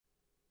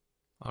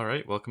All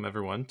right, welcome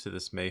everyone to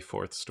this May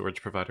 4th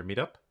storage provider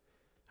meetup.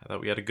 I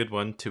thought we had a good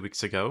one 2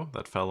 weeks ago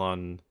that fell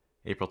on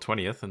April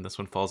 20th, and this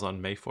one falls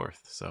on May 4th.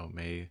 So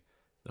may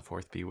the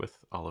 4th be with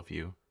all of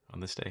you on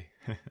this day.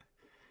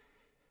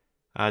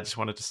 I just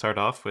wanted to start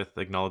off with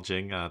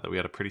acknowledging that we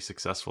had a pretty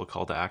successful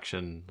call to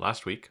action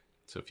last week.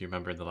 So if you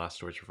remember in the last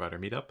storage provider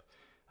meetup,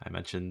 I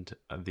mentioned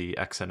the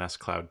XNS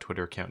Cloud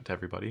Twitter account to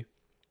everybody.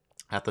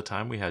 At the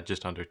time, we had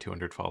just under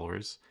 200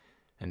 followers,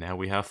 and now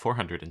we have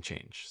 400 and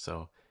change.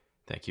 So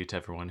thank you to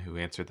everyone who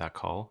answered that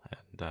call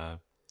and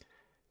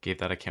gave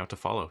that account a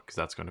follow, because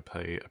that's going to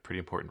play a pretty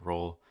important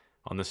role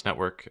on this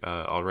network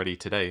already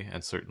today,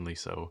 and certainly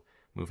so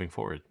moving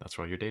forward. That's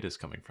where your data is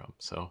coming from.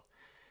 So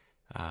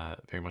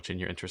very much in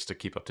your interest to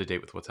keep up to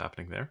date with what's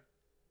happening there.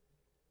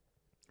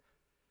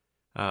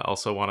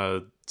 Also want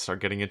to start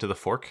getting into the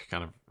fork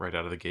kind of right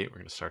out of the gate. We're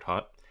going to start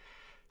hot.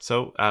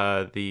 So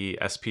the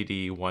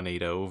SPD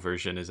 180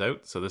 version is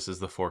out. So this is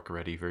the fork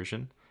ready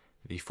version.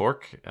 The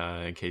fork,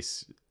 in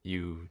case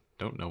you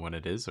don't know when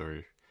it is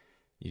or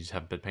you just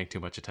haven't been paying too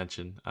much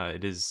attention,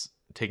 it is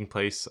taking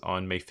place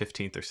on May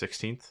 15th or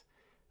 16th.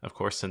 Of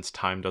course, since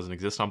time doesn't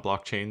exist on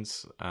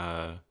blockchains,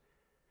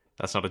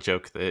 that's not a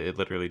joke. It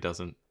literally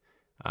doesn't.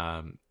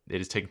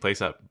 It is taking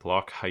place at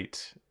block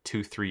height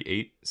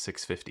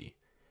 238,650.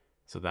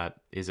 So that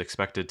is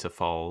expected to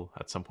fall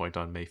at some point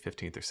on May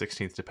 15th or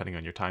 16th, depending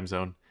on your time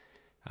zone.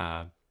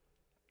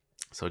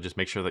 So just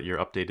make sure that you're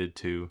updated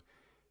to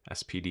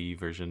SPD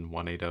version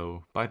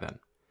 180 by then.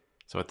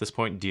 So at this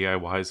point,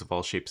 DIYs of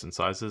all shapes and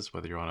sizes,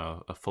 whether you're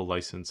on a full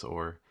license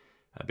or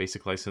a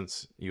basic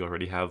license, you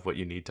already have what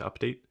you need to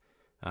update.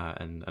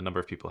 And a number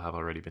of people have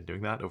already been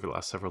doing that over the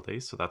last several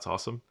days, so that's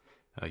awesome.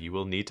 You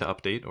will need to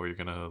update or you're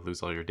going to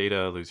lose all your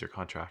data, lose your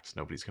contracts.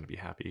 Nobody's going to be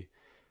happy.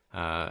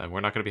 And we're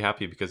not going to be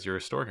happy because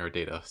you're storing our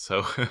data.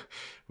 So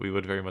we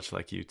would very much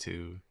like you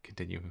to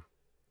continue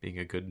being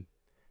a good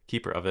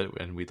keeper of it,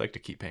 and we'd like to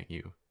keep paying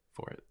you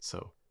for it.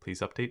 So please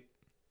update.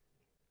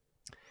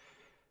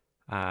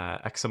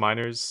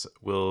 Examiners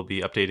will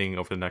be updating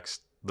over the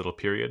next little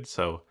period.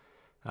 So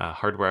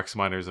hardware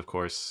examiners, of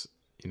course,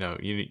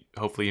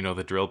 hopefully you know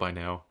the drill by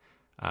now.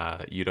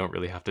 You don't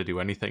really have to do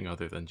anything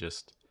other than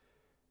just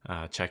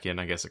check in,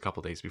 I guess, a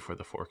couple days before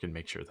the fork and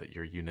make sure that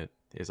your unit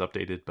is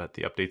updated. But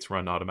the updates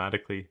run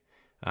automatically,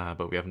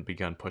 but we haven't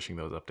begun pushing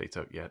those updates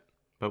out yet,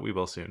 but we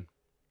will soon.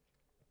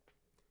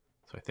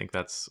 So I think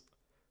that's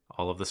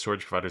all of the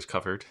storage providers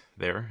covered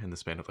there in the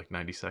span of like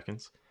 90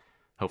 seconds.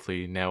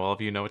 Hopefully now all of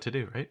you know what to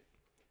do, right?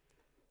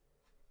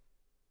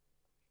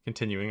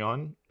 Continuing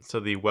on, so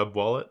the web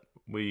wallet,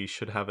 we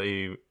should have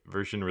a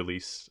version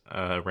release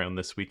around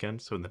this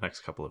weekend, so in the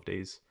next couple of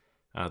days.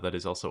 That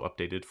is also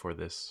updated for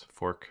this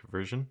fork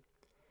version.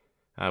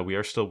 We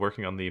are still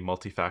working on the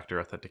multi-factor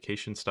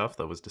authentication stuff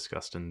that was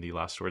discussed in the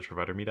last storage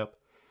provider meetup.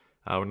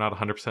 We're not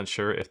 100%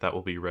 sure if that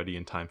will be ready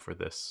in time for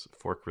this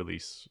fork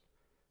release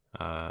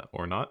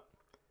or not,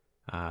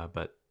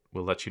 but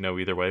we'll let you know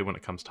either way when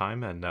it comes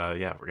time. And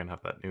yeah, we're going to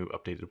have that new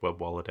updated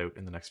web wallet out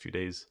in the next few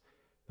days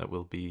that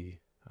will be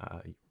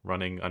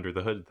running under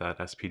the hood, that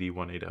SPD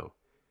 180.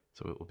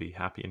 So it will be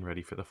happy and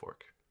ready for the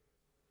fork.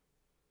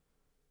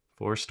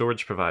 For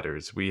storage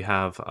providers, we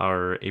have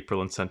our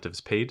April incentives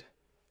paid.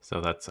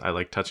 So I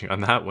like touching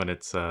on that when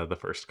it's the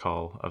first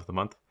call of the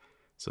month.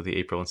 So the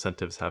April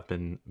incentives have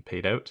been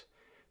paid out.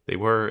 They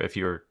were, if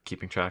you're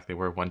keeping track, they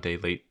were 1 day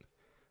late.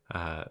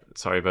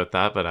 Sorry about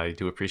that, but I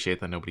do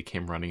appreciate that nobody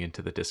came running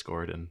into the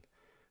Discord and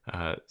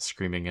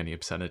screaming any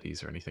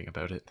obscenities or anything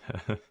about it.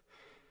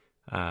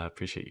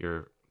 Appreciate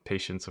your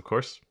patience, of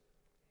course.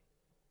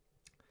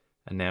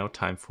 And now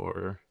time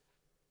for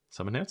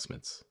some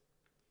announcements.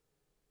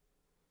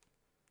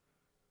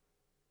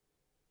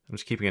 I'm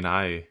just keeping an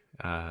eye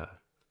out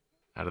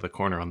of the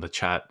corner on the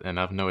chat, and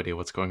I have no idea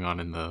what's going on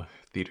in the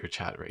theater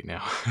chat right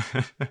now.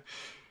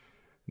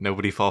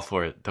 Nobody fall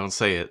for it. Don't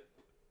say it.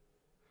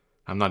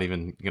 I'm not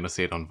even going to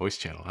say it on voice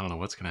channel. I don't know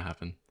what's going to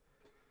happen.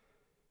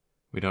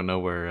 We don't know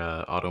where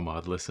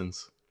AutoMod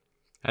listens.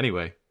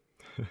 Anyway.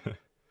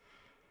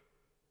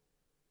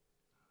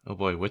 Oh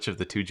boy, which of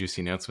the two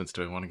juicy announcements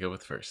do I want to go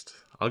with first?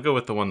 I'll go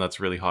with the one that's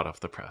really hot off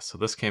the press. So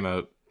this came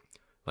out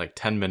like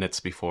 10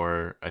 minutes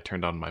before I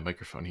turned on my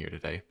microphone here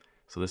today.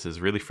 So this is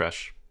really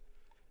fresh.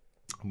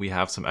 We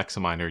have some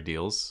Examiner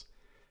deals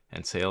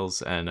and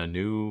sales and a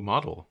new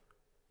model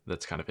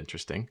that's kind of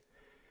interesting.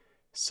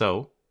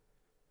 So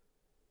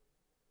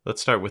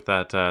let's start with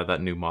that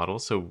new model.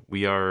 So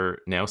we are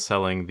now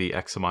selling the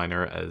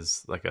Examiner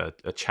as like a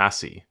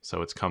chassis.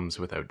 So it comes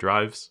without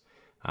drives.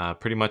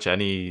 Pretty much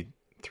any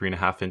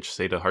 3.5-inch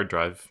SATA hard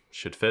drive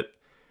should fit.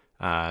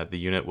 The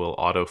unit will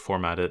auto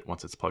format it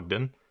once it's plugged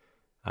in.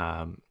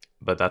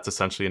 But that's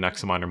essentially an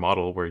Examiner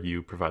model where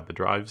you provide the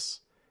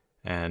drives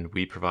and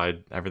we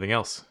provide everything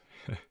else.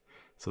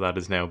 So that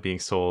is now being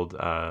sold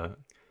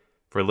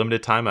for a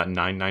limited time at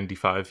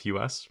 $9.95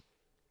 US.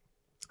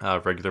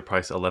 Regular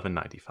price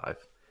 $11.95.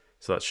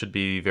 So that should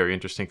be very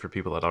interesting for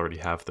people that already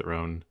have their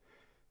own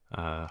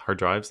hard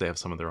drives. They have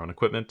some of their own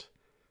equipment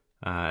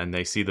and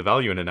they see the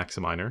value in an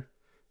Examiner.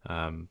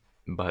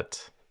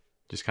 But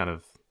just kind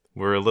of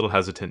were a little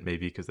hesitant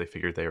maybe because they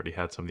figured they already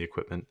had some of the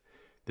equipment.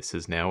 This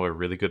is now a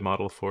really good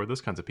model for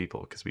those kinds of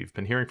people because we've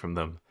been hearing from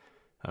them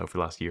over the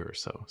last year or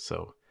so.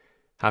 So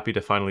happy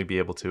to finally be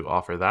able to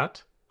offer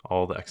that.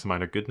 All the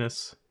Examiner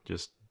goodness,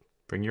 just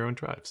bring your own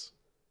drives.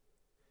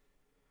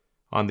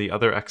 On the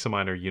other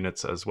Examiner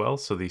units as well,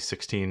 so the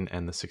 16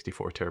 and the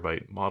 64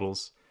 terabyte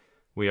models,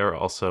 we are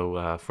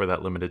also, for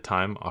that limited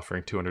time,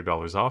 offering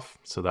 $200 off.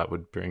 So that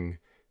would bring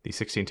the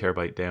 16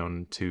 terabyte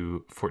down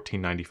to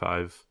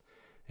 $14.95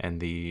 and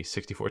the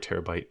 64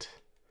 terabyte,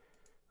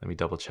 let me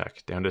double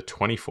check, down to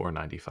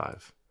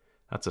 $24.95.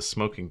 That's a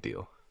smoking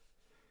deal.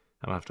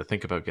 I don't have to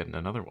think about getting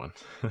another one.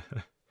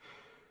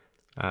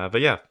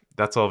 But yeah,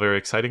 that's all very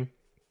exciting.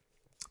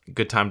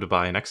 Good time to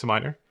buy an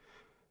Examiner.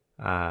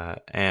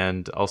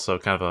 And also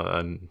kind of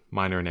a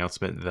minor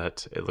announcement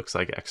that it looks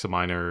like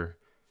Examiner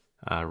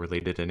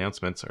related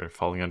announcements are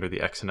falling under the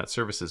Exanet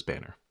Services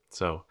banner.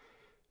 So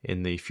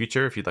in the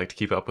future, if you'd like to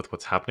keep up with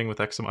what's happening with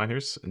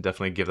Examiners,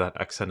 definitely give that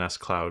XNS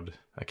Cloud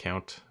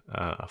account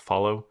a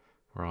follow.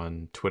 We're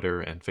on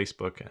Twitter and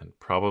Facebook and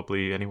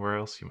probably anywhere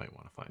else you might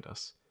want to find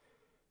us.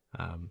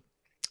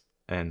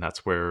 And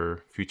that's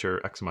where future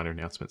Examiner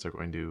announcements are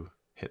going to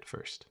hit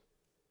first.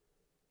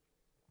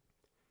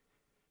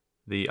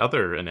 The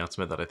other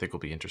announcement that I think will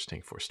be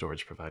interesting for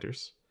storage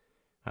providers,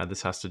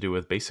 this has to do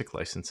with basic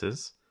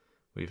licenses.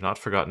 We've not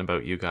forgotten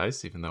about you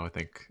guys, even though I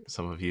think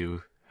some of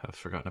you have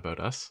forgotten about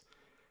us.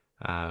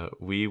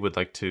 We would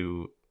like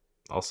to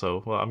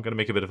also, well, I'm going to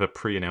make a bit of a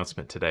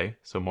pre-announcement today,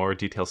 so more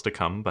details to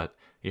come, but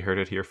you heard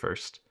it here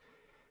first.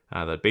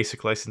 That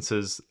basic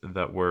licenses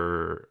that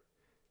were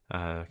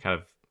kind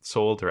of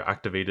sold or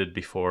activated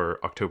before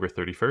October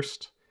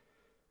 31st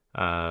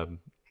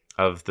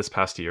of this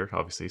past year,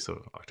 obviously,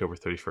 so October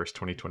 31st,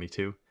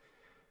 2022,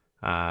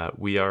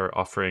 we are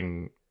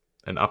offering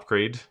an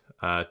upgrade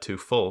to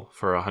full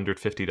for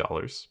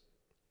 $150.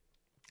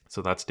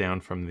 So that's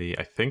down from the,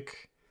 I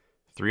think,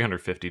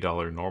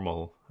 $350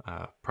 normal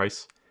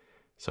price.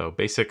 So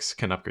basics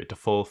can upgrade to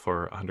full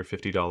for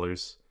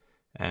 $150.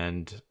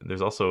 And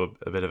there's also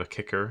a bit of a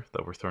kicker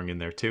that we're throwing in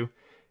there too.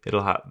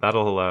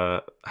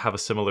 That'll have a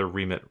similar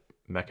remit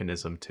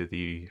mechanism to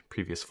the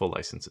previous full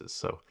licenses.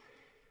 So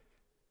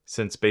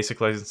since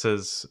basic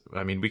licenses,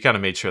 I mean, we kind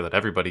of made sure that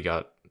everybody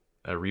got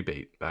a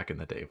rebate back in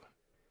the day.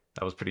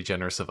 That was pretty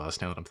generous of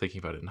us now that I'm thinking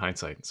about it in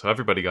hindsight. So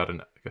everybody got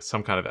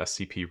some kind of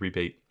SCP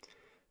rebate.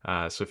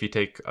 So if you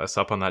take us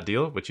up on that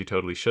deal, which you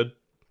totally should,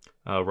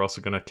 we're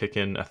also going to kick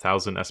in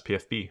 1,000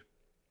 SPFB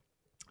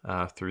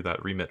through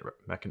that remit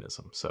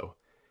mechanism. So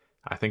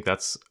I think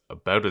that's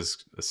about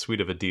as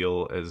sweet of a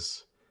deal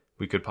as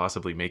we could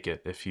possibly make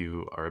it if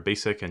you are a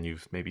basic and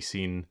you've maybe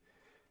seen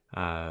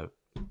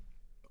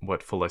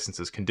what full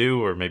licenses can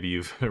do, or maybe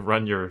you've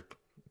run your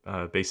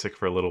basic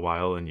for a little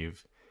while and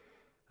you've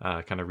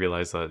kind of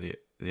realized that,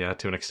 yeah,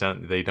 to an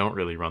extent, they don't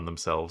really run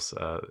themselves.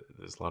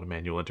 There's a lot of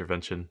manual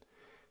intervention.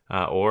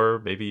 Or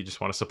maybe you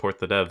just want to support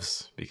the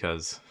devs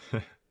because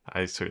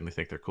I certainly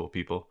think they're cool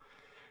people.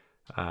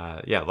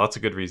 Yeah, lots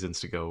of good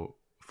reasons to go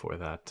for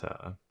that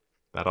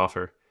that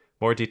offer.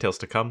 More details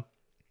to come,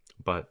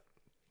 but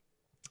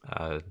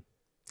yeah,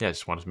 I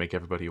just wanted to make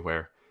everybody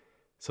aware.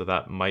 So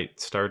that might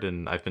start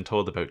in, I've been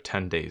told, about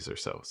 10 days or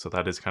so. So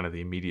that is kind of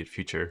the immediate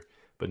future,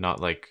 but not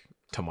like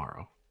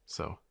tomorrow.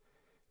 So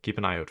keep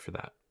an eye out for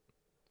that.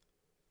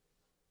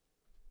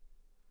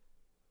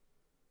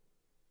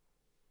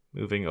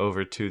 Moving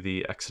over to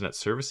the Exanet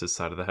Services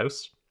side of the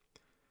house.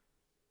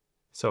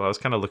 So I was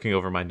kind of looking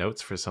over my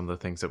notes for some of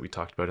the things that we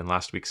talked about in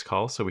last week's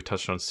call. So we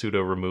touched on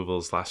sudo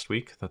removals last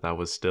week, that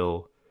was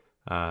still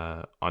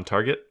on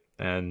target.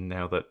 And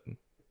now that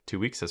 2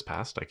 weeks has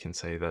passed, I can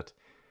say that,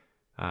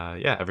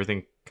 yeah,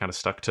 everything kind of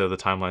stuck to the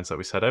timelines that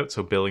we set out.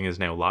 So billing is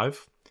now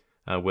live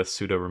with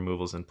sudo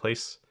removals in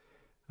place.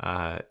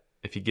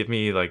 If you give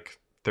me like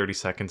 30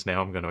 seconds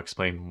now, I'm going to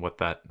explain what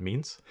that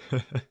means.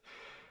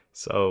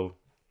 So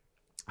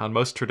on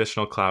most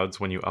traditional clouds,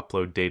 when you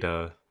upload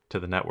data to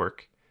the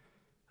network,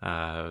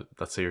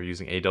 let's say you're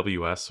using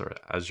AWS or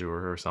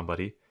Azure or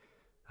somebody,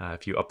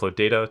 if you upload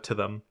data to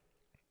them,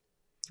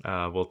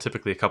 well,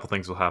 typically a couple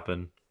things will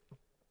happen.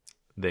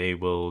 They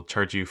will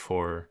charge you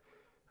for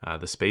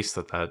the space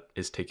that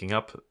is taking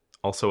up.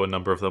 Also, a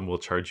number of them will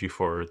charge you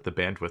for the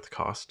bandwidth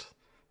cost.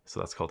 So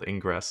that's called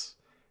ingress.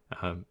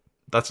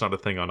 That's not a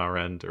thing on our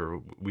end,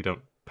 or we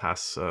don't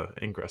pass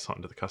ingress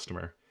on to the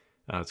customer.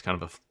 It's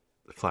kind of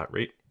a flat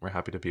rate. We're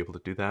happy to be able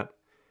to do that.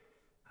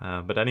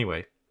 But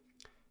anyway,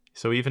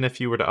 so even if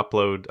you were to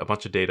upload a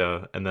bunch of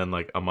data and then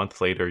like a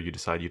month later you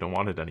decide you don't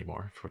want it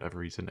anymore for whatever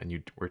reason and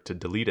you were to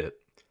delete it,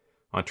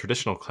 on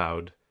traditional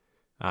cloud,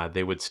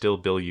 they would still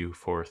bill you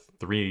for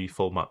 3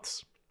 full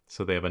months.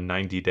 So they have a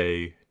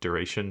 90-day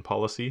duration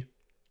policy.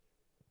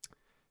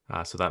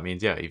 So that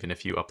means, yeah, even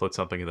if you upload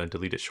something and then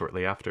delete it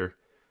shortly after,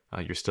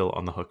 you're still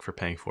on the hook for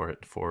paying for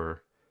it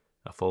for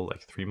a full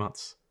 3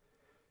 months.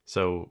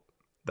 So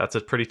that's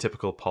a pretty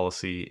typical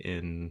policy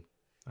in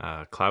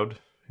cloud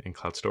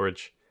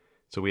storage.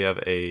 So we have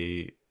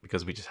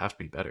because we just have to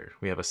be better,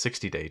 we have a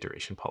 60-day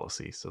duration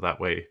policy. So that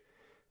way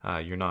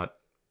you're not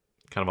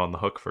kind of on the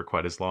hook for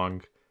quite as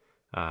long.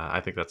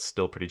 I think that's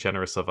still pretty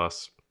generous of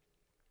us.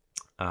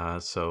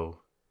 So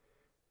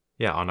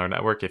yeah, on our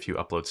network, if you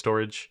upload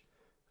storage,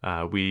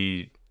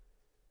 the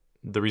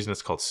reason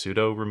it's called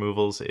pseudo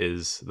removals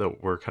is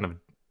that we're kind of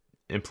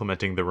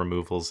implementing the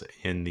removals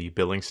in the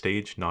billing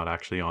stage, not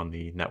actually on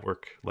the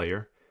network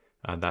layer.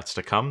 That's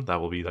to come.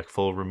 That will be like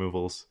full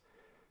removals.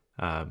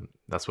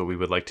 That's what we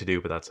would like to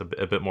do, but that's a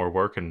bit more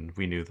work, and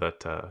we knew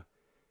that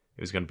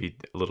it was going to be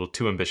a little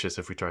too ambitious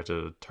if we tried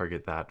to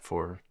target that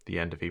for the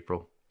end of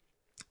April.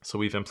 So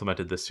we've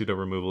implemented this pseudo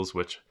removals,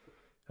 which,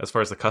 as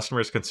far as the customer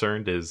is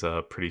concerned, is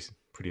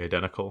pretty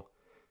identical.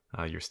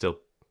 You're still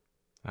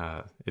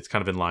it's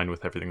kind of in line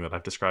with everything that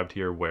I've described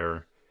here,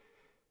 where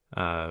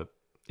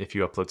if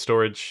you upload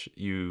storage,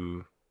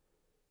 you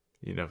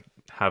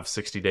have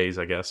 60 days,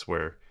 I guess,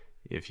 where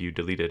if you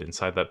delete it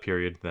inside that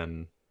period,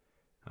 then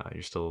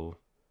you're still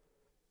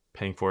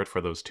paying for it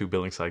for those 2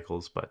 billing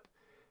cycles. But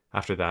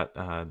after that,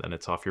 then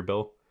it's off your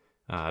bill.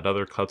 At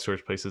other cloud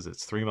storage places,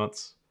 it's 3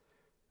 months.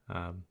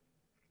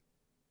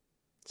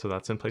 So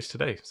that's in place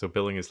today. So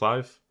billing is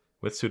live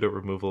with pseudo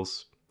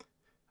removals.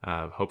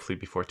 Hopefully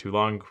before too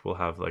long, we'll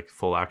have like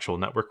full actual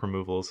network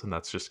removals, and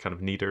that's just kind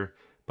of neater,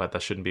 but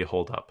that shouldn't be a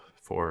holdup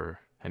for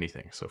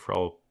anything. So for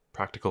all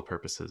practical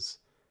purposes,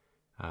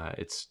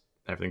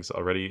 everything's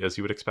already as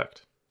you would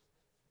expect.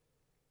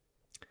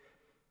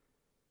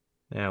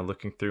 Now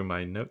looking through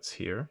my notes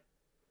here.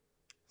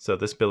 So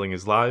this billing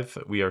is live.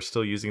 We are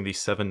still using the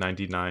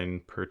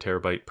 $7.99 per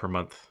terabyte per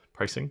month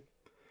pricing.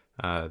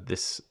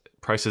 This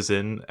prices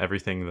in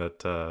everything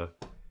that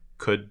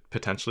could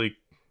potentially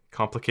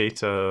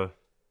complicate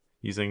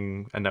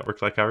using a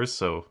network like ours.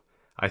 So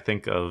I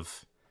think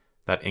of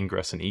that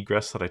ingress and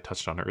egress that I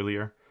touched on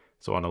earlier.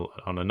 So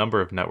on a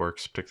number of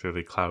networks,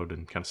 particularly cloud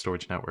and kind of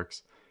storage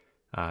networks,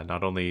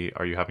 not only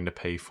are you having to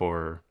pay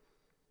for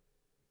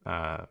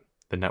the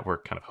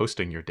network kind of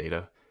hosting your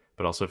data,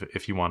 but also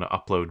if you want to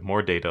upload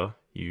more data,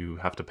 you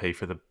have to pay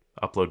for the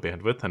upload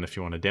bandwidth. And if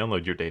you want to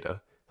download your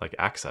data, like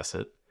access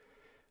it,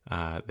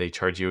 they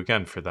charge you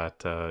again for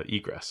that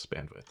egress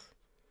bandwidth.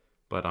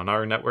 But on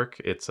our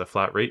network, it's a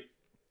flat rate.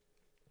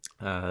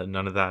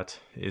 None of that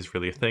is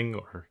really a thing,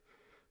 or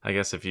I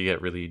guess if you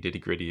get really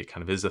nitty-gritty, it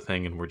kind of is a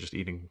thing, and we're just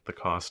eating the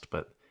cost,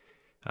 but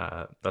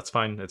that's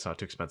fine. It's not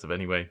too expensive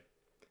anyway.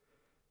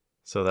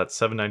 So that's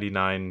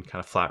 $7.99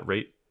 kind of flat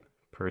rate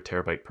per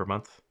terabyte per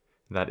month.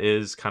 That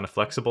is kind of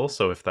flexible,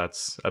 so if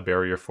that's a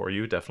barrier for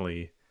you,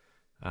 definitely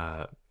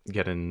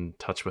get in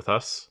touch with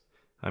us.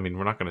 I mean,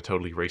 we're not going to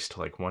totally race to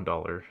like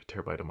 $1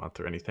 terabyte a month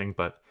or anything,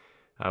 but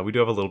we do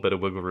have a little bit of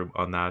wiggle room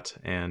on that,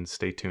 and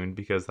stay tuned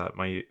because that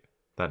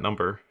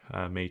number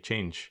may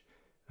change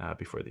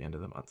before the end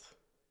of the month.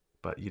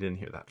 But you didn't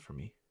hear that from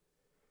me.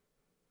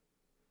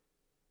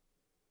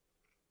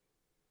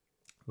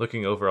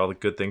 Looking over all the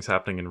good things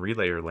happening in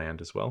Relayer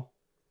land as well.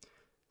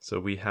 So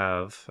we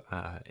have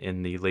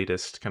in the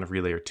latest kind of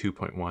Relayer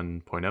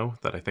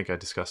 2.1.0 that I think I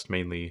discussed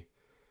mainly,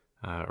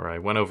 or I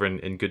went over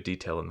in good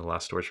detail in the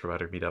last storage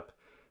provider meetup.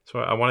 So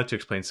I wanted to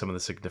explain some of the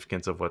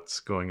significance of what's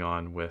going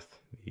on with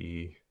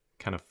the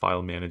kind of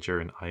file manager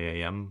and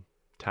IAM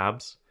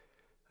tabs,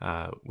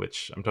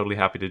 which I'm totally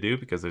happy to do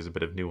because there's a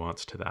bit of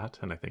nuance to that.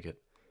 And I think it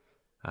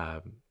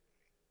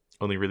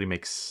only really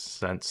makes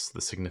sense,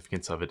 the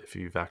significance of it, if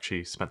you've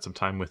actually spent some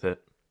time with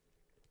it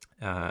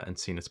and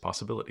seen its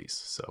possibilities.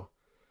 So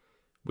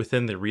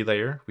within the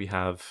Relayer, we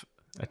have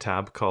a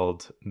tab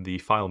called the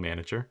File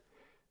Manager.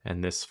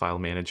 And this File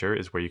Manager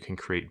is where you can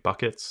create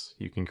buckets.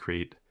 You can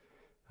create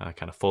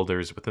kind of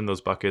folders within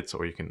those buckets,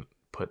 or you can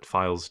put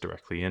files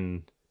directly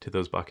into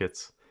those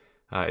buckets.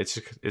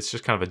 It's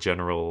just kind of a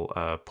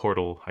general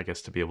portal, I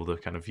guess, to be able to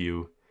kind of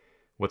view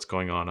what's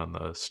going on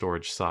the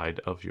storage side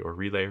of your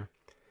Relayer.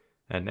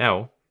 And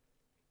now,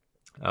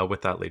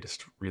 with that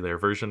latest Relayer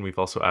version, we've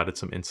also added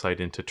some insight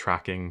into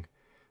tracking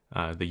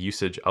the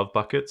usage of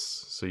buckets.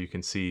 So you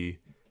can see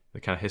the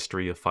kind of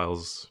history of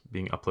files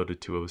being uploaded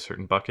to a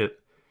certain bucket.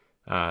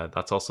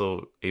 That's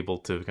also able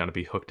to kind of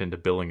be hooked into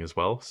billing as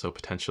well. So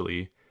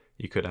potentially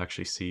you could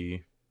actually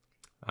see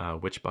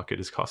which bucket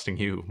is costing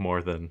you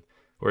more than,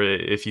 or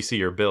if you see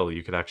your bill,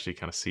 you could actually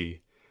kind of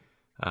see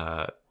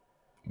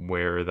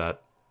where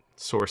that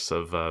source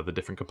of the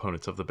different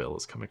components of the bill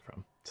is coming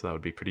from. So that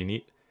would be pretty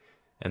neat.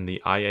 And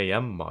the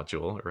IAM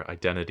module, or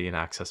Identity and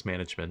Access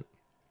Management,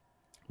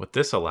 what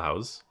this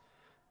allows,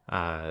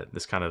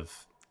 this kind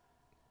of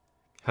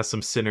has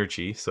some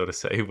synergy, so to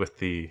say, with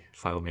the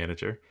file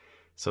manager.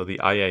 So the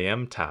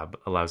IAM tab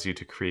allows you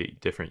to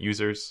create different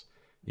users.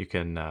 You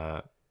can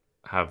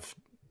have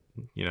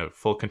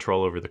full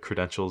control over the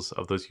credentials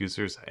of those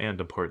users, and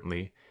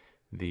importantly,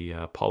 the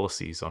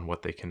policies on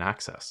what they can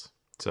access.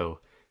 So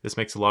this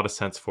makes a lot of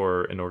sense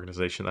for an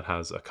organization that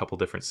has a couple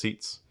different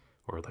seats,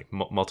 or like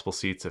multiple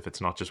seats if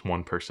it's not just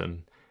one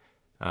person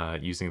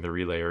using the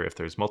Relayer. If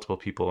there's multiple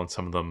people and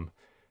some of them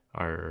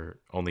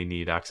only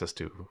need access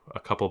to a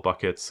couple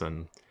buckets,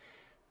 and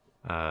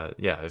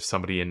if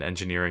somebody in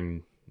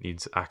engineering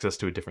needs access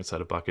to a different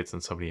set of buckets than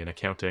somebody in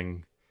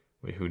accounting,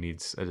 who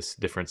needs a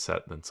different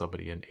set than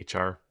somebody in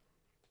HR.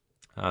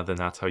 then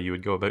that's how you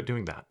would go about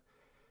doing that.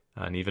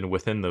 And even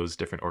within those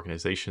different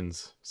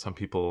organizations, some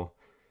people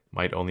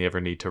might only ever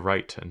need to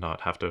write and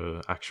not have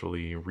to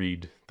actually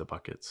read the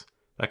buckets,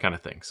 that kind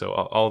of thing. So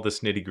all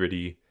this nitty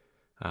gritty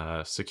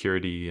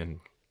security and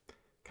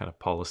kind of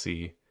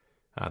policy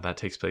that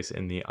takes place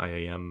in the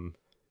IAM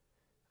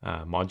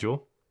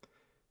module.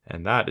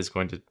 And that is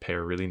going to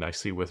pair really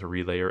nicely with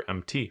Relayer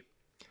MT.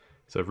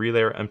 So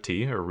Relayer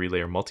MT, or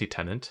Relayer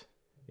Multi-Tenant,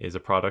 is a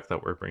product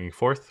that we're bringing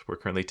forth. We're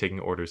currently taking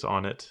orders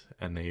on it,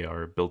 and they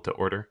are built to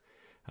order.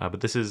 But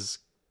this is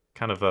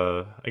kind of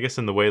I guess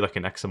in the way like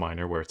an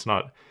Examiner, where it's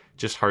not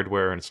just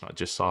hardware and it's not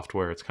just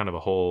software, it's kind of a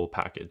whole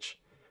package.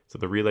 So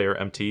the Relayer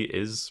MT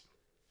is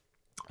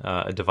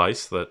a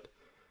device that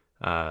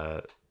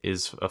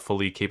is a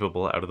fully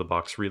capable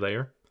out-of-the-box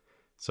relayer.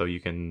 So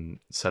you can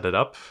set it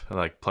up,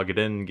 like plug it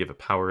in, give it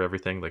power,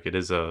 everything. Like it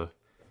is a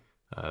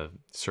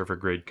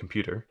server-grade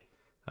computer.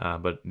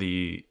 But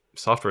the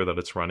software that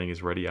it's running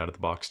is ready out of the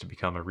box to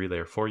become a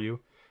relayer for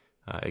you.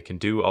 It can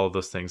do all of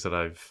those things that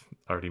I've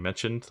already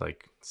mentioned,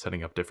 like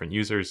setting up different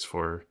users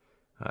for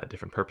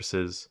different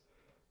purposes.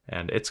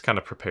 And it's kind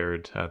of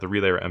prepared. The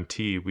Relayer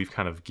MT, we've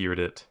kind of geared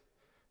it,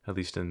 at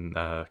least in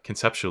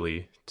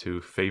conceptually,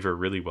 to favor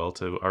really well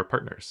to our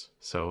partners.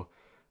 So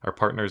our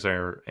partners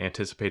are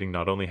anticipating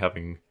not only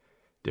having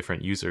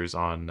different users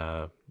on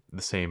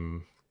the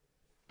same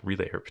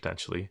relayer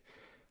potentially,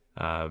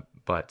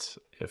 but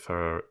if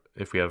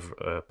we have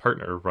a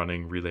partner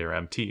running Relayer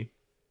MT,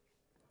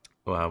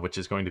 which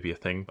is going to be a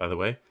thing, by the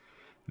way,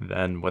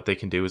 then what they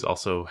can do is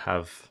also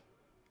have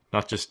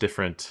not just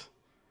different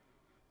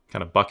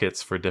kind of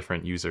buckets for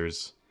different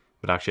users,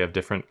 but actually have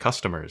different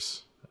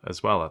customers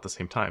as well at the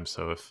same time.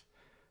 So if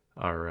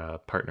our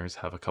partners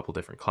have a couple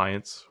different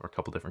clients or a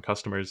couple different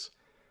customers,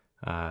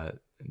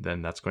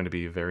 then that's going to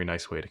be a very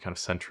nice way to kind of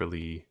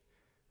centrally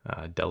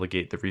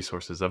delegate the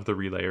resources of the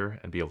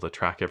relayer and be able to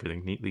track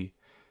everything neatly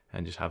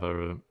and just have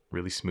a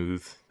really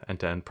smooth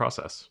end-to-end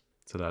process.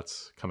 So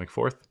that's coming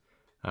forth.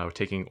 We're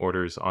taking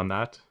orders on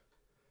that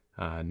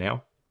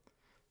now.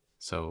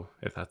 So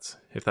if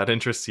that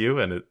interests you,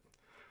 and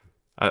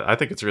I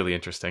think it's really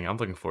interesting. I'm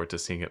looking forward to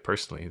seeing it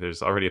personally.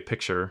 There's already a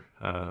picture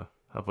of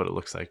what it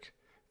looks like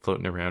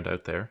floating around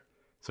out there.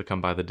 So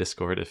come by the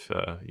Discord if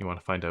you want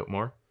to find out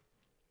more.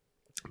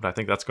 But I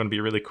think that's going to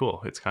be really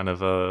cool. It's kind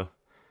of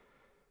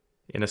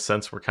in a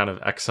sense, we're kind of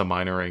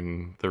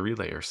examinoring the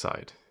relayer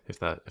side, if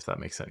that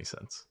makes any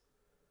sense.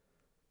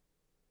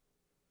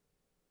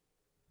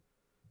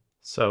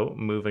 So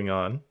moving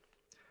on,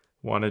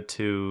 wanted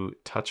to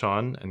touch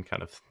on and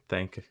kind of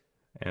thank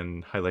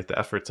and highlight the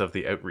efforts of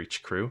the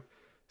outreach crew.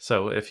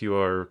 So if you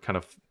are kind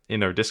of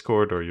in our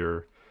Discord or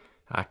you're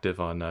active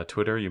on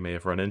Twitter, you may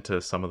have run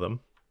into some of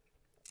them.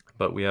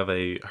 But we have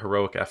a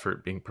heroic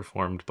effort being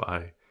performed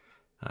by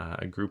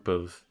a group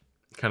of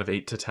kind of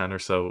 8 to 10 or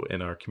so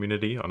in our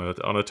community on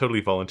a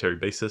totally voluntary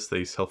basis.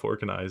 They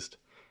self-organized,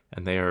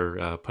 and they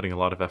are putting a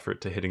lot of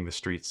effort to hitting the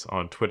streets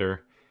on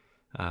Twitter,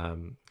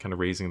 kind of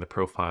raising the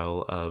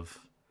profile of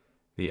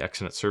the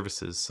Exonet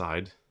services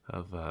side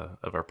of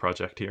our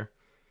project here.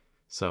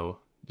 So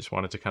just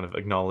wanted to kind of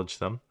acknowledge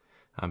them.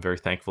 I'm very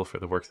thankful for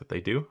the work that they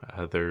do.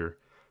 They're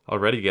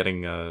already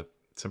getting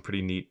some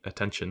pretty neat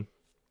attention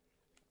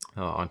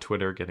on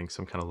Twitter, getting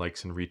some kind of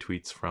likes and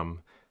retweets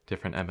from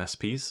different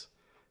MSPs.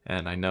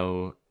 And I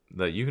know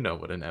that you know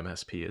what an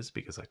MSP is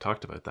because I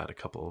talked about that a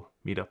couple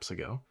meetups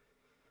ago.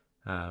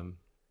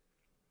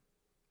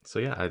 So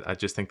yeah, I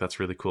just think that's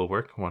really cool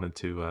work. Wanted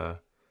to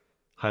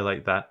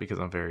highlight that because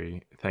I'm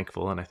very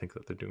thankful and I think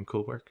that they're doing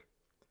cool work.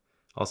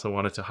 Also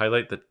wanted to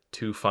highlight the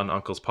Two Fun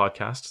Uncles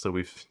podcast. So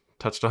we've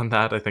touched on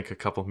that, I think, a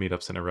couple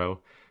meetups in a row.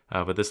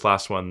 But this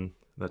last one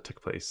that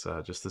took place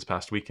just this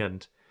past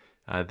weekend,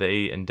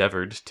 they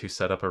endeavored to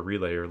set up a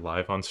relayer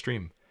live on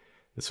stream.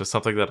 This was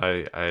something that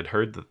I had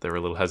heard that they were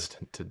a little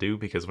hesitant to do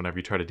because whenever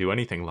you try to do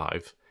anything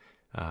live,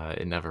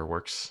 it never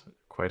works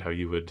quite how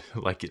you would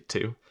like it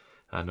to,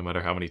 no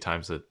matter how many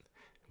times it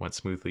went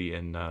smoothly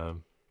in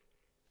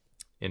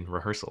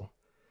rehearsal.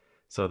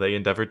 So they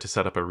endeavored to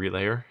set up a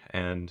relayer,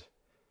 and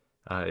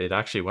it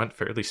actually went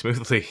fairly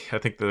smoothly. I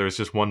think that there was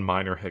just one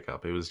minor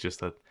hiccup. It was just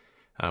that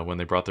when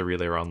they brought the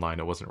relayer online,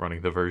 it wasn't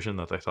running the version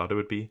that I thought it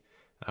would be,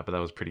 but that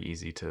was pretty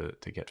easy to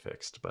get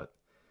fixed. But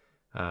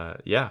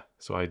yeah,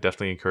 so I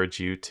definitely encourage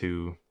you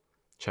to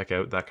check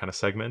out that kind of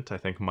segment. I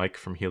think Mike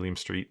from Helium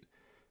Street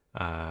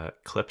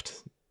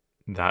clipped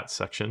that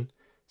section,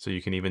 so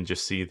you can even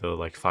just see the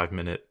like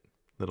 5-minute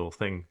little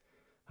thing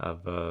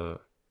of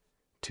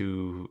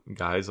two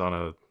guys on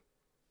a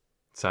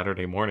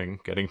Saturday morning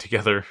getting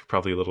together,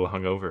 probably a little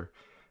hungover,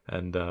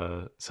 and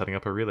setting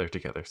up a relayer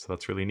together. So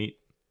that's really neat.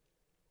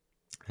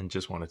 And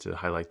just wanted to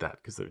highlight that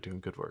because they're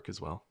doing good work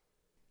as well.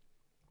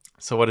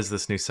 So what is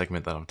this new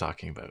segment that I'm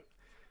talking about?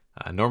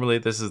 Normally,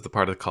 this is the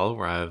part of the call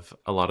where I have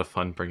a lot of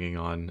fun bringing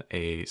on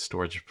a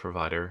storage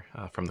provider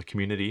from the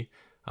community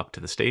up to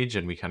the stage,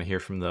 and we kind of hear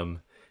from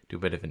them, do a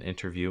bit of an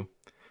interview.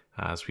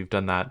 So we've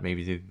done that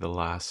maybe the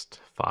last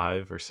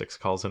 5 or 6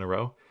 calls in a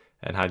row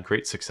and had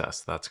great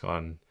success. That's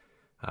gone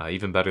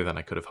even better than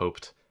I could have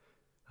hoped.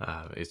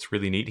 It's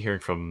really neat hearing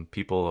from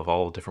people of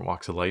all different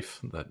walks of life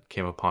that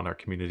came upon our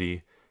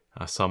community,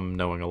 some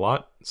knowing a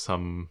lot,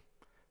 some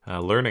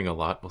learning a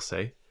lot, we'll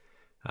say,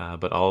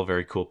 but all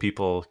very cool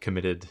people,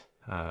 committed.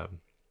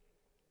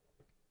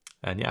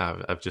 And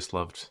yeah, I've just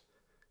loved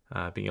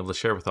being able to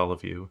share with all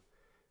of you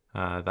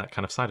that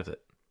kind of side of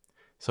it.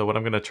 So what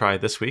I'm going to try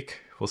this week,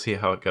 we'll see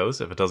how it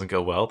goes. If it doesn't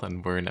go well,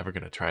 then we're never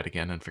going to try it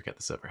again and forget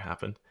this ever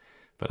happened.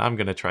 But I'm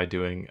going to try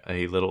doing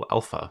a little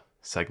alpha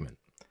segment.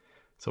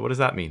 So what does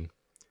that mean?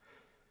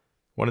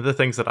 One of the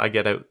things that I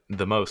get out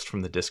the most from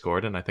the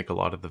Discord, and I think a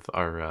lot of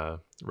our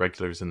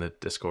regulars in the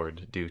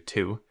Discord do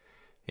too,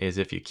 is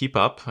if you keep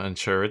up, and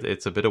sure,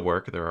 it's a bit of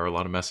work. There are a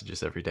lot of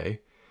messages every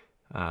day.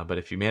 But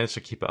if you manage to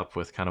keep up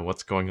with kind of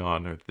what's going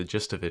on or the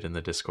gist of it in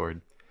the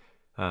Discord,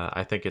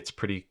 I think it's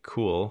pretty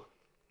cool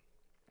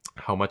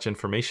how much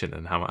information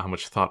and how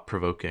much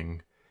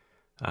thought-provoking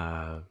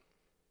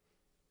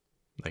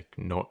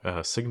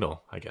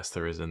signal, I guess,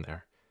 there is in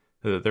there.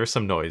 There's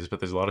some noise, but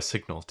there's a lot of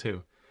signal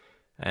too.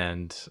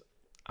 And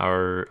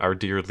our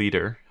dear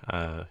leader,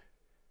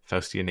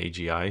 Faustian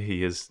AGI,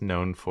 he is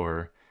known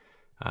for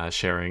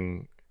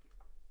sharing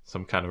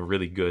some kind of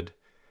really good,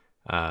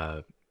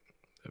 a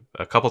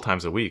couple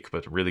times a week,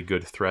 but really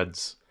good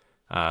threads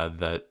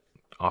that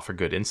offer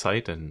good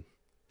insight and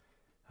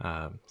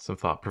some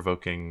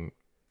thought-provoking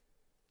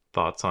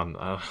thoughts on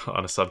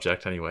a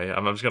subject. Anyway,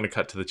 I'm just going to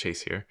cut to the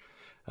chase here.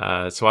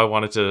 So I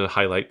wanted to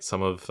highlight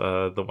some of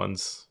the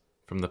ones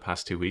from the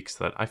past 2 weeks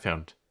that I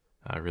found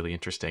really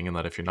interesting, and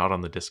that if you're not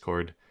on the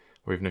Discord,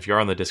 or even if you're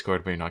on the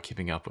Discord but you're not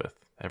keeping up with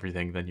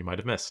everything, then you might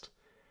have missed.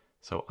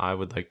 So I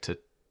would like to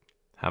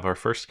have our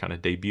first kind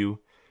of debut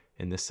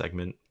in this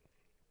segment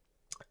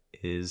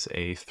is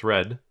a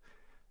thread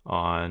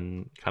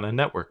on kind of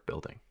network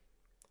building.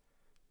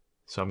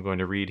 So I'm going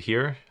to read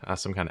here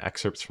some kind of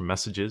excerpts from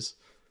messages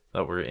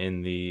that were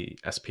in the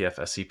SPF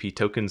SCP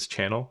tokens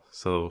channel.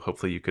 So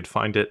hopefully you could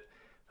find it,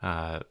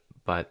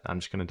 but I'm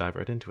just going to dive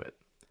right into it.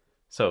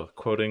 So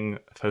quoting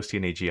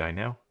Faustian AGI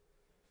now.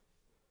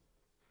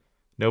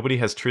 Nobody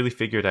has truly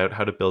figured out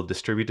how to build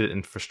distributed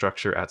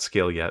infrastructure at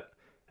scale yet,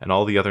 and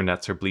all the other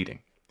nets are bleeding.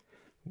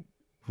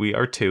 We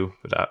are too,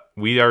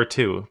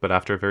 but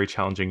after a very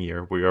challenging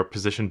year, we are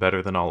positioned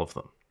better than all of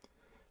them.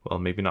 Well,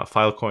 maybe not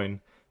Filecoin,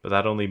 but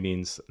that only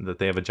means that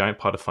they have a giant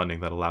pot of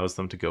funding that allows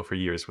them to go for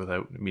years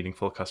without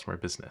meaningful customer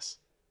business.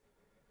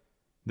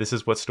 This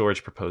is what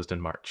Storage proposed in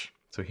March.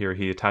 So here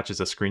he attaches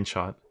a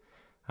screenshot.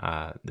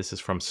 This is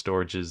from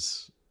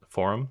Storage's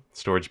forum,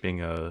 Storage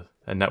being a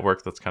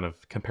network that's kind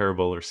of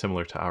comparable or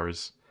similar to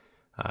ours.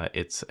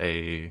 It's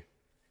a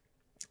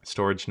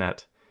storage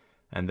net,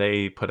 and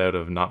they put out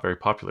a not very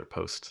popular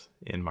post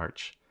in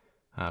March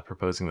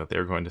proposing that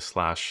they're going to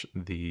slash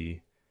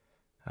the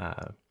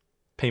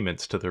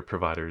payments to their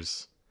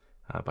providers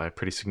by a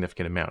pretty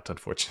significant amount,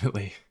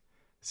 unfortunately.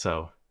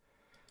 So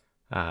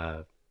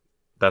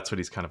that's what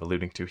he's kind of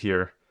alluding to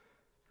here.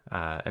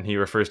 And he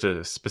refers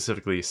to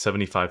specifically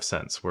 75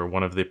 cents, where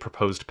one of the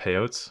proposed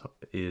payouts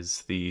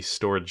is the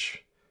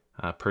storage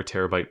per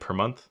terabyte per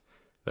month.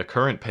 The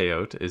current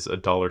payout is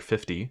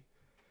 $1.50,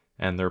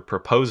 and their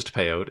proposed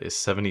payout is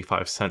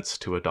 75 cents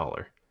to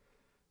 $1.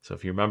 So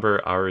if you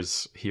remember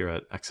ours here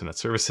at Exonet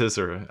Services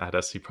or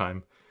at SC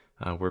Prime,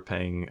 we're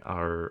paying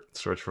our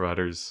storage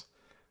providers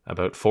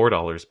about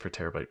 $4 per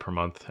terabyte per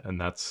month, and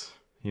that's,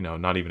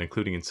 not even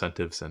including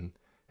incentives and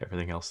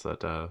everything else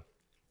that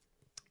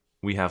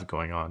we have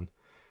going on.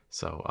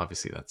 So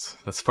obviously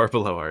that's far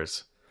below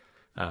ours.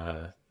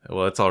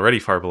 Well, it's already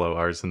far below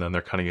ours, and then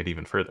they're cutting it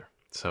even further.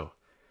 So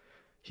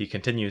he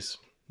continues,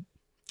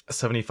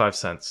 75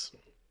 cents.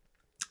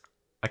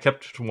 I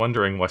kept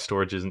wondering why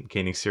storage isn't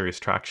gaining serious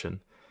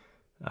traction,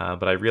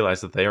 but I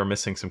realized that they are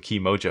missing some key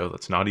mojo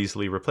that's not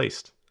easily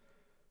replaced.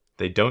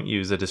 They don't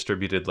use a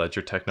distributed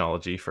ledger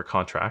technology for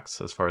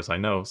contracts, as far as I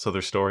know, so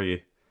their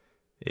story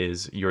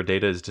is your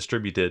data is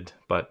distributed,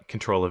 but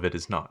control of it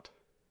is not.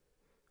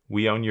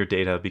 We own your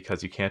data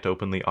because you can't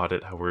openly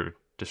audit how we're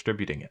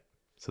distributing it.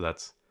 So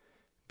that's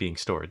being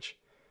storage.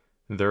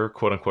 Their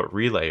quote-unquote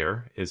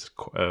relayer is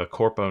a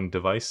corp-owned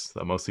device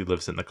that mostly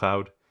lives in the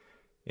cloud.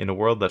 In a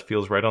world that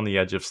feels right on the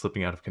edge of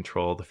slipping out of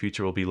control, the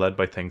future will be led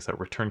by things that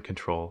return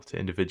control to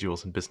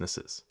individuals and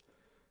businesses.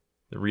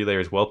 The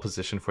relayer is well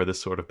positioned for this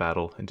sort of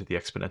battle into the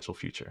exponential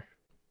future.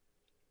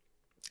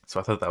 So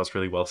I thought that was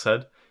really well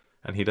said,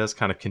 and he does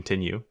kind of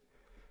continue.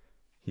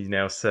 He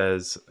now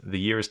says, the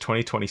year is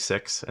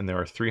 2026, and there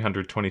are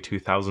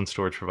 322,000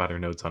 storage provider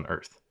nodes on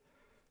Earth.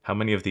 How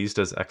many of these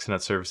does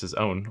Exonet Services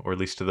own, or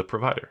lease to the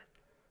provider?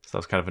 So that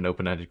was kind of an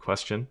open-ended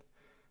question.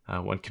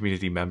 One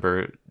community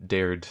member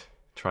dared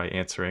try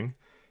answering.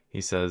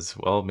 He says,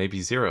 well,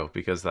 maybe 0,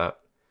 because that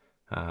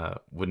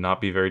would not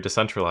be very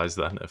decentralized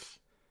then if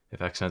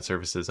Exonet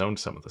Services owned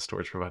some of the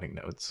storage providing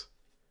nodes.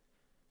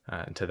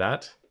 And to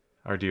that,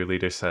 our dear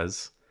leader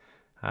says,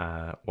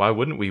 why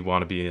wouldn't we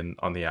want to be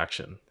on the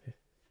action?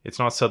 It's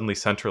not suddenly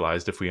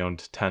centralized if we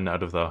owned 10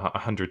 out of the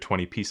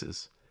 120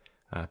 pieces.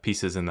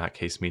 Pieces in that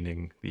case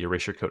meaning the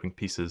erasure coding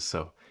pieces,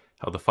 so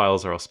how the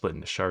files are all split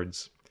into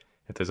shards.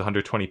 If there's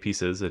 120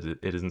 pieces, it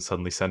isn't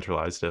suddenly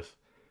centralized if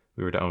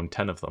we were to own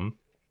 10 of them.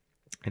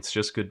 It's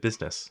just good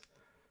business.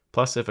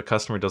 Plus, if a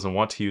customer doesn't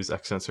want to use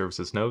Extent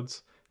Services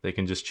nodes, they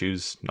can just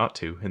choose not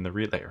to in the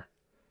relayer.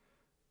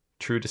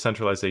 True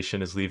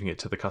decentralization is leaving it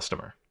to the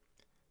customer.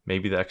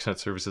 Maybe the Extent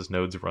Services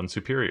nodes run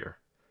superior,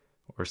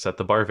 or set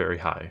the bar very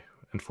high,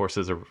 and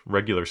forces a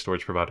regular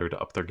storage provider to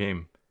up their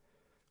game.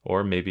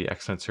 Or maybe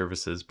Extent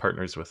Services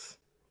partners with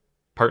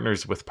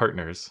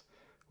partners,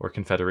 or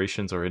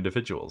confederations or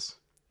individuals.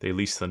 They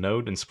lease the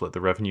node and split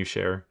the revenue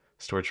share.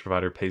 Storage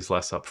provider pays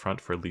less upfront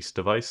for a leased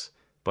device,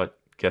 but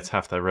gets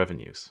half the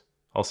revenues.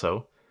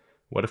 Also,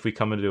 what if we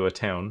come into a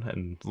town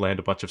and land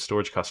a bunch of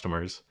storage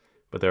customers,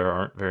 but there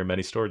aren't very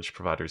many storage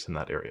providers in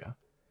that area?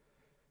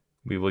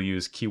 We will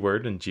use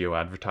keyword and geo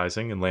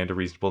advertising and land a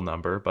reasonable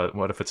number, but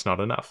what if it's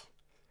not enough?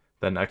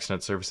 Then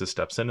Extent Services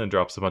steps in and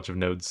drops a bunch of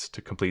nodes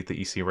to complete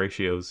the EC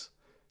ratios.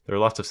 There are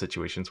lots of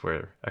situations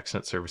where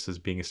Extent Services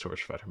being a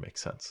storage provider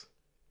makes sense.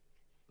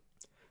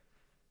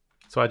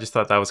 So I just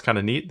thought that was kind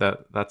of neat.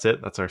 That's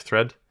it. That's our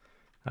thread.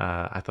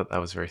 I thought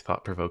that was very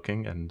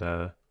thought-provoking,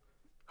 and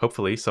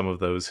hopefully some of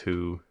those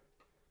who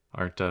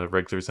aren't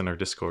regulars in our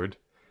Discord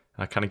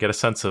kind of get a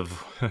sense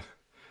of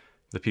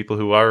the people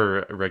who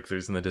are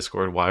regulars in the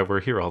Discord, why we're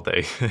here all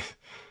day,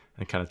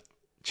 and kind of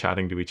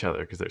chatting to each other,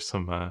 because there's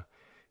some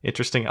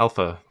interesting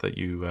alpha that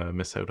you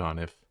miss out on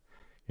if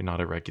you're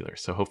not a regular.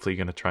 So hopefully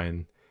you're going to try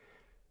and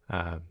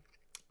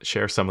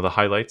share some of the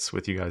highlights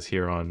with you guys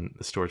here on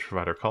the storage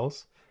provider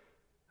calls.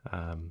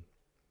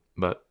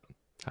 But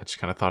I just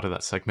kind of thought of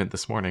that segment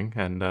this morning,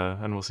 and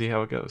we'll see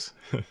how it goes.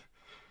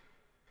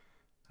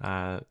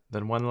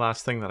 Then one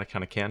last thing that I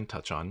kind of can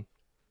touch on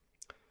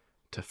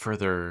to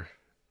further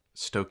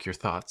stoke your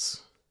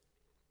thoughts.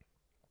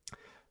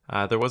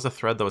 There was a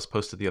thread that was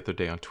posted the other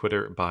day on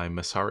Twitter by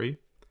Masari.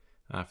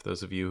 For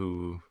those of you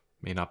who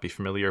may not be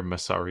familiar,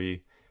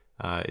 Masari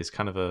is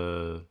kind of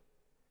a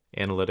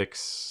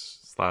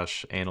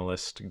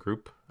analytics/analyst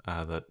group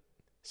that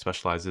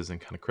specializes in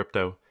kind of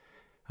crypto.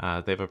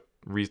 They have a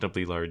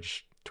reasonably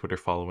large Twitter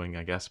following,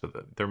 I guess,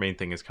 but their main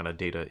thing is kind of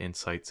data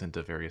insights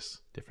into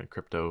various different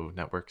crypto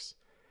networks.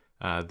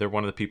 They're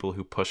one of the people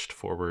who pushed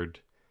forward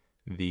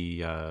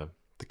the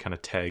kind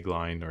of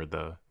tagline or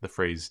the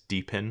phrase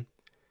DPIN.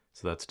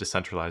 So that's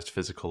Decentralized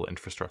Physical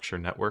Infrastructure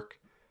Network.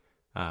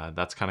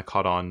 That's kind of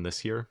caught on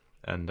this year,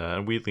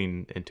 and we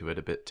lean into it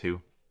a bit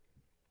too.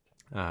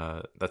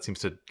 That seems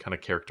to kind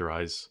of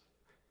characterize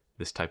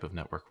this type of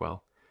network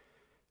well.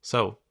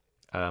 So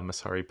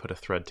Masari put a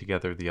thread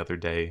together the other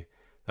day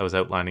that was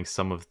outlining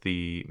some of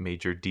the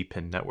major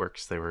DPIN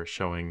networks. They were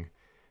showing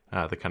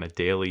the kind of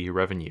daily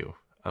revenue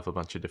of a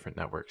bunch of different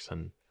networks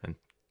and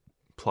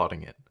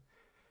plotting it.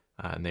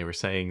 And they were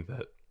saying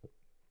that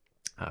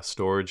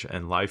Storage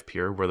and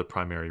LivePeer were the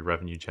primary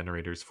revenue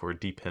generators for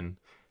DPIN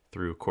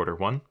through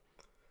Q1.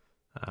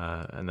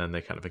 And then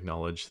they kind of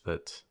acknowledged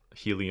that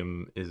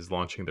Helium is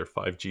launching their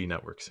 5G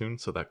network soon,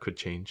 so that could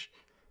change.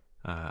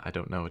 I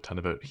don't know a ton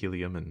about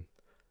Helium and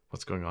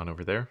what's going on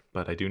over there,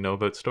 but I do know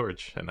about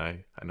storage, and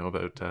I know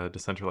about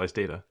decentralized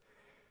data.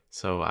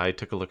 So I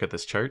took a look at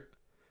this chart,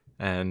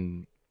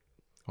 and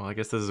well, I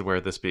guess this is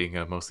where this being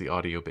a mostly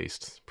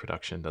audio-based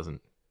production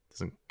doesn't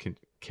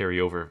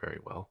carry over very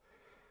well.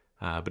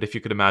 But if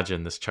you could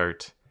imagine this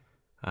chart,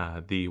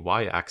 the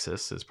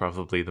y-axis is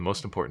probably the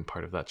most important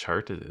part of that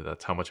chart.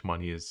 That's how much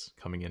money is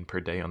coming in per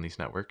day on these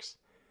networks.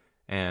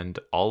 And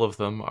all of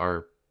them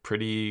are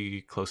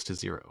pretty close to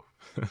zero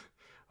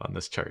on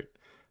this chart.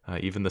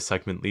 Even the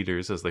segment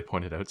leaders, as they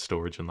pointed out,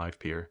 Storage and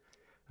LivePeer,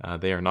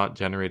 they are not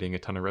generating a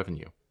ton of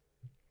revenue.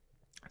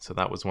 So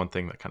that was one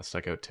thing that kind of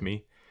stuck out to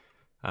me.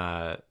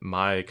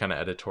 My kind of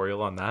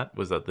editorial on that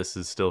was that this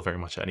is still very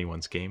much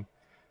anyone's game.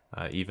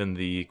 Even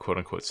the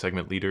quote-unquote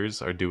segment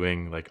leaders are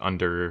doing like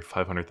under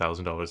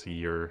 $500,000 a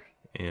year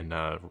in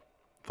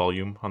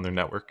volume on their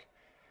network.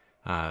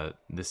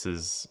 This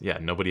is,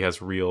 nobody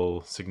has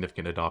real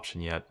significant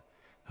adoption yet.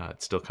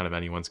 It's still kind of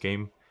anyone's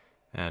game.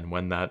 And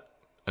when that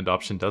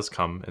adoption does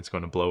come, it's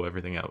going to blow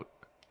everything out.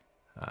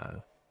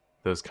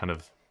 Those kind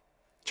of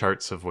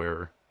charts of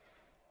where,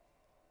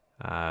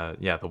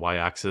 the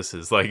y-axis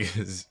is like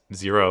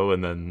zero,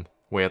 and then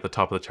way at the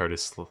top of the chart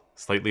is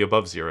slightly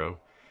above zero.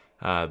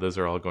 Those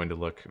are all going to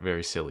look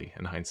very silly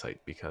in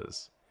hindsight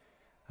because,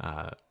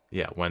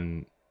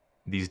 when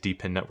these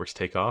DPIN networks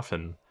take off,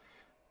 and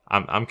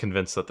I'm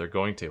convinced that they're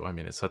going to. I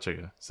mean, it's such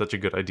a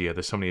good idea.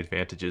 There's so many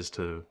advantages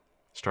to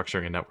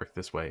structuring a network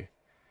this way,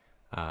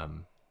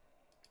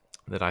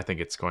 that I think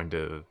it's going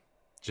to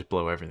just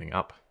blow everything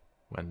up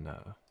when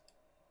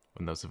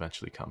those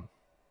eventually come.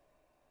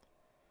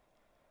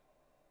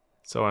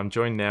 So I'm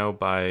joined now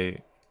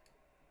by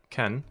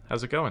Ken.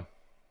 How's it going?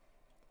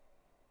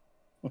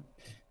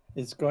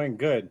 It's going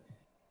good.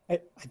 I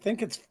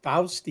think it's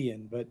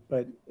Faustian,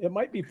 but it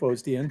might be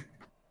Faustian.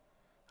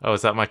 Oh,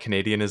 is that my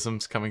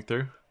Canadianisms coming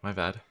through? My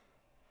bad.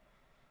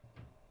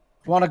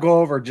 I want to go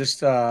over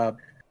just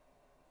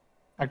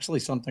actually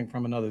something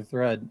from another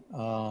thread,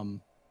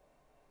 and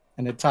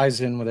it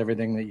ties in with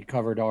everything that you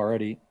covered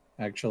already.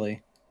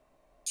 Actually,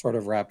 sort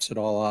of wraps it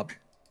all up.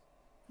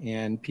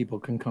 and people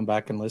can come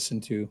back and listen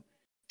to.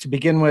 To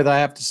begin with, I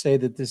have to say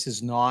that this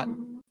is not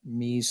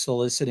me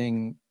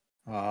soliciting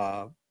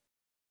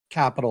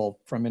capital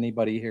from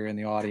anybody here in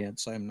the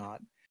audience. I'm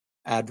not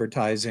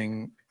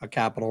advertising a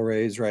capital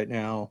raise right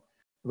now.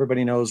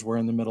 Everybody knows we're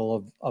in the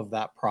middle of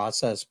that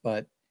process,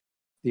 but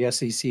the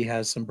SEC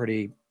has some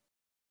pretty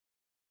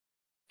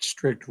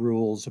strict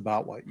rules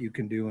about what you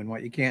can do and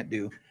what you can't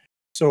do.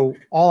 So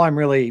all I'm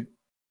really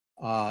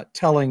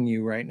telling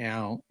you right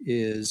now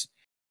is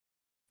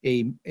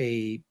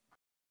a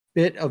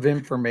bit of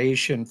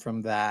information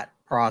from that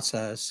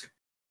process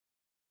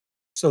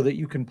so that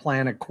you can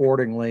plan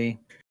accordingly.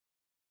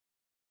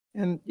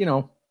 And,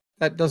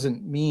 that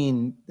doesn't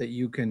mean that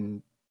you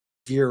can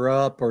gear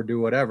up or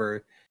do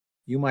whatever.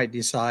 You might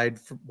decide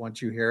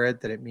once you hear it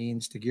that it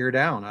means to gear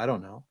down. I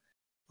don't know.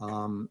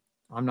 Um,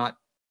 I'm not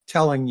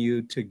telling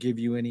you to give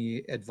you any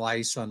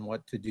advice on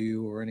what to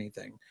do or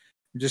anything.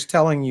 I'm just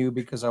telling you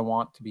because I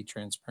want to be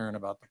transparent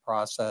about the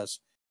process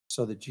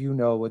so that you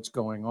know what's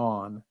going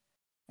on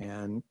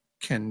and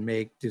can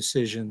make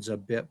decisions a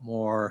bit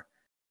more,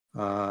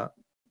 uh,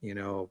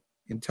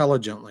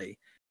 intelligently.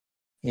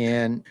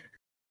 And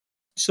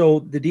so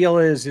the deal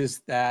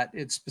is that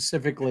it's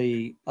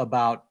specifically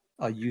about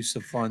a use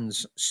of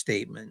funds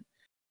statement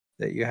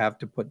that you have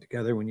to put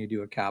together when you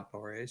do a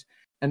capital raise.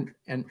 And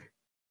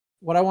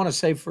what I want to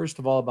say first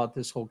of all about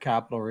this whole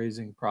capital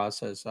raising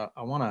process, I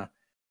want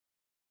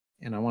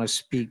to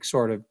speak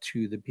sort of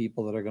to the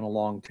people that are going to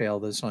long tail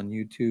this on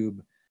YouTube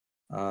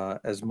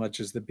as much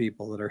as the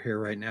people that are here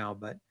right now.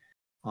 But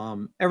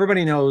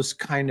everybody knows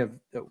kind of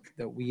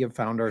that we have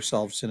found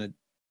ourselves in a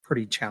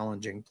pretty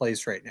challenging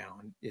place right now,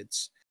 and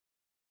it's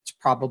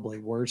probably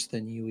worse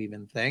than you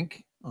even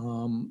think.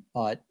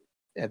 But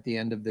at the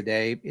end of the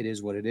day, it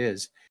is what it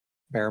is.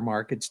 Bear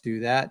markets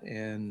do that,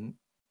 and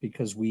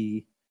because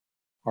we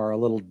are a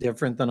little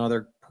different than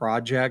other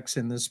projects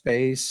in the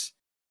space,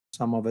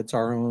 some of it's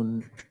our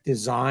own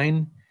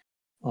design.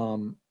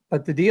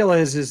 But the deal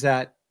is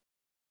that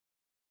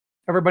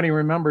everybody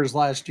remembers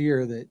last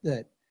year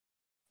that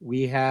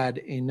we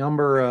had a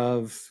number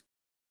of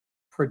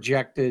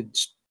projected,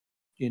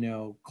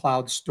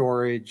 cloud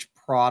storage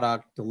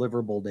product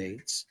deliverable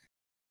dates.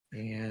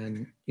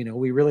 And,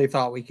 we really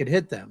thought we could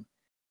hit them.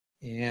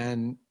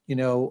 And,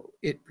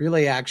 it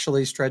really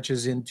actually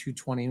stretches into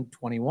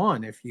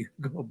 2021. If you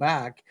go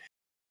back,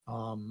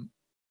 I'll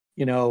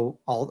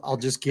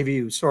just give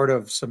you sort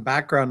of some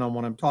background on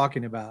what I'm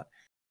talking about.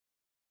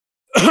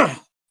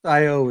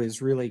 IO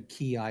is really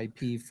key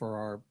IP for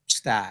our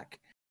stack.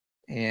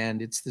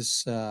 And it's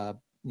this,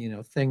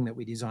 thing that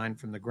we designed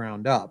from the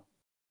ground up.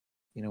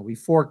 We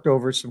forked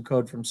over some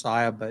code from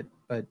Sia,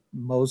 but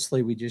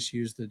mostly we just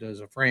used it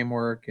as a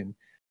framework. And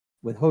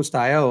with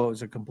Host.io, it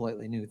was a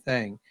completely new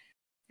thing.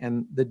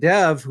 And the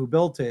dev who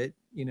built it,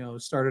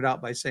 started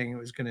out by saying it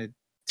was going to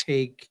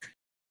take,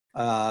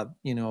 a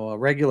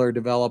regular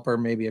developer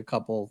maybe a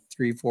couple,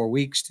 3-4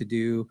 weeks to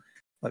do,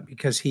 but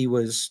because he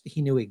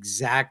knew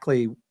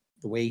exactly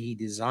the way he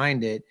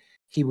designed it,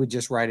 he would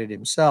just write it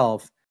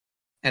himself,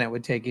 and it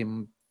would take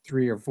him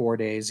 3 or 4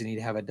 days, and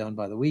he'd have it done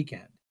by the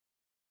weekend.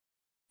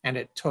 And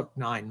it took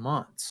 9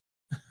 months,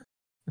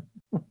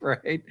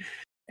 right?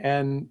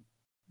 And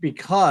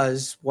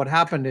because what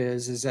happened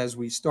is as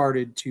we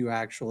started to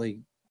actually,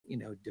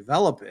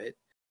 develop it,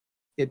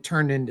 it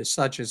turned into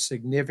such a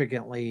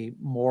significantly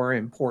more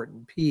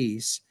important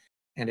piece,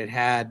 and it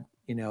had,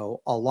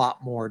 a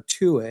lot more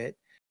to it.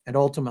 And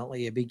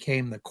ultimately it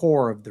became the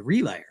core of the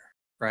relayer,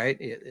 right?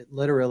 It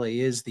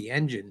literally is the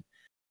engine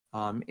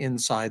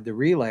inside the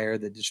relayer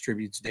that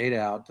distributes data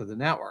out to the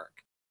network.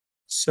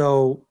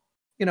 So,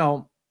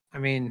 I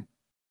mean,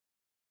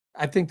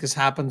 I think this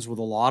happens with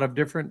a lot of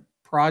different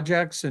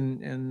projects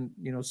and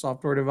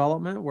software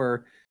development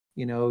where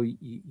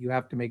you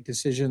have to make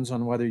decisions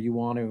on whether you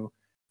want to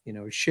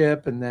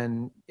ship and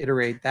then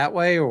iterate that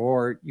way,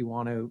 or you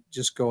want to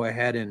just go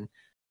ahead and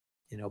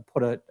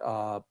put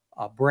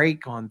a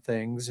break on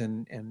things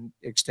and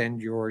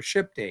extend your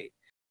ship date.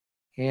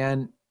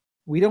 And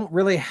we don't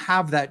really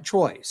have that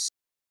choice.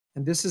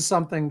 And this is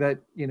something that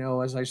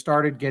as I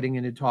started getting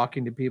into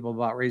talking to people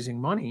about raising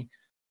money,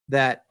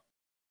 that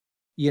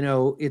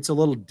it's a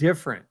little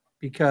different,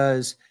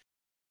 because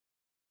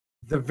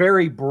the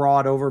very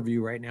broad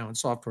overview right now in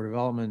software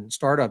development and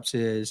startups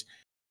is,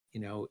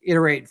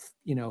 iterate,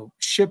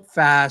 ship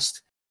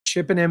fast,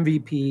 ship an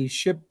MVP,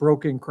 ship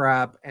broken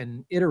crap,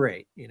 and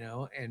iterate,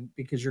 and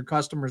because your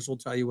customers will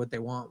tell you what they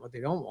want, what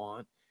they don't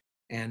want.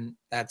 And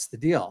that's the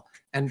deal.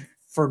 And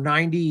for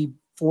 94%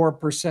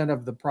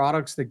 of the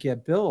products that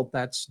get built,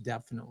 that's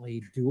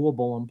definitely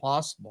doable and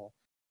possible.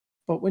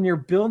 But when you're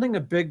building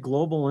a big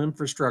global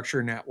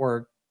infrastructure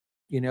network,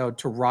 to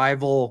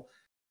rival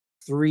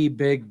 3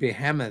 big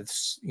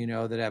behemoths,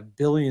 that have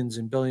billions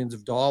and billions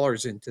of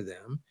dollars into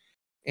them,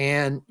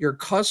 and your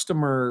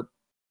customer,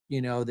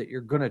 that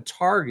you're going to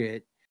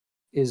target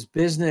is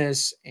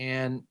business,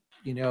 and,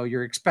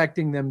 you're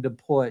expecting them to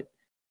put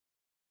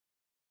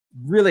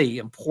really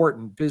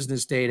important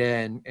business data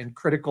and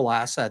critical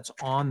assets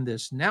on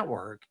this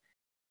network,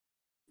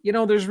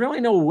 there's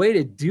really no way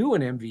to do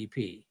an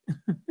MVP.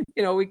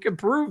 We could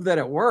prove that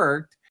it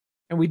worked,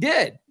 and we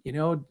did.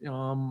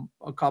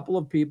 A couple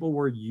of people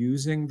were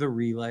using the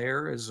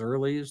relayer as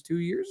early as 2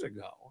 years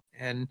ago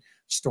and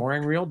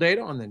storing real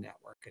data on the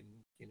network, and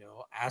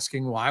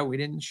asking why we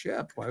didn't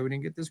ship, why we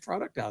didn't get this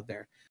product out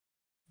there.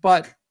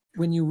 But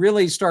when you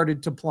really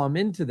started to plumb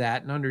into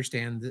that and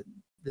understand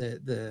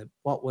the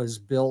what was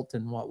built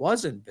and what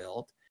wasn't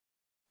built,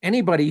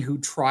 anybody who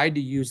tried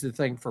to use the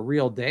thing for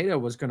real data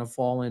was going to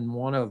fall in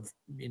one of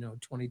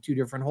 22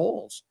 different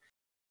holes.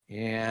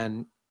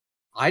 And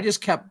I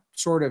just kept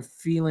sort of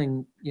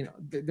feeling,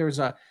 there's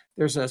a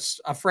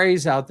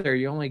phrase out there,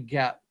 you only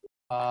get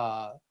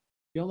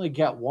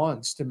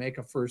once to make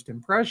a first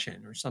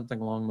impression, or something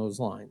along those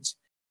lines.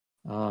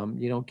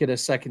 You don't get a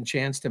second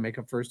chance to make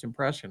a first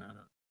impression. I don't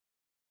know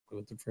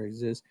what the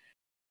phrase is.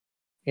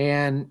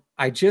 And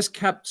I just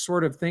kept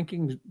sort of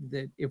thinking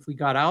that if we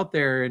got out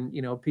there and,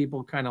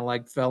 people kind of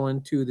like fell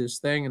into this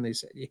thing and they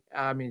said, yeah,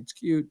 I mean, it's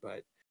cute,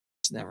 but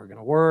it's never going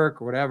to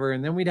work or whatever.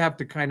 And then we'd have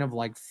to kind of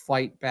like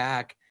fight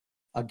back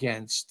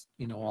against,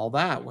 all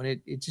that, when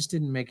it just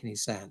didn't make any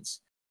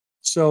sense.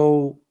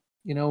 So,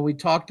 we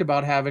talked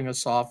about having a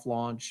soft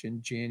launch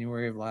in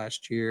January of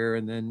last year,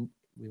 and then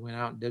we went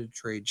out and did a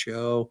trade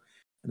show,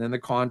 and then the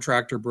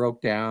contractor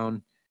broke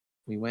down.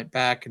 We went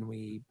back and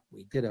we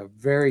did a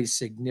very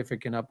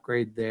significant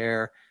upgrade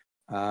there.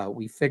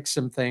 We fixed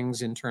some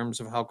things in terms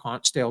of how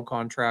stale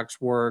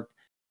contracts work.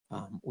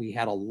 We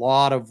had a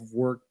lot of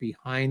work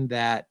behind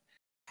that,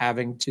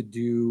 having to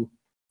do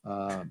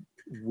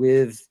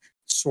with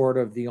sort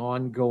of the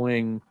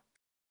ongoing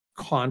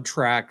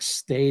contract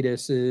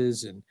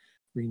statuses and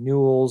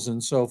renewals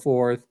and so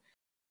forth.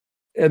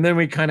 And then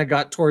we kind of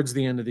got towards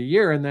the end of the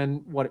year, and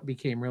then what it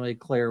became really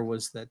clear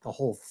was that the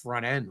whole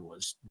front end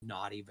was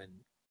not even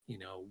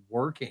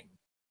working,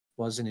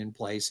 wasn't in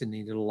place, and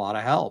needed a lot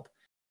of help.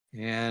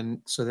 And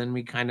so then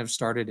we kind of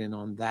started in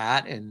on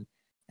that, and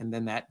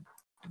then that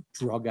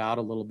drug out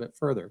a little bit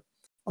further.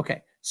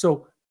 Okay,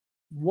 so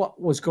what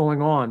was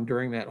going on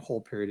during that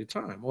whole period of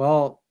time?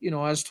 Well, I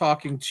was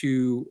talking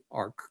to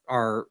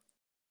our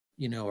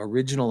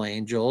original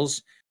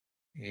angels,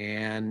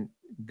 and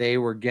they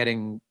were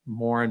getting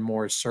more and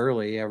more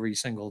surly every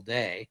single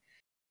day,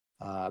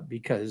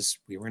 because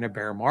we were in a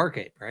bear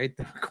market, right?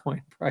 The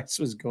coin price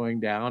was going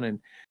down,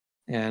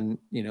 and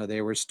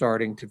they were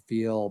starting to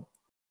feel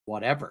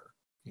whatever,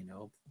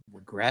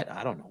 regret.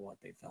 I don't know what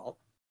they felt.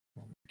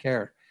 I don't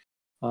care.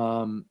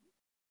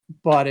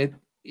 But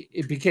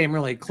it became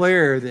really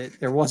clear that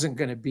there wasn't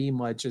going to be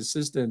much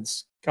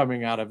assistance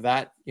coming out of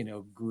that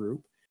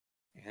group,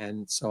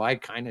 and so I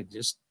kind of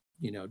just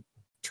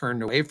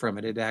turned away from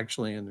it. It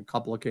actually, in a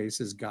couple of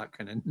cases, got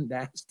kind of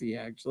nasty,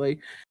 actually.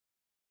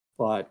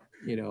 But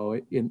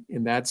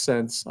in that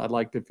sense, I'd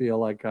like to feel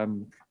like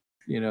I'm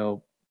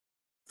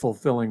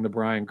fulfilling the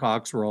Brian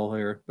Cox role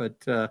here.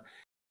 But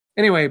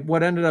anyway,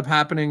 what ended up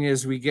happening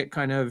is we get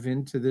kind of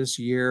into this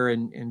year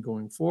and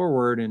going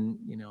forward, and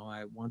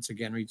I once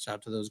again reached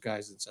out to those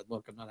guys and said,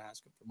 look, I'm not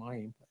asking for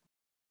money, but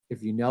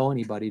if you know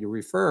anybody to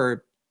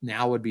refer,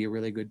 now would be a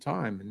really good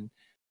time. And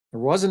there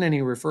wasn't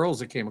any referrals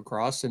that came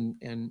across,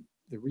 and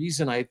the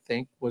reason, I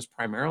think, was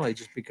primarily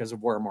just because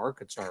of where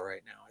markets are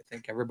right now. I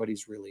think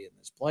everybody's really in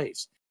this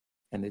place,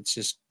 and it's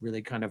just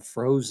really kind of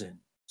frozen.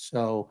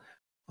 So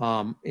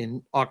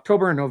in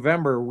October and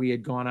November, we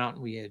had gone out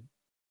and we had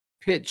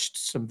pitched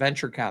some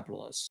venture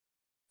capitalists,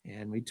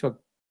 and we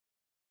took,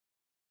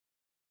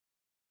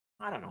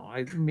 I don't know,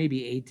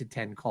 maybe 8 to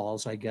 10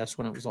 calls, I guess,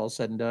 when it was all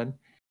said and done.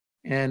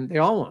 And they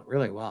all went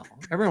really well.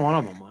 Every one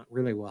of them went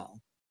really well.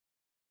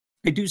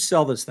 I do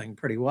sell this thing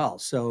pretty well.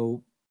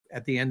 So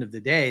at the end of the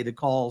day, the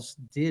calls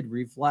did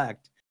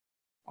reflect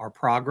our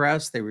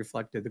progress. They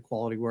reflected the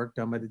quality work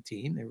done by the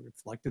team. They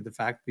reflected the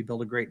fact we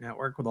built a great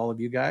network with all of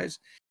you guys.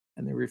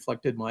 And they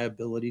reflected my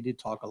ability to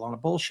talk a lot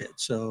of bullshit.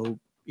 So,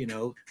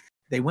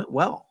 they went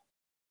well,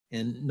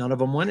 and none of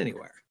them went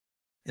anywhere.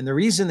 And the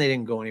reason they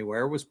didn't go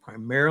anywhere was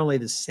primarily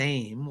the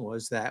same,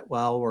 was that,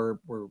 well,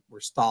 we're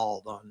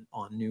stalled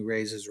on new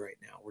raises right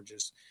now. We're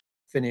just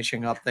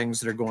finishing up things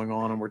that are going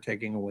on, and we're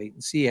taking a wait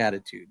and see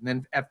attitude. And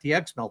then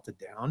FTX melted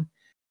down,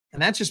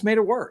 and that just made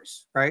it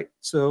worse, right?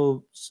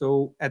 So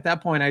at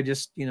that point, I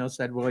just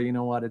said, well, you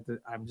know what,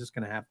 I'm just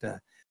going to have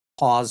to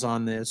pause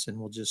on this, and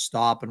we'll just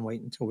stop and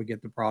wait until we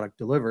get the product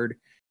delivered,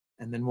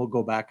 and then we'll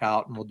go back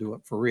out and we'll do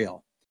it for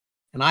real.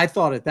 And I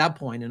thought at that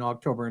point in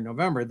October and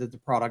November that the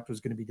product was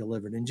going to be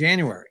delivered in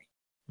January.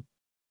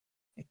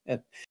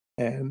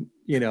 and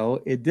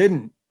it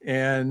didn't.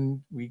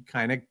 And we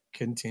kind of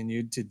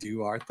continued to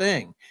do our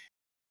thing.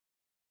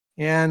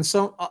 And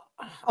so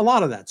a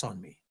lot of that's on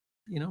me.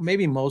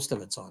 Maybe most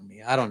of it's on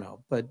me. I don't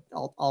know, but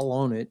I'll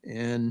own it.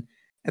 And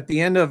at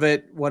the end of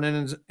it, what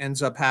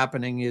ends up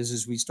happening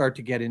is we start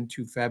to get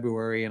into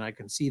February, and I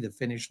can see the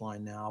finish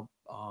line now,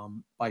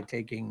 by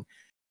taking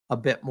a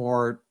bit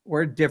more,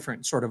 or a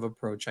different sort of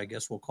approach, I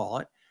guess we'll call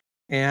it.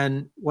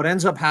 And what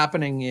ends up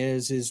happening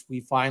is we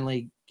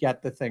finally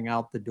get the thing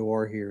out the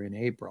door here in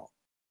April.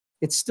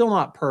 It's still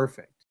not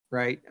perfect,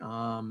 right?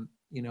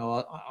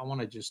 I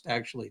want to just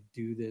actually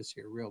do this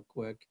here real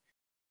quick.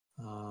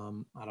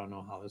 I don't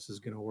know how this is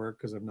going to work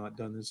because I've not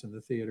done this in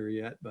the theater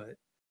yet, but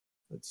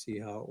let's see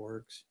how it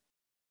works.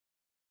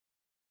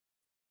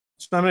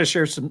 So I'm going to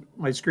share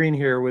my screen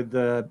here with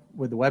the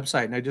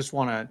website, and I just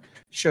want to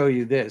show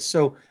you this.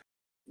 So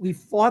we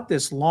fought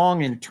this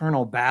long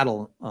internal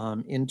battle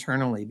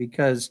internally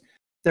because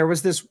there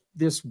was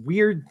this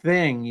weird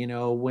thing,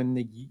 when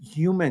the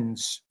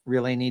humans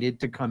really needed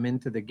to come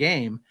into the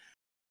game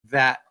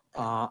that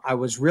I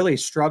was really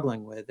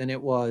struggling with, and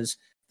it was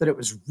that it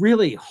was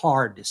really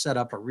hard to set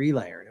up a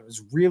relayer, and it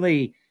was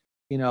really,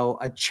 it was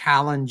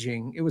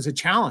a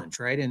challenge,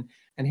 right?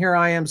 And here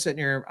I am sitting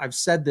here. I've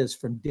said this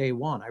from day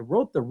one. I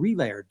wrote the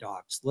relayer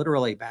docs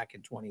literally back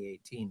in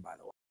 2018, by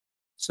the way.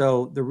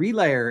 So the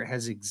relayer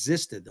has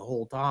existed the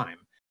whole time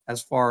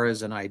as far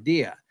as an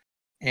idea.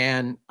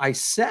 And I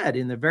said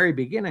in the very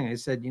beginning, I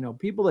said,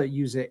 people that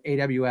use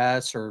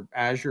AWS or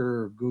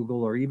Azure or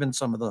Google or even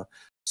some of the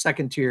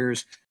second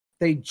tiers,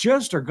 they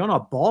just are going to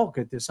balk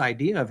at this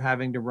idea of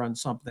having to run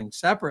something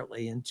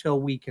separately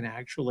until we can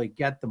actually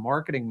get the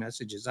marketing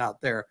messages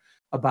out there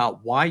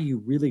about why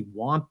you really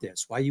want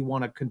this, why you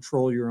want to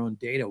control your own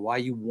data, why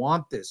you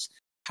want this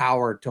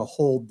power to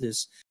hold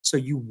this. So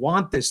you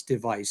want this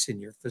device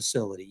in your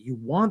facility. You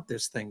want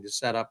this thing to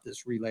set up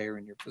this relayer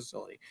in your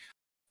facility.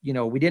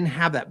 We didn't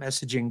have that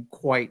messaging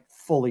quite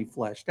fully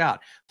fleshed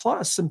out.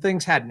 Plus, some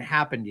things hadn't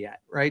happened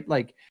yet, right?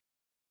 Like,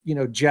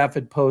 Jeff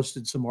had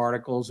posted some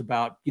articles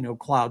about,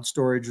 cloud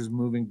storage was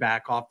moving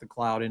back off the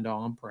cloud into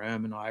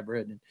on-prem and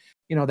hybrid.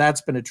 And,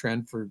 that's been a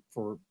trend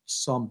for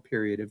some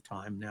period of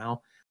time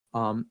now.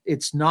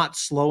 It's not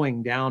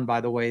slowing down,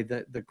 by the way,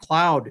 the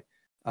cloud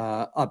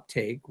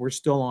uptake. We're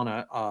still on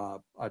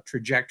a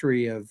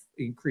trajectory of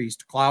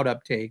increased cloud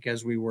uptake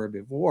as we were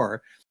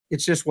before.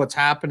 It's just what's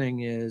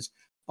happening is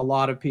a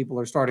lot of people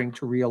are starting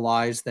to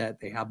realize that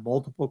they have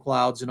multiple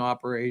clouds in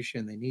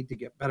operation. They need to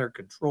get better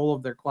control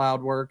of their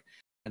cloud work.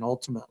 And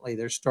ultimately,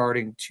 they're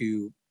starting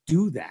to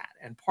do that.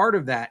 And part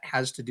of that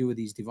has to do with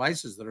these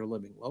devices that are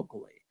living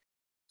locally.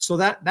 So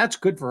that's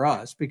good for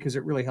us because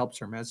it really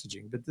helps our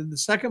messaging. But the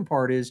second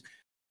part is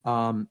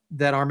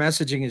that our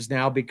messaging is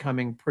now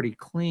becoming pretty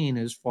clean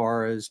as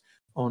far as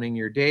owning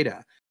your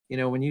data.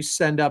 When you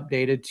send up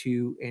data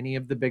to any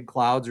of the big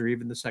clouds or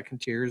even the second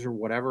tiers or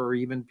whatever, or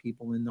even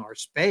people in our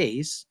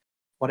space,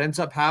 what ends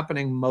up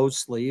happening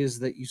mostly is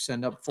that you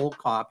send up full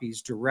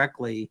copies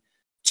directly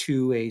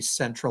to a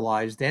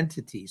centralized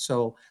entity.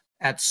 So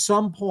at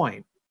some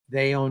point,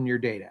 they own your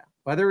data,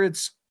 whether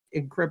it's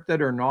encrypted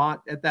or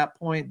not. At that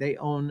point, they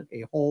own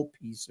a whole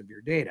piece of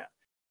your data.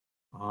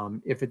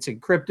 If it's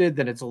encrypted,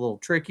 then it's a little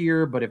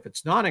trickier. But if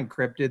it's not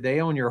encrypted, they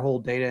own your whole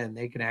data and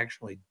they can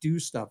actually do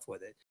stuff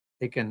with it.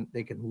 They can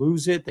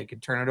lose it. They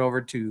can turn it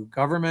over to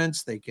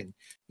governments. They can,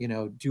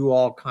 do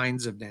all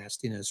kinds of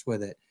nastiness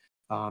with it.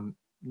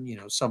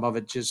 Some of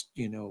it just,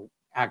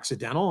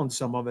 accidental, and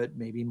some of it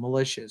maybe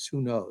malicious.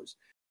 Who knows?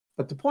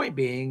 But the point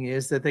being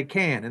is that they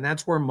can, and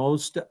that's where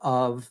most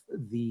of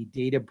the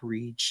data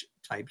breach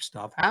type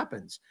stuff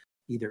happens,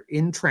 either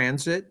in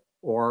transit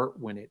or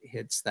when it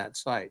hits that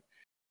site.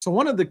 So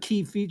one of the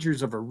key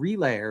features of a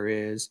relayer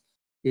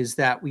is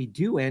that we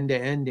do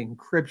end-to-end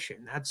encryption.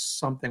 That's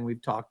something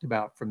we've talked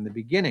about from the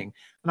beginning.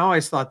 And I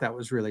always thought that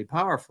was really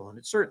powerful, and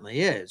it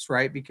certainly is,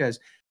 right? Because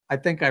I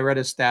think I read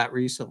a stat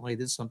recently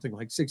that something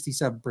like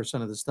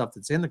 67% of the stuff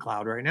that's in the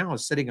cloud right now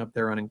is sitting up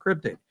there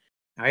unencrypted.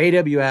 Now,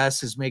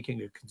 AWS is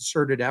making a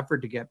concerted effort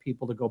to get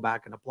people to go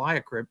back and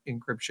apply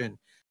encryption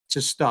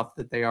to stuff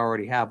that they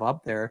already have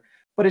up there.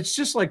 But it's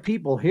just like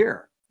people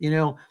here.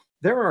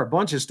 There are a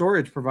bunch of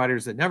storage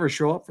providers that never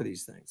show up for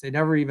these things. They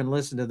never even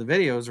listen to the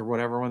videos or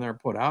whatever when they're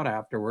put out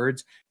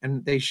afterwards.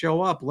 And they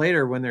show up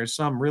later when there's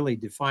some really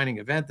defining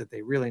event that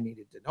they really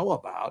needed to know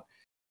about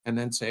and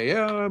then say,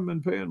 yeah, I haven't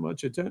been paying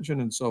much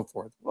attention and so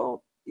forth.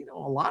 Well, a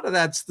lot of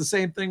that's the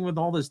same thing with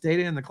all this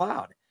data in the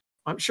cloud.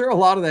 I'm sure a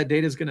lot of that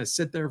data is going to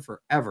sit there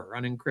forever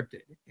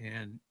unencrypted.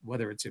 And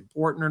whether it's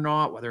important or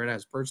not, whether it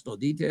has personal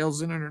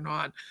details in it or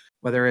not,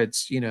 whether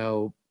it's,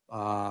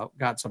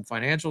 got some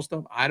financial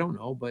stuff, I don't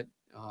know, but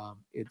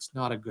it's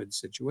not a good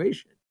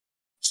situation.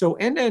 So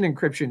end-to-end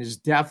encryption is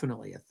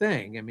definitely a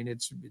thing. I mean,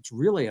 it's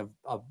really a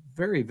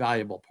very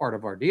valuable part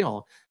of our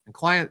deal.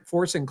 And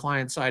forcing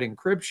client-side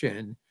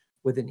encryption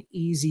with an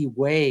easy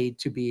way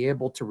to be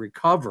able to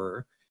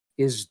recover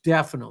is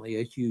definitely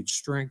a huge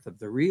strength of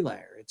the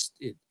relayer.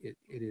 It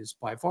is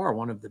by far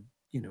one of the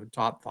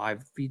top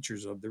 5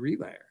 features of the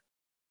relayer.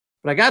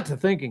 But I got to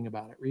thinking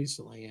about it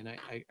recently, and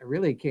I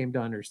really came to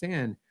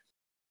understand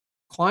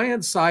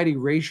client-side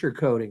erasure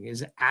coding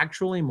is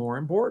actually more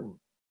important.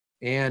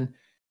 And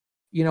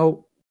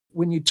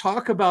when you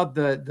talk about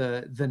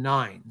the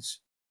nines,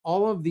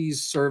 all of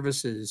these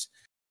services,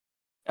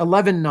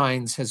 11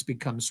 nines has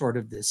become sort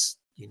of this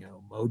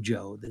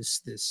mojo,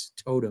 this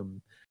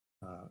totem,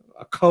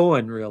 a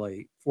koan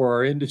really for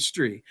our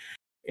industry.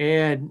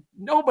 And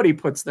nobody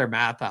puts their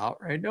math out,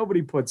 right?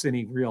 Nobody puts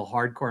any real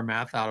hardcore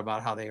math out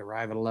about how they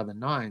arrive at 11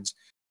 nines.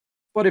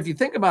 But if you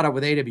think about it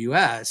with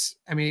AWS,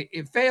 I mean,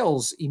 it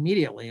fails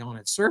immediately on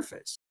its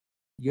surface.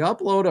 You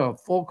upload a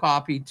full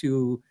copy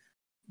to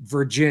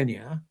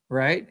Virginia,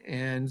 right?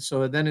 And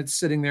so then it's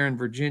sitting there in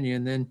Virginia,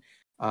 and then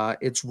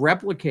it's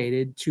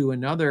replicated to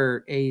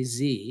another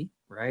AZ,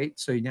 right?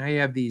 So now you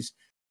have these,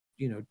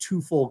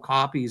 two full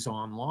copies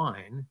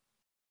online.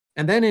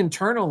 And then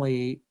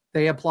internally,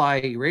 they apply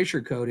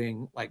erasure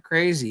coding like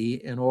crazy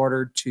in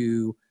order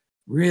to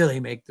really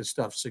make the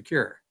stuff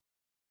secure.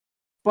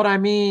 But I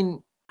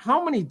mean,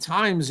 how many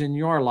times in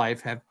your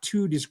life have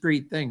two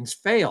discrete things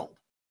failed?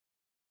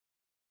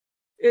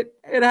 It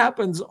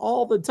happens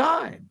all the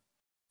time.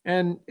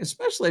 And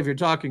especially if you're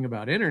talking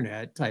about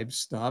internet type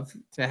stuff,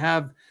 to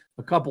have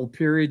a couple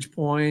peerage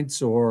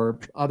points or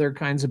other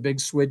kinds of big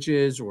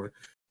switches, or,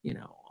 a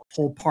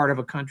whole part of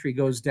a country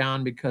goes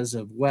down because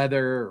of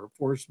weather or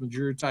force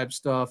majeure type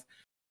stuff,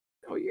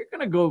 you're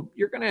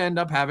going to end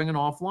up having an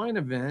offline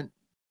event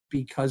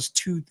because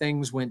two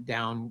things went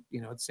down,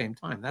 at the same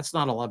time. That's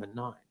not 11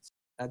 nines.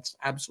 That's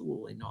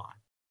absolutely not.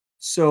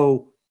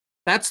 So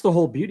that's the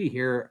whole beauty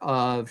here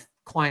of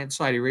client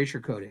side erasure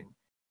coding.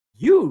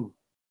 You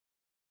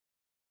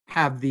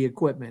have the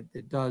equipment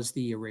that does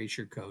the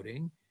erasure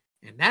coding,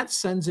 and that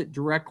sends it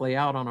directly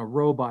out on a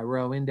row by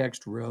row,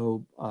 indexed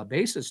row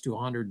basis to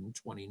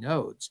 120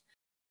 nodes.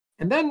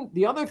 And then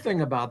the other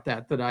thing about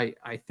that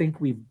I think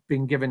we've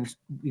given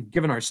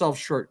ourselves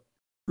short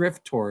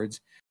shrift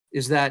towards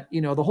is that,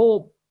 the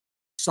whole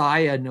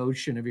SIA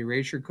notion of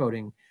erasure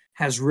coding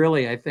has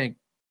really, I think,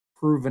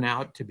 proven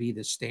out to be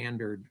the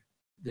standard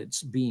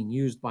that's being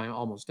used by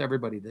almost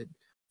everybody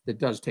that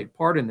does take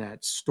part in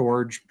that.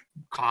 Storage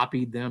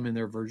copied them in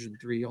their version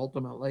 3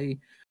 ultimately.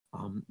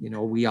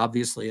 We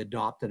obviously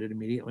adopted it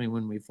immediately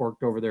when we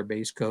forked over their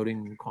base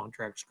coding and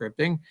contract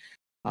scripting.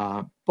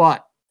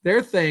 But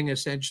their thing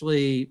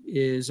essentially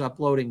is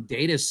uploading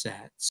data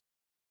sets.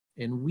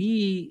 And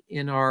we,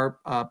 in our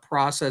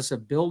process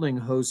of building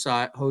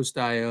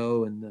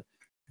host.io and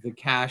the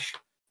cache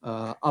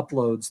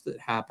uploads that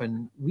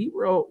happen, we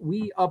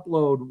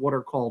upload what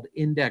are called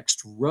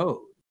indexed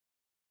rows.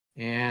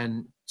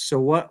 And so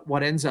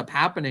what ends up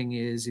happening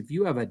is, if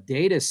you have a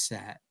data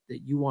set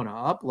that you want to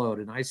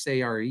upload, and I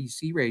say our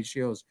EC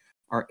ratios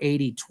are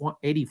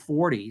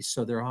 80/40,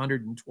 so they're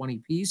 120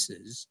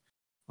 pieces,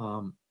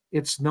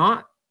 it's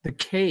not the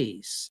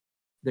case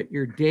that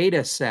your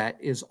data set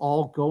is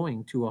all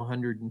going to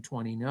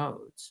 120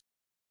 nodes.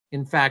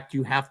 In fact,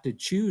 you have to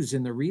choose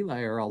in the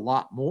relayer a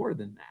lot more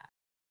than that.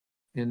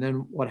 And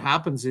then what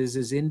happens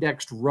is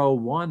indexed row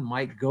 1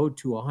 might go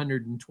to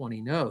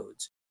 120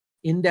 nodes.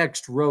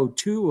 Indexed row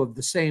 2 of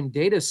the same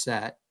data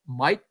set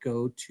might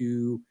go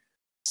to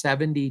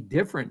 70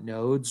 different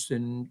nodes,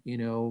 and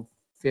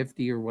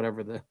 50 or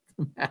whatever the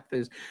math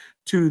is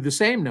to the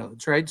same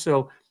nodes, right?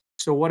 So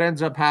what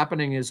ends up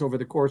happening is, over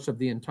the course of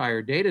the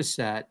entire data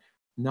set,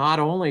 not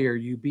only are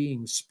you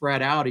being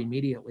spread out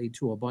immediately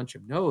to a bunch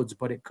of nodes,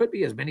 but it could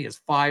be as many as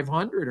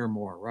 500 or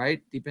more,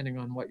 right? Depending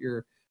on what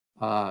your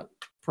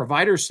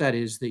provider set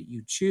is that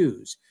you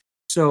choose.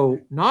 So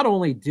not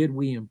only did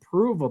we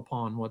improve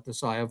upon what the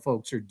SIA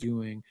folks are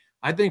doing,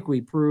 I think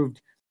we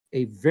proved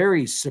a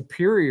very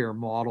superior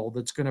model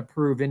that's going to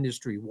prove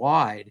industry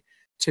wide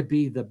to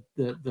be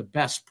the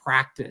best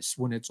practice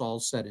when it's all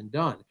said and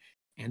done.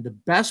 And the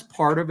best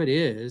part of it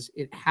is,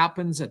 it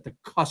happens at the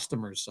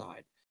customer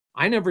side.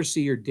 I never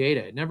see your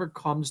data. It never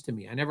comes to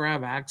me. I never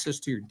have access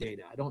to your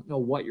data. I don't know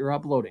what you're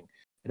uploading.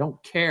 I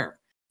don't care.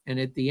 And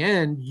at the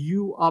end,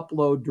 you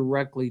upload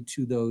directly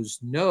to those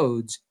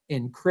nodes,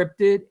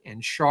 encrypted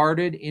and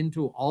sharded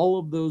into all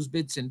of those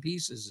bits and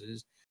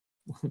pieces,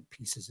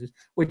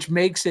 which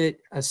makes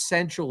it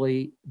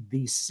essentially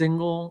the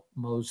single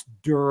most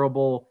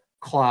durable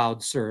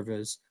cloud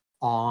service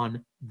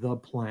on the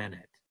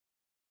planet.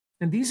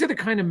 And these are the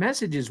kind of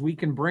messages we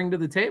can bring to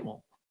the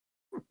table,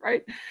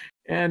 right?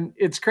 And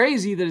it's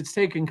crazy that it's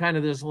taken kind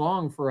of this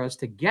long for us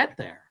to get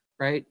there,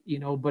 right?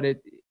 But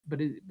it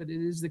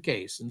is the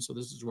case, and so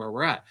this is where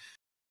we're at.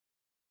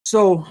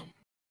 So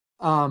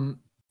the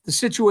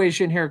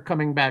situation here,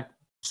 coming back,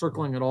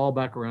 circling it all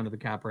back around to the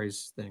cap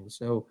raise thing.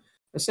 So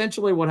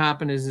essentially, what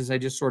happened is I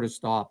just sort of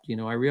stopped.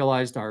 I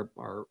realized our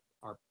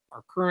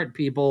current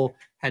people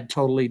had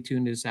totally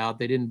tuned us out.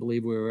 They didn't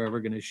believe we were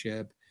ever going to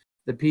ship.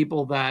 The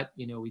people that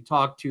we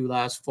talked to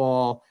last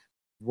fall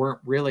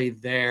weren't really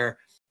there.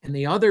 And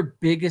the other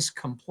biggest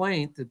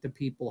complaint that the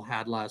people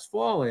had last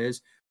fall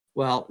is,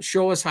 well,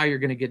 show us how you're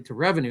going to get to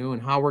revenue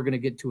and how we're going to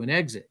get to an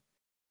exit.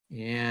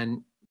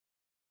 And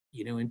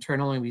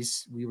internally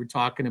we were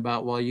talking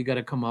about, well, you got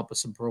to come up with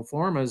some pro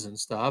formas and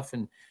stuff,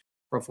 and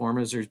pro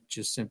formas are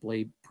just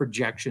simply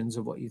projections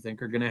of what you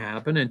think are going to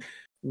happen. And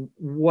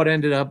what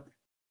ended up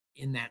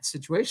in that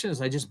situation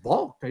is I just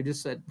balked. I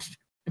just said,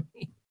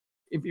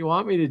 if you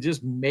want me to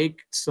just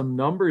make some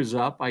numbers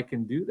up, I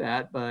can do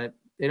that, but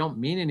they don't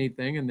mean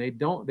anything, and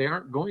they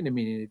aren't going to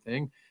mean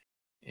anything.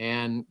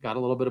 And got a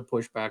little bit of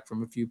pushback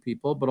from a few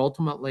people, but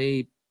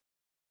ultimately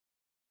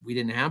we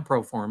didn't have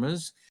pro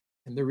formas.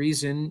 And the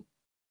reason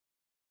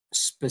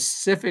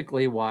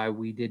specifically why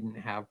we didn't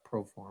have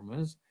pro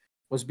formas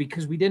was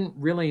because we didn't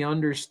really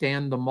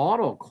understand the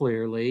model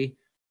clearly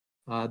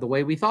the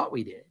way we thought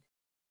we did.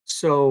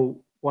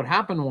 So what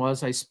happened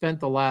was I spent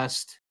the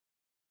last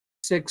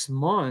 6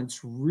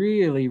 months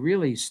really,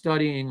 really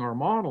studying our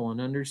model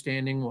and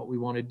understanding what we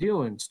want to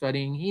do and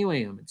studying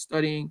helium and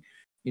studying,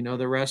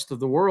 the rest of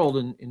the world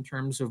in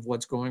terms of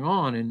what's going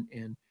on.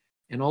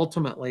 And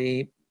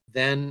ultimately,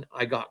 then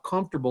I got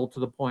comfortable to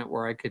the point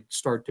where I could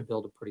start to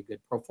build a pretty good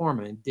pro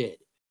forma and did.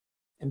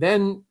 And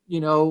then,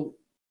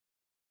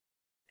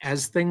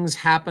 as things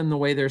happen the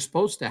way they're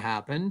supposed to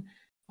happen,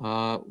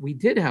 we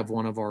did have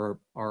one of our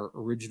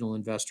original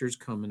investors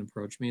come and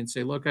approach me and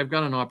say, "Look, I've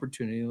got an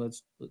opportunity.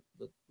 Let's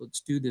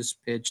do this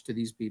pitch to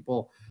these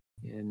people."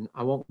 And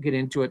I won't get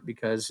into it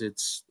because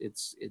it's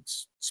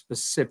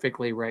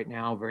specifically right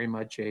now very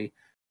much a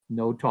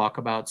no talk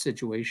about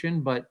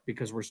situation, but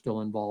because we're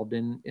still involved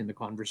in the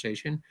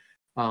conversation.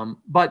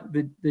 But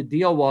the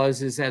deal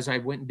is as I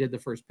went and did the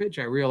first pitch,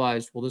 I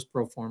realized, well, this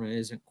pro forma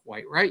isn't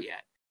quite right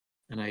yet,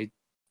 and I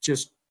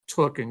just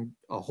took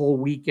a whole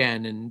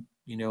weekend and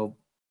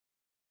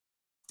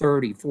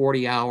 30,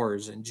 40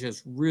 hours and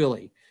just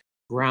really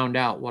ground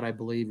out what I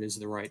believe is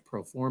the right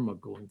pro forma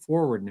going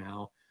forward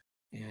now.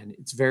 And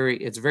it's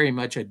very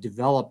much a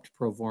developed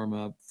pro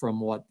forma from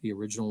what the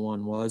original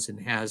one was and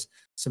has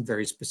some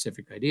very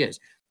specific ideas.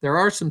 There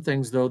are some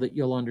things though that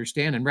you'll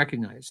understand and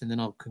recognize, and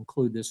then I'll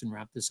conclude this and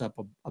wrap this up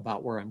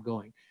about where I'm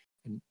going.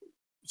 And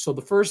so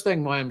the first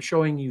thing why I'm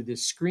showing you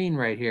this screen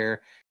right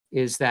here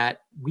is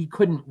that we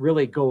couldn't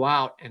really go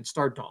out and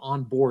start to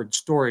onboard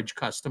storage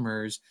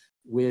customers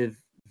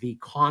with the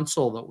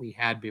console that we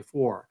had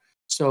before.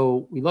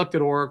 So we looked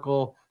at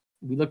Oracle,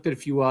 we looked at a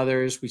few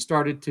others. We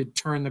started to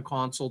turn the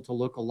console to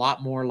look a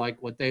lot more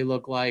like what they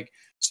look like.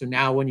 So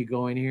now when you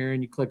go in here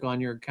and you click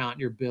on your account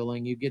and your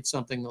billing, you get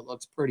something that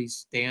looks pretty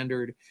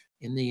standard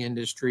in the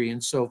industry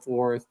and so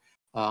forth.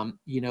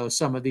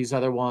 Some of these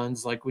other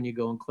ones, like when you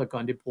go and click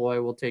on deploy,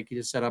 will take you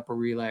to set up a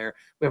relayer.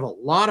 We have a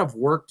lot of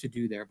work to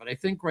do there, but I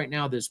think right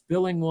now this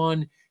billing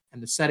one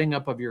and the setting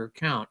up of your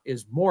account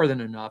is more than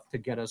enough to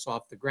get us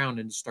off the ground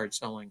and to start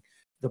selling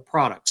the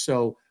product.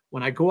 So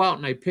when I go out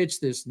and I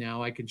pitch this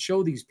now, I can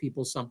show these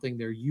people something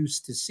they're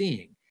used to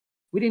seeing.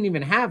 We didn't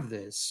even have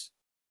this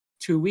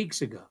 2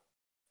 weeks ago,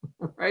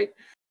 right?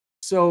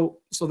 So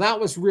that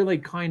was really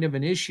kind of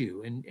an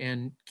issue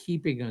and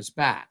keeping us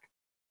back.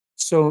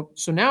 So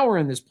now we're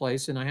in this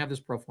place and I have this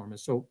pro forma.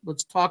 So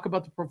let's talk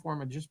about the pro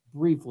forma just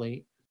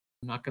briefly.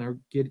 I'm not going to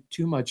get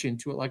too much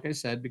into it, like I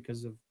said,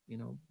 because of,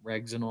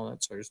 regs and all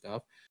that sort of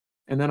stuff.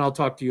 And then I'll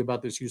talk to you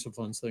about this use of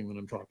funds thing that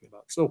I'm talking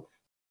about. So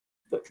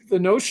the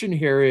notion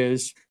here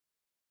is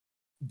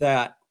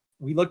that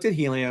we looked at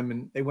helium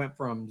and they went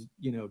from,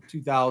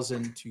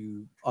 2000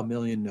 to a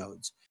million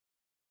nodes.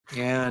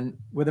 And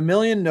with a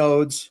million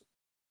nodes,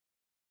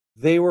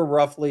 they were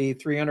roughly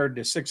 300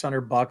 to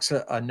 600 bucks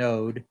a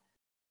node.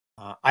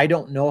 I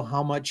don't know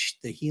how much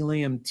the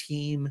helium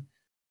team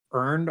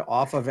earned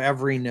off of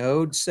every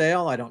node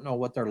sale. I don't know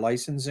what their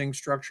licensing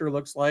structure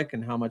looks like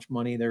and how much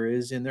money there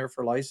is in there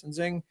for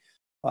licensing.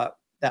 But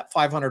that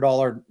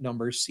 $500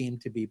 number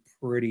seemed to be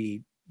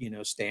pretty,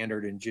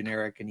 standard and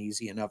generic and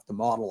easy enough to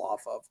model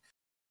off of.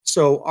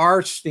 So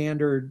our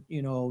standard,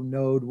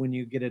 node when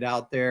you get it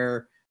out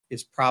there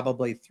is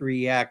probably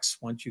 3x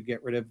once you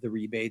get rid of the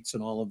rebates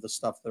and all of the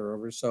stuff they're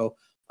over. So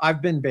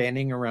I've been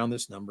banding around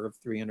this number of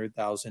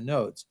 300,000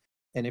 nodes.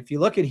 And if you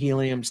look at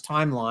Helium's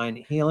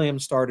timeline, Helium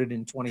started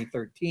in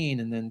 2013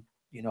 and then,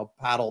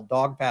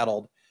 dog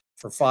paddled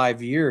for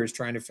 5 years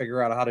trying to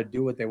figure out how to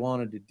do what they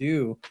wanted to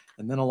do.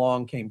 And then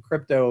along came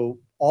crypto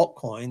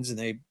altcoins and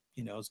they,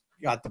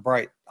 got the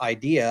bright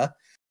idea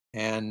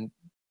and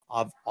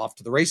off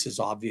to the races.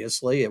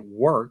 Obviously, it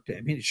worked.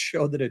 I mean, it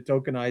showed that a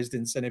tokenized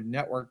incentive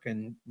network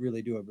can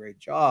really do a great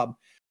job.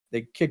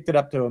 They kicked it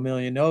up to a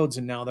million nodes,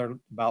 and now they're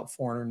about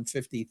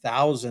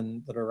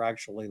 450,000 that are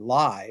actually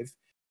live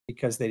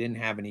because they didn't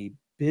have any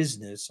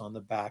business on the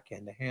back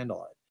end to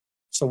handle it.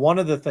 So one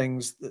of the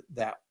things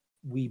that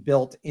we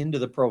built into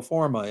the pro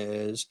forma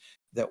is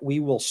that we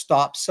will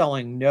stop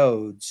selling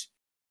nodes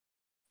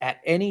at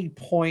any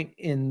point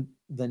in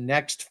the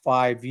next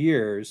 5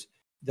 years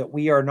that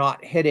we are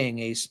not hitting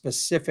a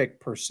specific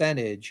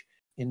percentage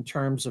in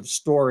terms of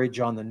storage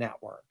on the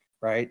network,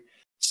 right?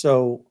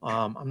 So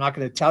I'm not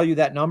going to tell you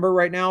that number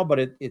right now, but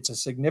it's a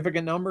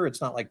significant number. It's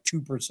not like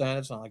 2%.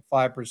 It's not like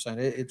 5%.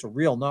 It's a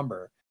real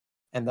number.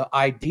 And the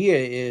idea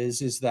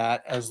is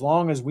that as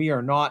long as we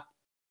are not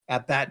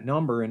at that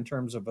number in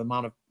terms of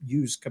amount of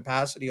used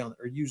capacity on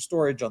or used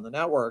storage on the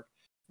network,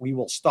 we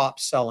will stop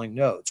selling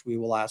nodes. We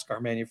will ask our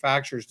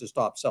manufacturers to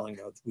stop selling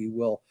nodes. We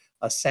will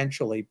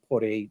essentially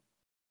put a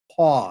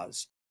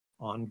pause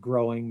on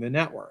growing the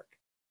network.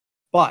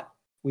 But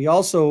we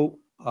also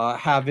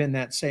have in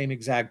that same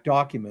exact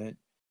document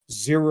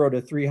 0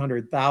 to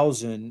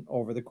 300,000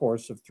 over the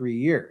course of 3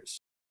 years.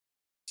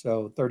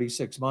 So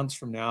 36 months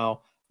from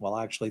now, well,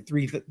 actually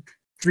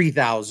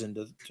 3,000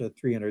 to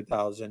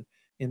 300,000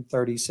 in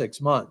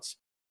 36 months.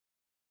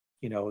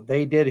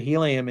 They did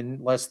helium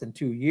in less than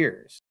 2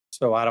 years.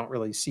 So I don't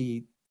really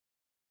see,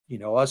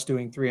 us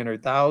doing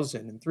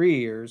 300,000 in 3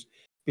 years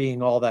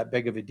being all that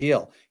big of a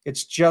deal.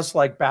 It's just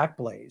like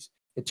Backblaze.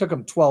 It took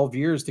them 12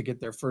 years to get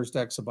their first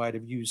exabyte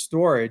of used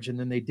storage, and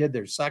then they did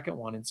their second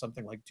one in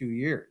something like 2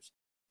 years.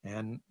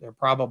 And they're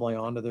probably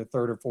on to their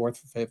third or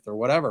fourth or fifth or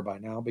whatever by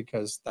now,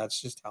 because that's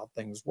just how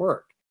things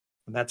work.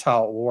 And that's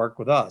how it will work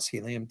with us.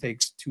 Helium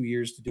takes 2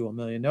 years to do 1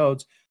 million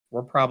nodes.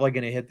 We're probably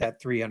going to hit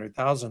that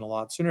 300,000 a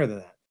lot sooner than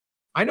that.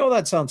 I know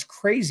that sounds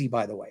crazy,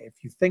 by the way.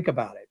 If you think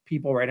about it,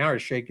 people right now are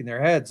shaking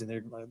their heads and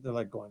they're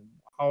like going,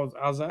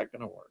 how's that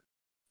going to work?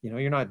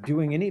 You're not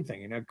doing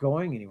anything. You're not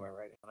going anywhere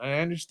right now. And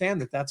I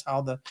understand that that's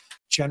how the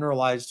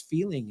generalized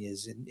feeling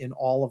is in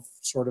all of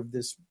sort of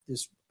this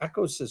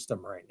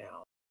ecosystem right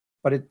now.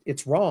 But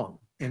it's wrong.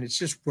 And it's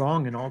just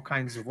wrong in all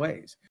kinds of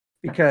ways.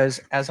 Because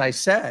as I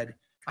said,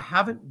 I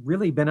haven't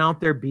really been out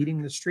there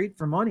beating the street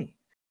for money.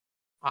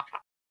 I,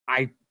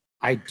 I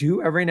I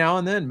do every now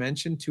and then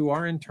mention to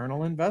our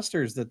internal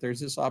investors that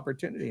there's this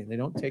opportunity, and they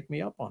don't take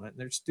me up on it, and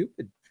they're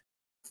stupid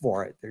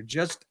for it. They're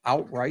just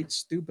outright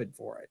stupid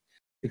for it.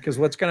 Because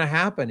what's going to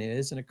happen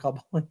is in a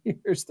couple of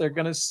years, they're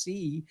going to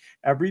see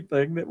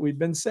everything that we've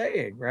been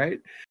saying, right?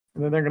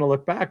 And then they're going to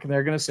look back and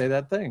they're going to say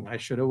that thing, I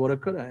shoulda, woulda,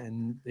 coulda,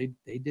 and they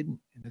didn't,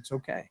 and it's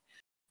okay.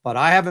 But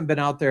I haven't been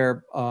out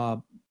there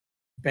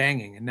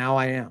banging, and now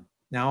I am.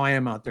 Now I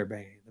am out there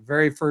banging. The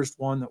very first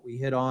one that we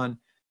hit on,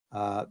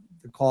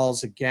 the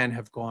calls again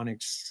have gone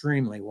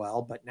extremely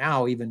well, but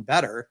now even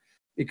better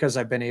because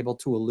I've been able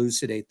to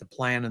elucidate the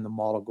plan and the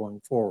model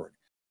going forward.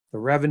 The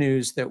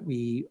revenues that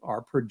we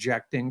are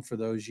projecting for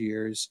those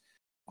years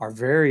are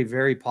very,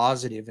 very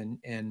positive,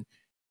 and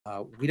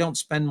we don't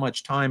spend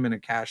much time in a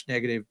cash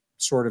negative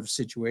sort of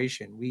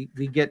situation.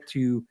 We get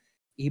to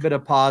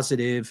EBITDA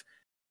positive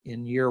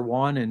in year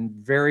one and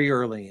very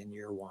early in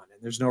year one,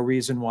 and there's no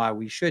reason why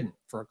we shouldn't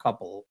for a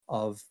couple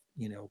of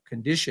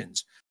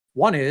conditions.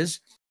 One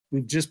is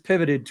we've just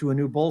pivoted to a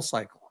new bull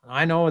cycle.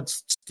 I know it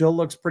still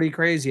looks pretty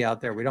crazy out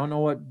there. We don't know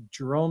what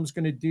Jerome's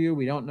going to do.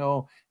 We don't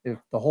know if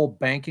the whole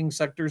banking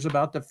sector is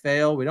about to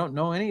fail. We don't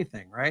know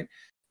anything, right?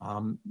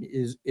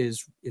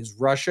 Is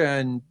Russia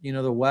and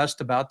the West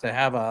about to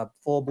have a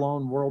full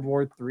blown World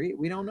War III?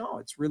 We don't know.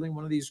 It's really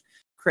one of these.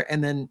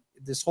 And then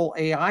this whole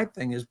AI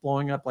thing is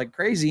blowing up like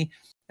crazy,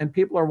 and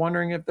people are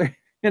wondering if they're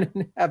going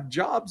to have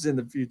jobs in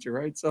the future,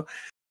 right? So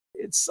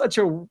it's such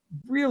a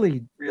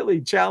really,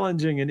 really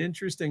challenging and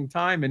interesting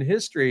time in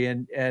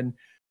history.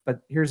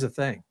 But here's the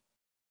thing.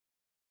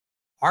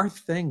 Our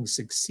thing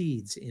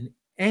succeeds in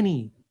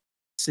any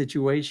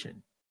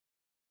situation.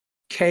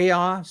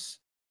 Chaos,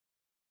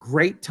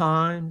 great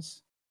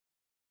times,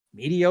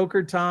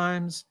 mediocre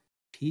times,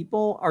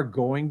 people are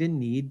going to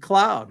need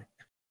cloud.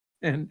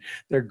 And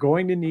they're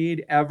going to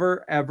need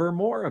ever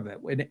more of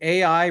it. When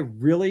AI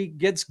really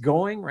gets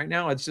going, right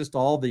now, it's just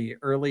all the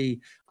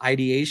early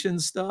ideation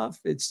stuff.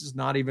 It's just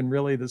not even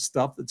really the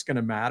stuff that's going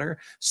to matter.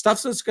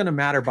 Stuff that's going to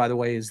matter, by the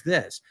way, is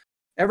this.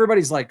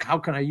 Everybody's like, how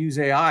can I use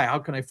AI? How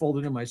can I fold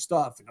it in my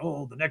stuff?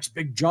 And the next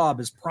big job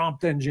is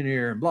prompt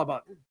engineer and blah,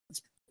 blah.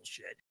 That's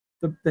bullshit.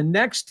 The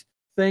next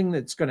thing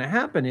that's going to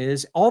happen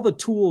is all the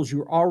tools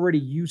you're already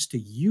used to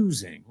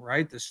using,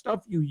 right? The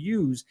stuff you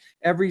use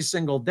every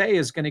single day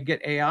is going to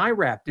get AI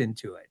wrapped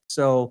into it.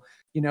 So,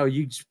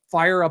 you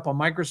fire up a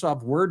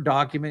Microsoft Word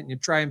document and you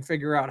try and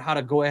figure out how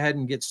to go ahead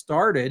and get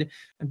started.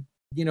 And,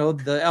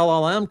 the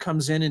LLM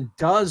comes in and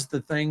does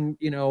the thing,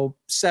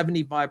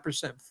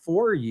 75%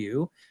 for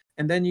you.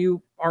 And then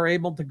you are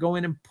able to go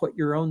in and put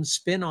your own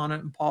spin on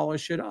it and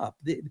polish it up.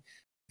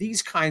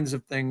 These kinds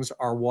of things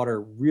are what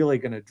are really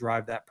going to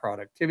drive that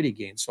productivity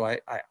gain. So I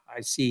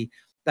see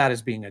that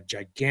as being a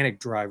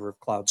gigantic driver of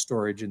cloud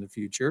storage in the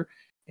future.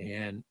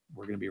 And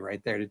we're going to be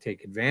right there to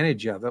take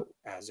advantage of it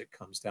as it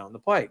comes down the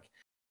pike.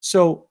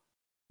 So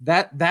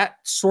that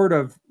sort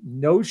of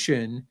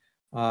notion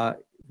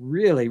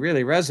really,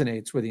 really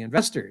resonates with the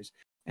investors.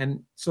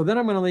 And so then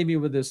I'm going to leave you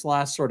with this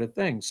last sort of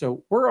thing.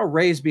 So we're a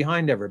raise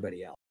behind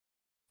everybody else,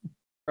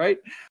 right?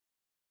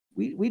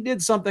 We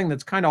did something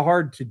that's kind of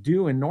hard to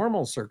do in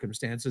normal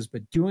circumstances,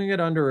 but doing it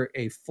under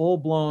a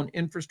full-blown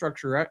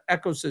infrastructure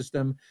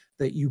ecosystem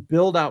that you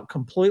build out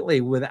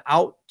completely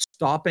without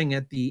stopping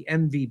at the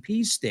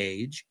MVP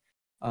stage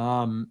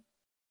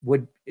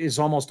is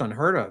almost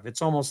unheard of.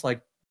 It's almost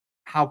like,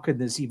 how could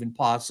this even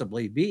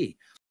possibly be?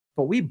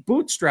 But we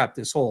bootstrap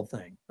this whole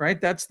thing, right?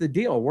 That's the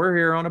deal. We're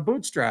here on a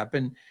bootstrap,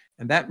 and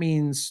that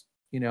means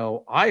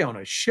I own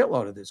a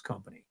shitload of this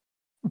company,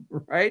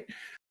 right?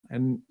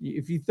 And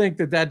if you think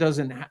that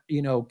doesn't,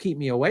 keep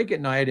me awake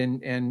at night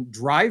and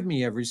drive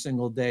me every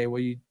single day,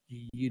 well,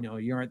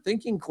 you aren't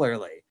thinking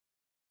clearly.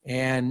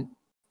 And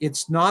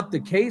it's not the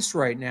case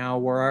right now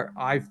where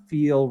I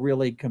feel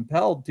really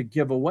compelled to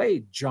give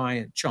away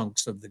giant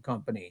chunks of the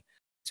company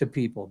to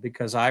people,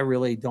 because I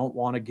really don't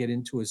want to get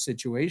into a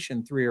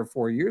situation 3 or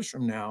 4 years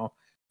from now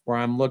where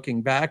I'm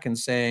looking back and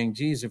saying,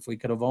 geez, if we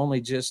could have only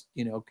just,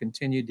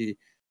 continued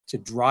to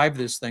drive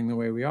this thing the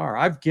way we are.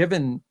 I've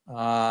given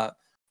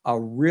a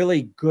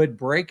really good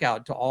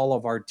breakout to all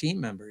of our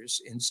team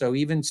members. And so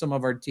even some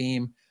of our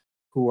team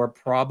who are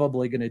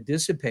probably going to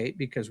dissipate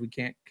because we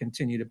can't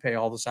continue to pay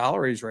all the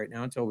salaries right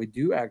now until we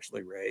do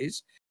actually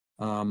raise.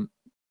 Um,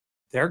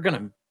 they're going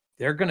to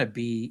they're going to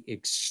be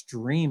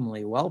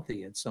extremely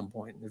wealthy at some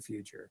point in the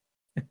future,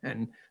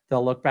 and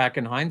they'll look back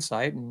in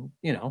hindsight, and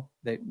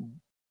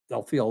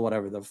they'll feel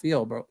whatever they'll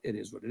feel, but it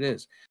is what it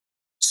is.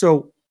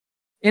 So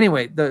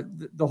anyway,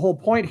 the whole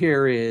point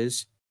here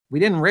is we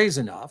didn't raise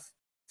enough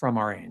from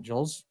our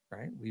angels,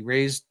 right? We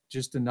raised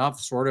just enough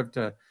sort of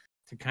to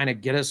kind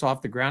of get us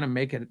off the ground and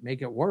make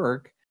it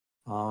work.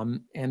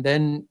 And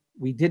then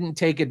we didn't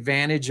take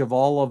advantage of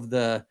all of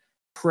the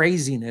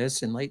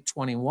craziness in late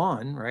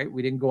 21, right?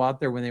 We didn't go out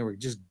there when they were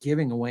just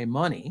giving away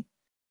money.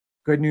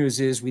 Good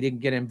news is we didn't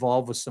get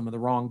involved with some of the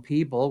wrong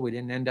people. We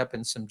didn't end up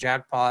in some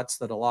jackpots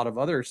that a lot of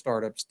other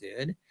startups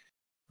did.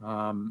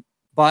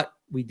 But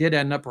we did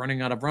end up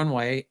running out of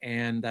runway,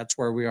 and that's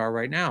where we are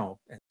right now.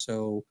 And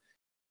so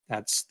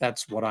that's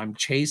what I'm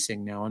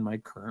chasing now in my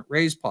current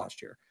raise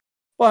posture.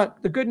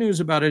 But the good news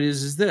about it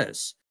is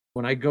this: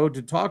 when I go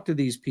to talk to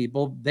these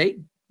people,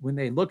 when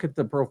they look at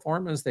the pro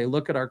formas, they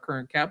look at our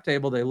current cap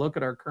table, they look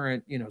at our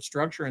current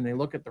structure, and they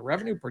look at the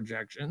revenue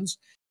projections,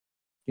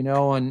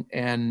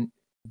 and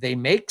they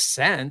make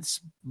sense,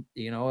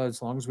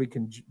 as long as we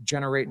can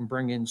generate and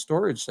bring in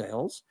storage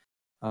sales.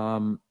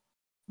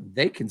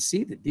 They can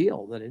see the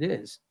deal that it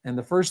is. And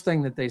the first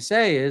thing that they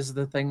say is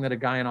the thing that a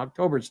guy in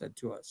October said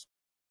to us.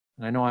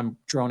 And I know I'm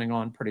droning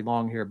on pretty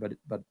long here, but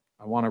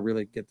I want to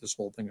really get this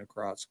whole thing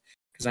across,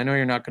 because I know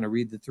you're not going to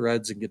read the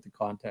threads and get the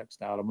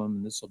context out of them,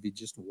 and this will be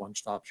just a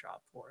one-stop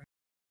shop for it.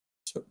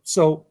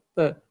 So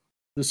the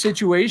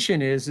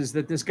situation is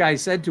that this guy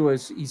said to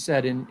us, he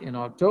said in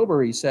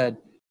October, he said,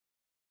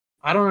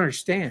 I don't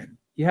understand.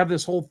 You have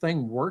this whole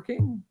thing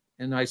working?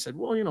 And I said,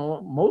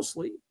 well,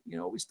 mostly,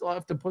 we still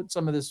have to put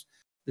some of this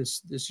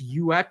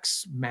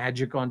UX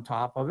magic on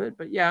top of it.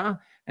 But yeah,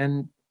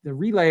 and the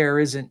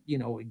relayer isn't,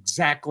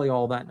 exactly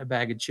all that in a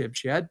bag of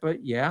chips yet,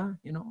 but yeah,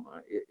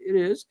 it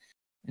is.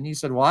 And he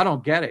said, well, I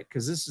don't get it,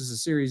 because this is a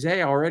Series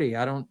A already.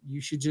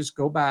 You should just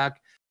go back,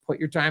 put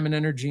your time and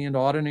energy into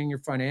auditing your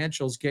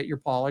financials, get your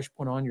polish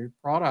put on your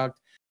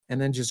product,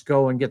 and then just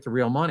go and get the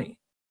real money,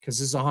 because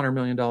this is a $100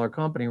 million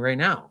company right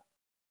now.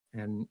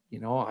 And,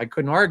 I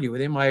couldn't argue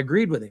with him. I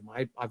agreed with him.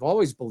 I've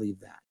always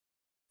believed that.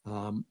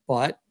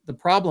 But the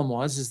problem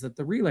is that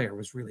the relayer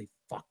was really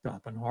fucked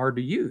up and hard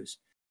to use.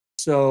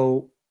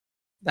 So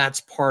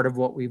that's part of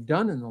what we've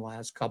done in the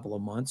last couple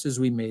of months, is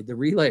we made the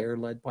relayer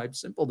lead pipe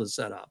simple to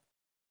set up.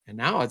 And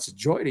now it's a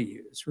joy to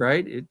use,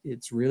 right?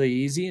 It's really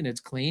easy, and it's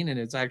clean, and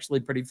it's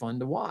actually pretty fun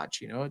to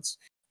watch. It's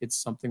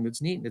something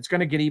that's neat. And it's going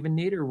to get even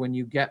neater when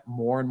you get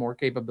more and more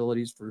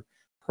capabilities for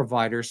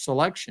provider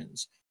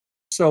selections.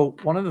 So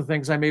one of the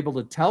things I'm able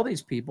to tell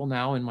these people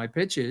now in my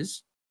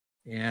pitches,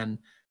 and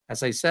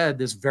as I said,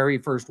 this very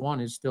first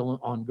one is still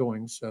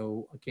ongoing,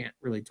 so I can't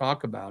really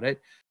talk about it.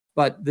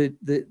 But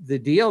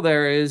the deal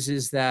there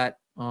is that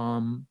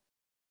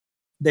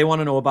they want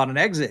to know about an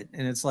exit.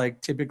 And it's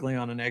like, typically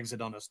on an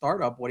exit on a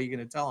startup, what are you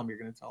going to tell them? You're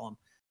going to tell them,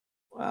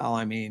 well,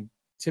 I mean,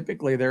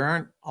 typically there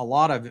aren't a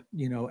lot of,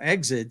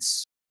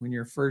 exits when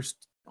you're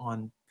first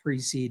on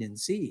pre-seed and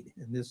seed.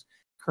 And this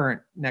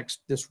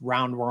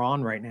round we're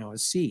on right now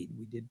is seed.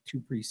 We did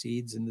 2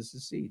 pre-seeds, and this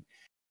is seed.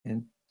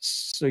 And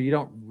so you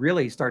don't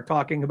really start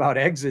talking about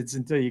exits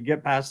until you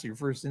get past your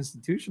first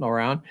institutional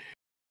round.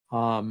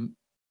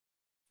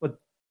 But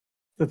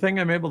the thing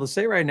I'm able to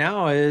say right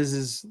now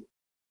is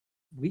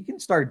we can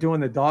start doing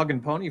the dog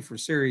and pony for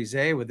Series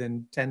A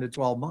within 10 to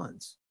 12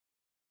 months.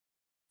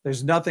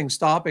 There's nothing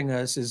stopping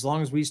us, as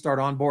long as we start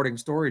onboarding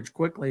storage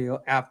quickly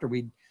after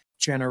we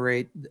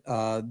generate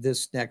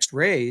this next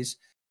raise,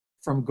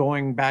 from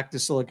going back to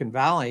Silicon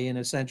Valley and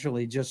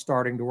essentially just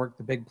starting to work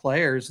the big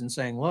players and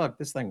saying, look,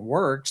 this thing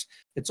works.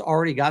 It's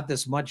already got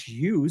this much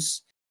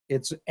use.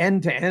 It's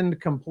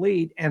end-to-end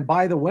complete. And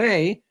by the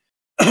way,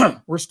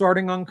 we're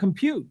starting on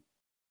compute.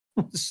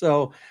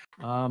 So,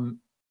 I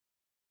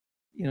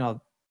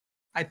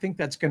think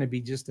that's going to be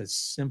just a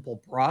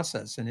simple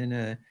process.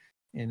 And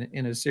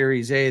in a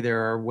Series A,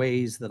 there are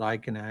ways that I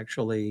can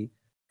actually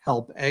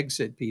help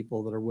exit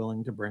people that are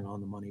willing to bring on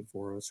the money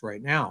for us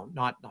right now.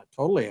 Not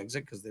totally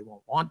exit, because they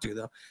won't want to,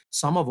 though.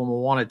 Some of them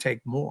will want to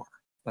take more,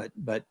 but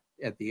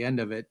at the end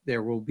of it,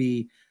 there will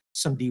be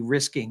some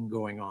de-risking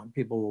going on.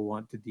 People will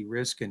want to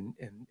de-risk and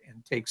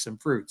take some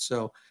fruit.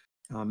 So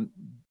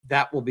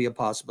that will be a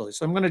possibility.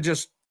 So I'm going to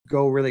just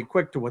go really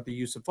quick to what the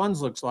use of funds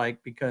looks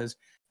like, because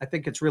I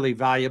think it's really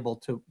valuable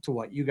to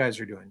what you guys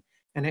are doing.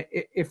 And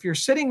if you're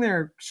sitting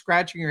there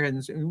scratching your head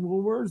and saying,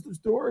 well, where's the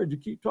storage? You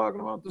keep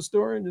talking about the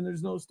storage and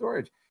there's no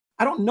storage.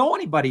 I don't know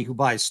anybody who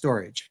buys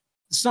storage.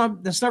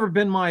 That's never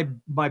been my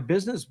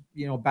business,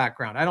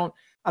 background. I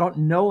don't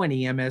know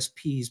any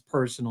MSPs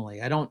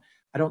personally. I don't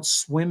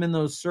swim in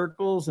those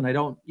circles, and I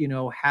don't,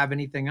 have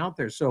anything out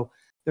there. So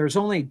there's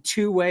only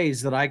 2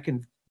 ways that I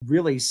can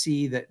really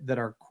see that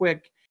are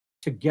quick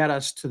to get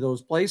us to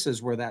those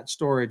places where that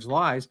storage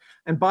lies.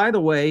 And by the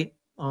way,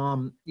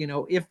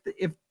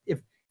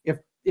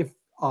 if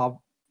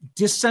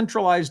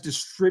decentralized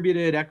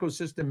distributed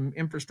ecosystem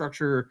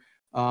infrastructure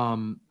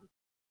um,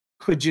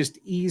 could just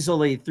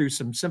easily, through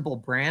some simple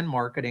brand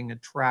marketing,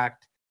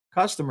 attract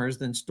customers,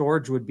 then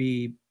storage would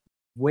be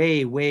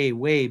way, way,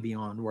 way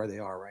beyond where they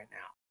are right now.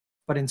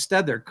 But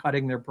instead, they're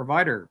cutting their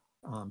provider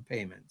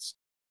payments,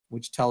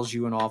 which tells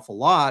you an awful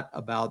lot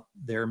about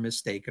their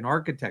mistaken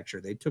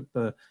architecture. They took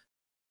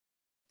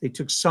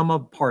some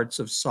of parts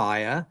of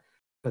Saya,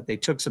 but they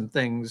took some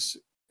things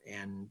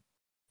and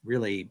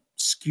really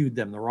skewed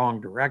them the wrong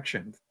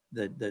direction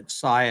that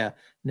Saya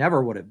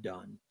never would have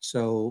done.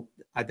 So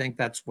I think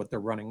that's what they're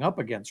running up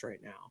against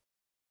right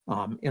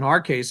now. In our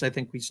case, I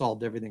think we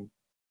solved everything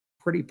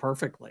pretty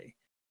perfectly.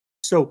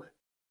 So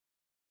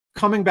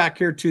coming back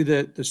here to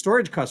the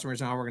storage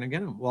customers, how we're going to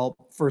get them. Well,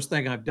 first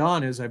thing I've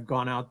done is I've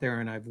gone out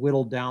there and I've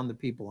whittled down the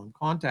people I'm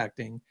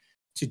contacting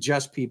to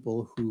just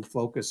people who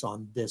focus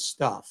on this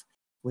stuff,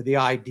 with the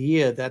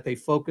idea that they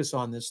focus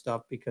on this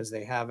stuff because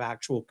they have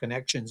actual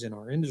connections in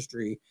our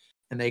industry,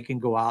 and they can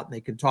go out and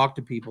they can talk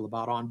to people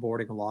about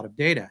onboarding a lot of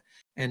data.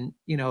 And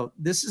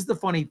this is the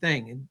funny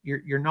thing, and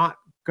you're not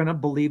going to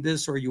believe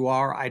this, or you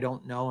are, I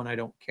don't know, and I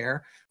don't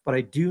care, but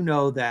I do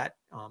know that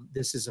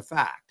this is a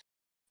fact.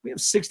 We have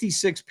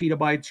 66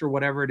 petabytes or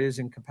whatever it is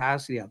in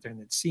capacity out there,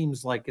 and it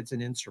seems like it's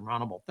an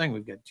insurmountable thing.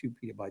 We've got 2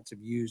 petabytes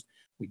of used.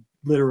 We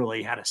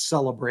literally had a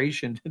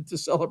celebration to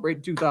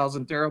celebrate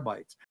 2,000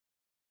 terabytes.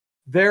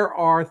 There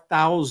are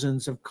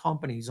thousands of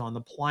companies on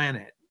the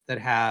planet that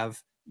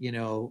have,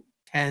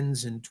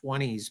 tens and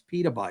 20s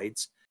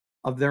petabytes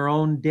of their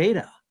own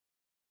data.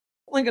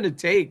 It's only going to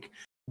take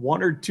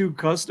 1 or 2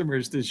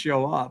 customers to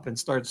show up and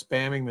start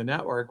spamming the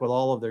network with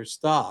all of their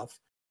stuff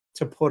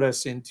to put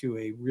us into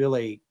a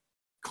really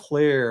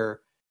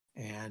clear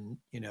and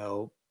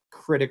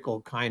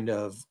critical kind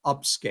of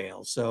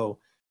upscale. So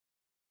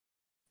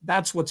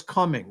that's what's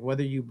coming,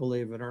 whether you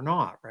believe it or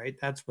not, right?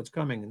 That's what's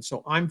coming. And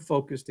so I'm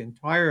focused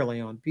entirely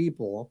on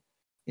people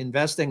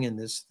investing in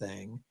this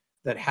thing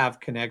that have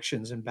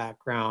connections and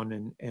background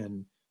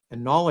and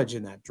knowledge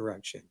in that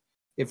direction.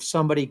 If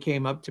somebody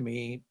came up to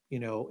me,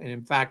 and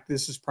in fact,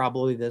 this is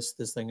probably this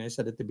thing I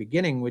said at the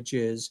beginning, which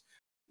is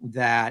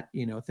that,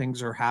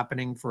 things are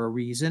happening for a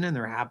reason, and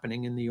they're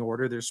happening in the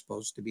order they're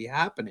supposed to be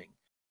happening.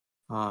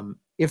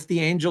 If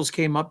the angels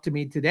came up to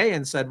me today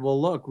and said,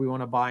 well, look, we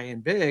want to buy in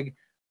big,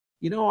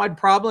 I'd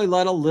probably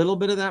let a little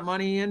bit of that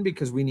money in,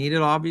 because we need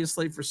it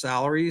obviously for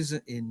salaries,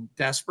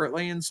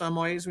 desperately in some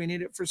ways we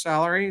need it for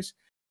salaries,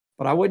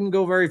 but I wouldn't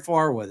go very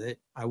far with it.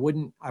 I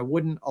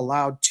wouldn't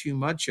allow too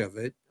much of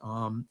it,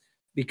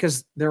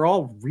 because they're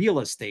all real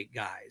estate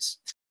guys.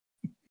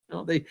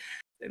 They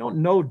don't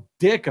know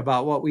dick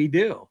about what we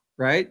do,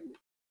 right?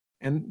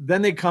 And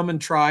then they come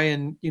and try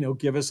and,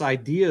 give us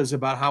ideas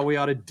about how we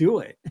ought to do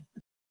it.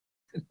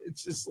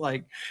 It's just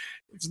like,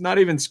 it's not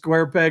even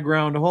square peg,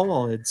 round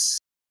hole. It's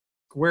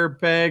square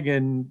peg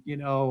and,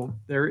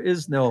 there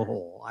is no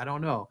hole. I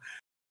don't know.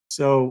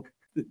 So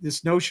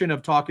this notion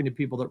of talking to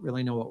people that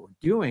really know what we're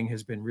doing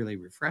has been really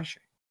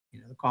refreshing.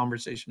 The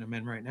conversation I'm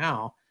in right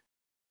now,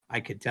 I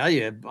could tell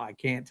you, but I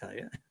can't tell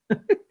you.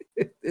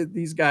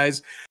 These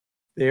guys,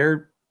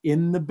 they're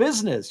in the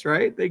business,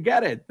 right? They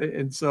get it.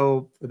 And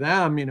so for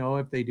them,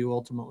 if they do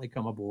ultimately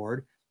come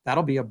aboard,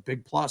 that'll be a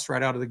big plus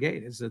right out of the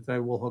gate, is that they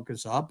will hook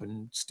us up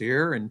and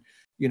steer and,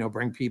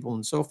 bring people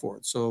and so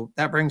forth. So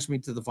that brings me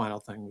to the final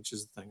thing, which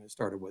is the thing I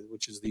started with,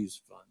 which is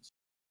these funds.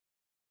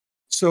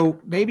 So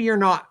maybe you're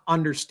not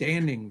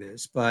understanding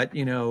this, but,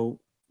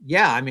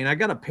 yeah, I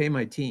got to pay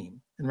my team.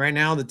 And right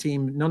now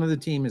none of the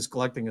team is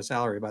collecting a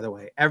salary, by the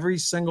way. Every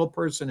single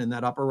person in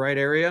that upper right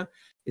area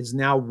is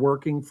now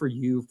working for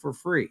you for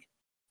free.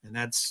 And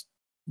that's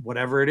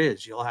whatever it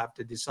is. You'll have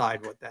to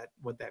decide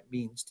what that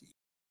means to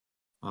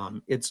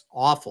you. It's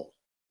awful,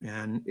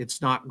 and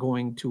it's not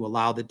going to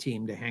allow the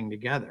team to hang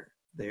together.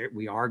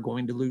 We are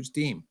going to lose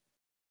team.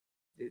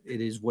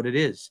 It is what it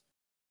is.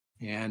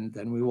 And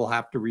then we will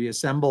have to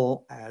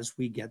reassemble as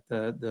we get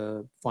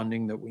the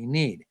funding that we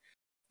need.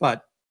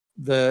 But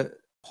the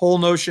whole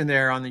notion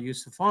there on the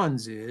use of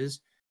funds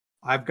is,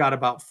 I've got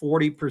about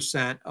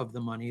 40% of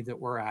the money that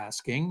we're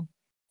asking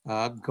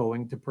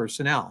going to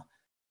personnel.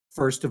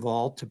 First of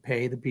all, to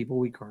pay the people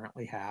we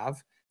currently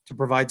have, to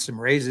provide some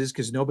raises,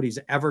 because nobody's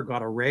ever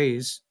got a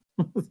raise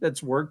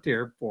that's worked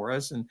here for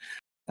us. And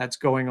that's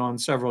going on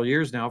several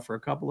years now for a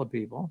couple of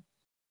people.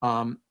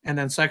 And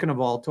then second of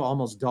all, to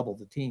almost double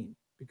the team,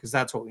 because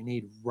that's what we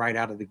need right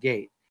out of the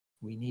gate.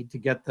 We need to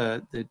get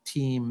the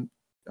team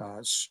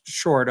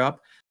shored up,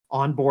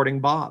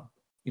 onboarding Bob.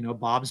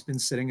 Bob's been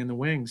sitting in the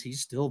wings.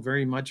 He's still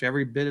very much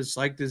every bit as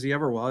psyched as he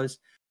ever was,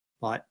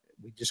 but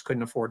we just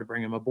couldn't afford to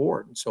bring him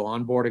aboard. And so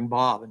onboarding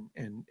Bob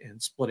and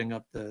splitting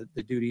up the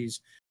duties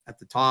at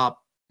the top,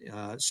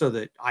 so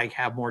that I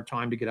have more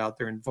time to get out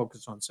there and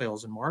focus on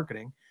sales and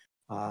marketing,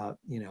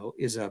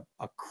 is a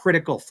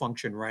critical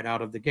function right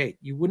out of the gate.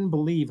 You wouldn't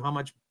believe how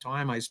much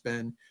time I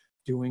spend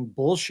doing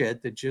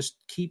bullshit that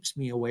just keeps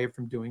me away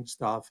from doing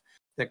stuff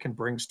that can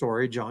bring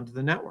storage onto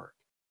the network.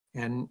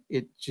 And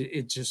it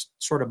just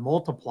sort of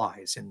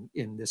multiplies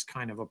in this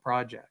kind of a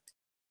project.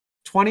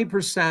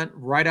 20%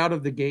 right out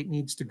of the gate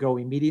needs to go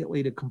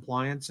immediately to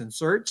compliance and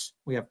certs.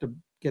 We have to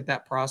get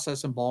that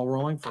process and ball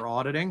rolling for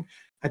auditing.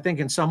 I think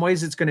in some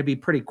ways it's going to be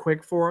pretty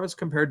quick for us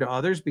compared to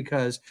others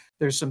because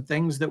there's some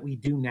things that we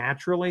do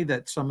naturally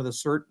that some of the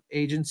cert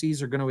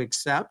agencies are going to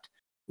accept,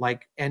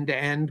 like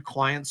end-to-end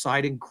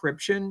client-side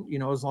encryption.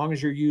 As long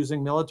as you're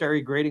using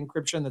military-grade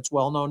encryption that's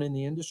well-known in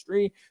the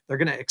industry, they're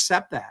going to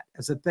accept that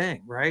as a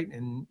thing, right?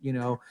 And,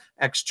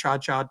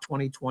 X-Cha-Cha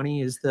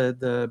 2020 is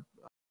the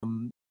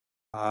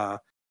uh,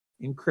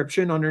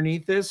 encryption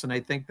underneath this. And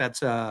I think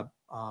that's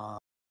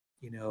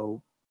you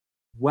know,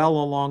 well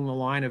along the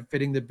line of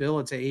fitting the bill.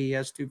 It's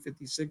AES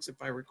 256, if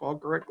I recall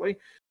correctly.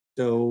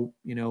 So,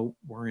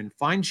 we're in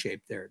fine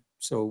shape there.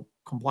 So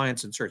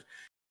compliance and search.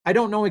 I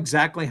don't know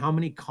exactly how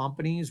many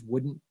companies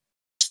wouldn't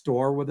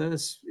store with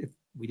us if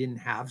we didn't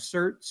have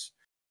certs,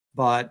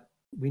 but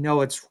we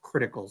know it's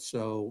critical.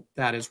 So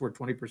that is where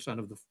 20%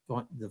 of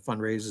the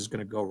fundraise is going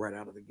to go right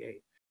out of the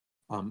gate.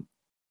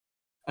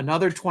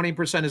 Another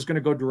 20% is going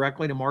to go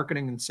directly to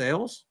marketing and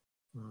sales,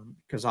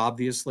 because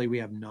obviously we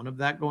have none of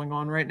that going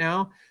on right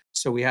now.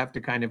 So we have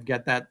to kind of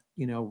get that,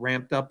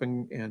 ramped up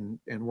and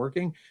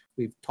working.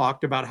 We've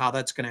talked about how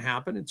that's going to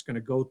happen. It's going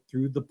to go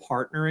through the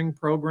partnering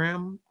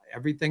program.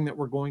 Everything that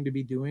we're going to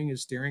be doing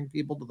is steering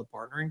people to the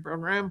partnering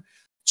program.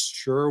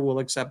 Sure, we'll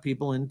accept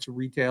people into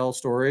retail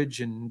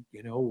storage and,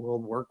 we'll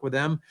work with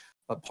them.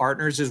 But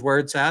partners is where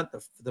it's at.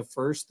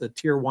 The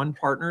tier one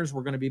partners,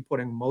 we're going to be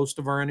putting most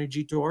of our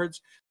energy towards.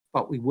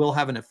 But we will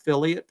have an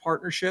affiliate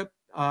partnership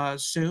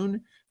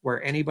soon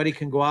where anybody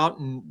can go out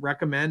and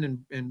recommend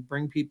and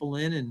bring people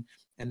in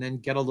and then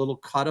get a little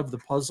cut of the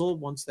puzzle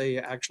once they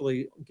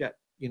actually get,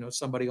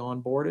 somebody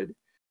onboarded.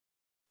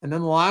 And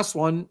then the last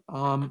one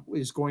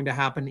is going to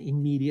happen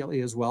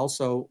immediately as well.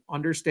 So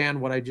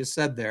understand what I just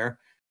said there.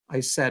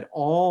 I said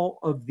all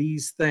of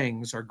these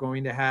things are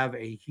going to have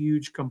a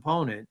huge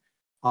component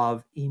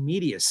of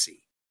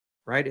immediacy,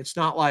 right? It's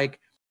not like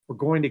we're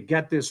going to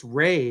get this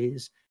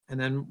raise and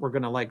then we're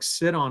going to like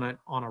sit on it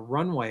on a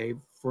runway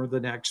for the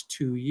next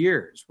 2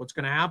 years. What's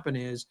going to happen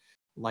is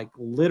like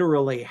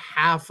literally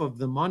half of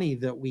the money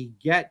that we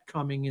get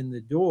coming in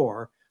the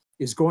door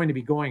is going to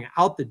be going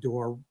out the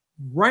door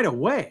right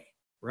away,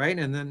 right?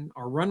 And then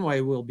our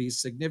runway will be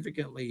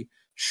significantly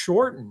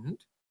shortened,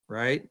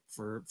 right,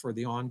 for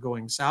the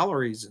ongoing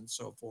salaries and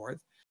so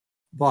forth.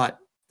 But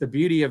the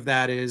beauty of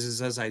that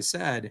is as I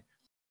said,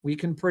 we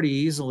can pretty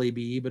easily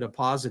be EBITDA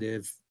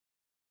positive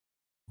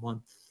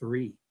month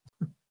 3.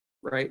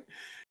 Right?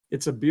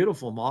 It's a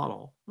beautiful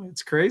model.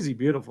 It's crazy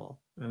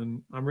beautiful.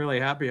 And I'm really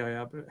happy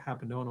I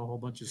happen to own a whole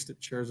bunch of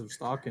shares of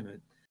stock in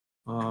it.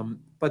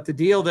 But the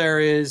deal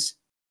there is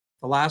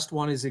the last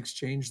one is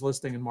exchange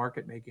listing and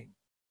market making.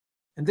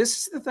 And this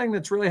is the thing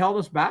that's really held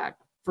us back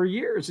for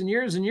years and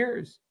years and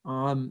years.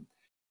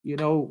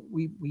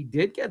 We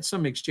did get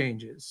some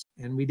exchanges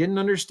and we didn't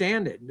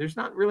understand it. There's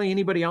not really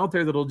anybody out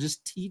there that'll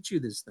just teach you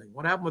this thing.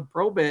 What happened with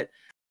Probit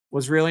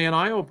was really an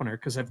eye opener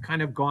because I've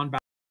kind of gone back.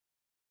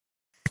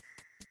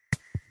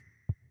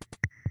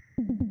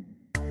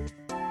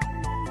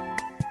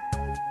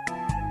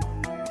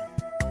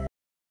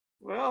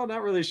 Well,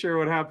 not really sure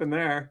what happened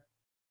there.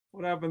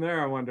 What happened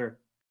there, I wonder?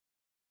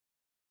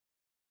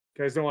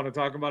 You guys don't want to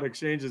talk about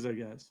exchanges, I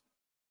guess.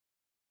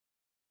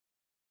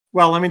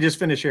 Well, let me just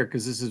finish here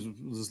because this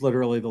is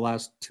literally the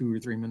last 2 or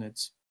 3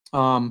 minutes.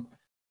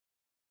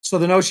 So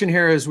the notion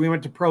here is we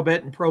went to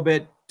Probit, and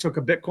Probit took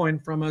a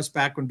Bitcoin from us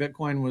back when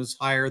Bitcoin was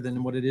higher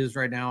than what it is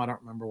right now. I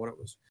don't remember what it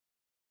was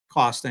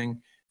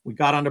costing. We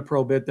got onto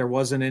Probit. There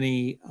wasn't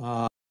any,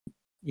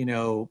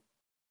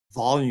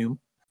 volume.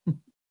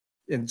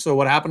 And so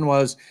what happened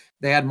was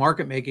they had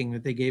market making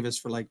that they gave us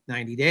for like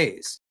 90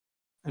 days.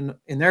 And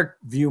in their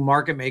view,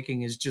 market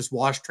making is just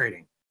wash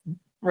trading,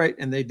 right?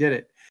 And they did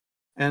it.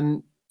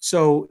 And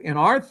so in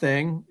our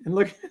thing, and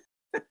look,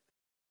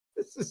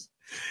 this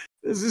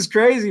is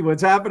crazy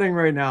what's happening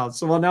right now.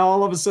 So now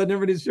all of a sudden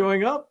everybody's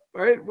showing up,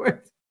 right? We're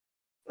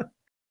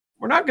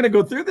not going to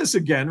go through this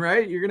again,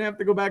 right? You're going to have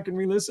to go back and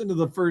re-listen to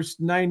the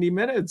first 90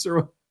 minutes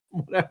or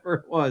whatever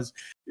it was.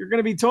 You're going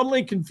to be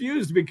totally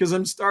confused because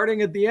I'm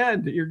starting at the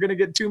end. You're going to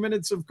get 2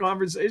 minutes of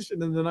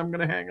conversation and then I'm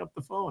going to hang up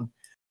the phone.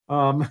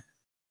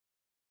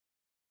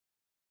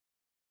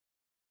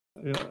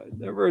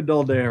 Never a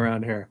dull day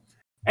around here.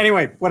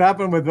 Anyway, what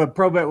happened with the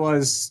Probit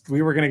was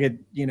we were going to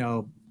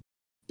get,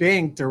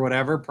 banked or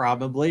whatever,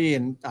 probably.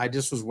 And I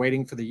just was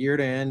waiting for the year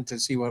to end to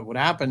see what would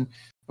happen.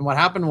 And what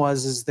happened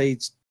was the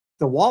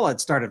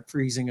wallet started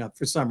freezing up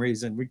for some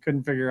reason. We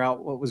couldn't figure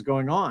out what was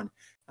going on.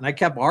 And I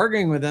kept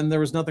arguing with them. There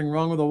was nothing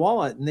wrong with the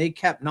wallet. And they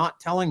kept not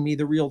telling me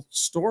the real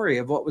story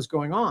of what was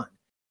going on.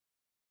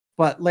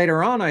 But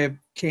later on, I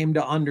came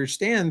to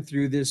understand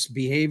through this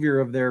behavior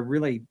of their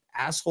really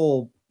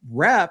asshole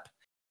rep,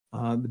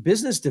 the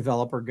business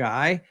developer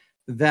guy,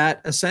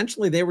 that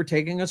essentially they were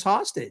taking us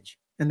hostage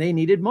and they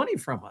needed money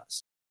from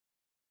us.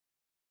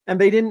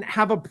 And they didn't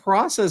have a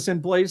process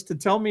in place to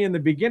tell me in the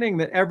beginning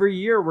that every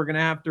year we're going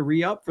to have to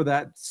re-up for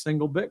that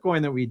single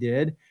Bitcoin that we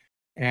did.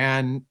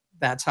 And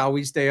that's how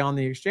we stay on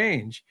the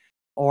exchange.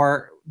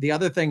 Or the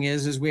other thing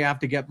is we have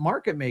to get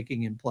market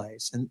making in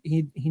place. And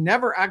he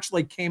never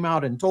actually came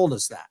out and told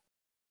us that.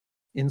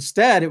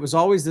 Instead, it was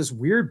always this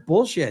weird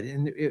bullshit,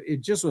 and it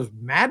just was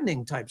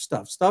maddening type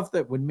stuff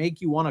that would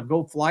make you want to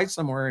go fly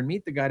somewhere and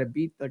meet the guy to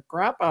beat the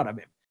crap out of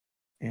him.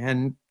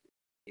 And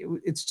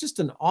it's just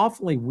an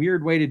awfully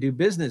weird way to do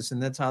business,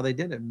 and that's how they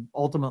did it. And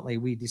ultimately,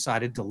 we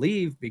decided to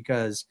leave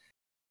because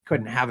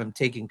couldn't have him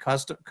taking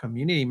custom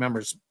community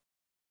members'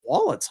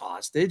 wallets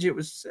hostage. It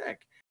was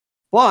sick,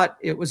 but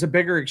it was a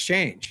bigger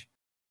exchange.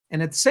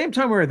 And at the same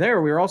time we were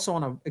there, we were also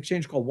on an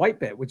exchange called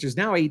Whitebit, which is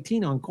now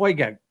 18 on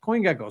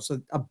CoinGecko.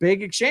 So a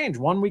big exchange,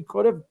 one we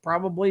could have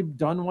probably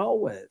done well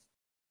with,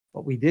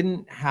 but we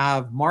didn't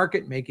have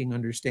market making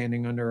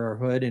understanding under our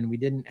hood, and we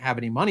didn't have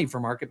any money for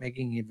market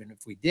making. Even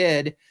if we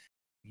did,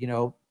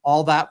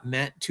 all that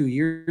meant 2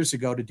 years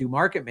ago to do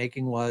market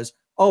making was,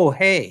 oh,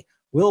 hey,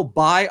 we'll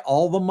buy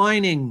all the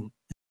mining,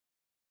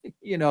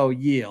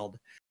 yield.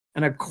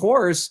 And of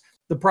course,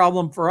 the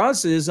problem for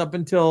us is up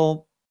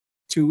until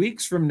 2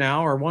 weeks from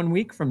now or 1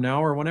 week from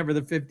now or whenever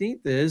the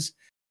 15th is,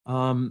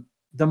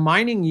 the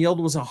mining yield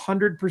was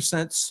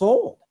 100%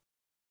 sold.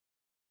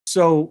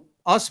 So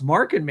us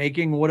market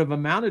making would have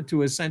amounted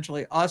to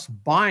essentially us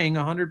buying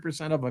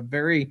 100% of a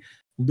very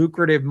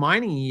lucrative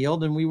mining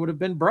yield, and we would have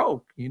been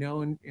broke,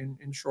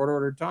 in short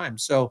order time.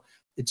 So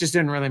it just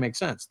didn't really make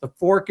sense. The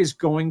fork is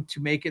going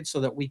to make it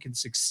so that we can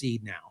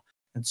succeed now.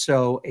 And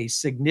so a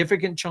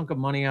significant chunk of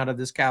money out of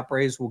this cap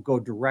raise will go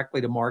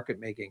directly to market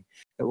making.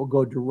 It will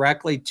go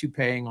directly to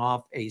paying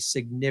off a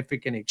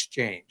significant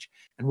exchange,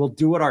 and we'll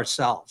do it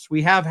ourselves.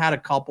 We have had a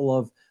couple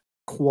of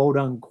quote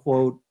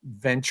unquote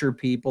venture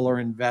people or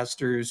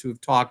investors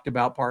who've talked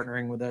about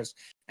partnering with us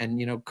and,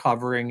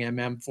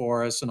 covering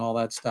for us and all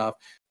that stuff.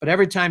 But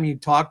every time you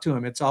talk to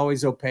them, it's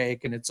always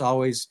opaque, and it's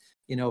always,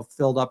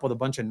 filled up with a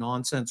bunch of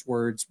nonsense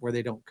words where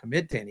they don't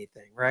commit to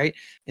anything, right?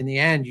 In the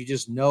end, you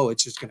just know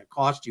it's just going to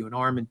cost you an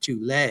arm and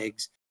two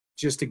legs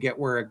just to get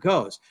where it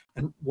goes.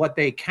 And what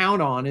they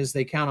count on is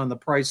they count on the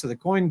price of the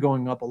coin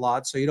going up a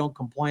lot, so you don't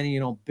complain and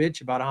you don't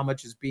bitch about how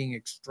much is being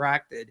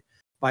extracted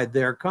by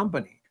their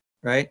company,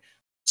 right?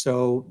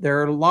 So there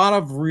are a lot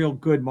of real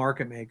good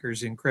market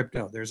makers in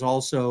crypto. There's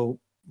also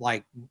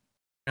like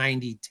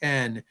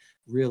 90-10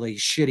 really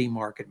shitty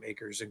market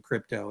makers in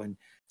crypto. And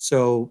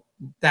so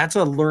that's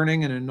a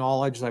learning and a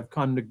knowledge I've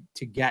come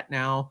to get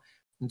now.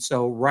 And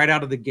so right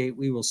out of the gate,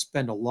 we will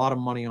spend a lot of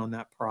money on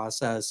that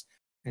process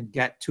and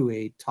get to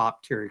a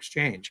top tier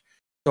exchange.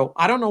 So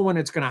I don't know when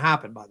it's going to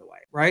happen, by the way,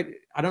 right?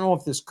 I don't know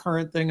if this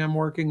current thing I'm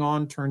working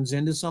on turns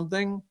into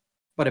something,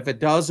 but if it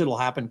does, it'll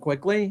happen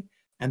quickly.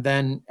 And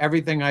then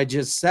everything I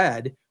just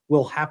said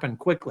will happen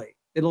quickly.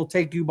 It'll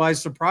take you by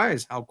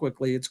surprise how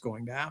quickly it's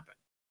going to happen.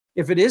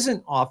 If it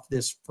isn't off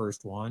this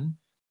first one,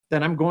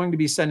 then I'm going to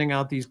be sending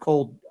out these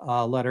cold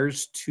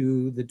letters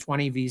to the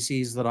 20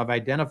 VCs that I've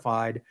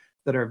identified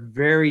that are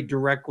very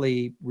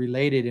directly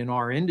related in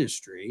our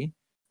industry,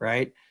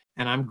 right?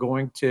 And I'm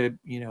going to,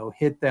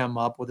 hit them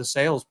up with a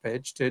sales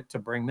pitch to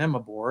bring them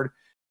aboard.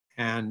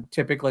 And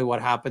typically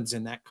what happens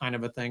in that kind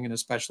of a thing, and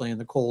especially in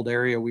the cold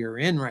area we are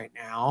in right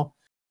now,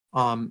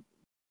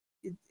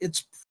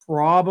 it's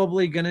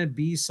probably going to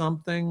be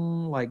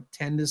something like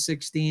 10 to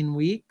 16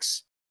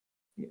 weeks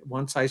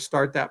once I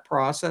start that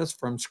process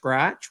from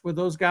scratch with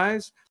those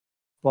guys.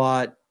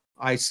 But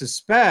I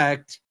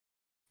suspect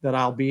that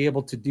I'll be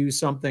able to do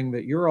something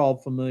that you're all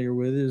familiar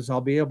with, is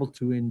I'll be able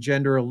to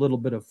engender a little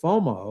bit of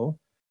FOMO,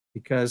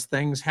 because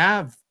things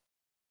have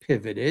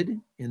pivoted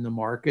in the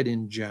market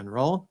in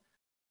general,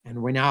 and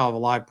we now have a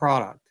live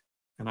product,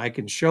 and I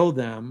can show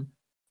them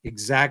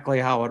exactly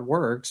how it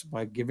works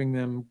by giving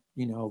them,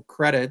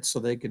 credit so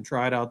they can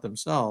try it out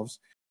themselves.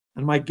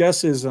 And my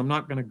guess is I'm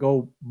not going to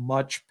go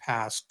much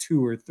past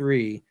 2 or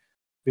 3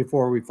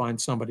 before we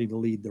find somebody to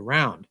lead the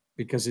round,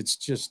 because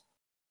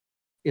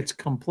it's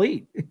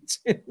complete.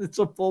 It's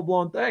a full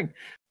blown thing,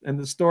 and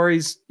the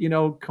story's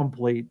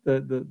complete.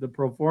 The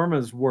pro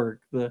formas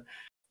work, the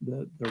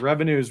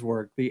revenues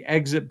work, the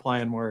exit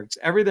plan works,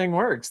 everything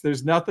works.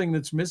 There's nothing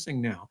that's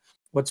missing now.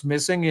 What's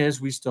missing is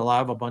we still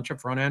have a bunch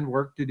of front end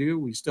work to do.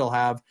 We still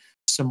have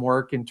some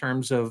work in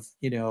terms of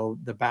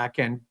the back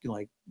end,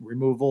 like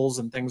removals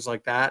and things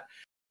like that.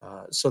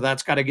 So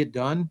that's got to get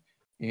done,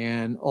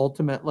 and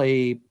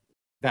ultimately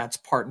that's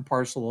part and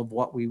parcel of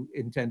what we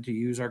intend to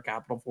use our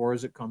capital for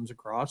as it comes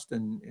across,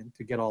 and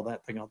to get all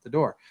that thing out the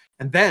door.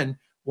 And then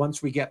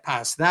once we get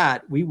past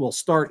that, we will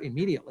start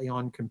immediately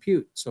on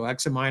compute. So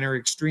Examiner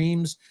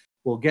Extremes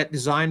will get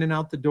designed and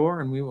out the door,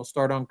 and we will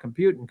start on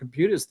compute. And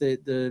compute is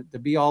the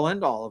be all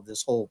end all of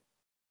this whole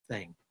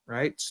thing,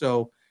 right?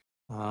 So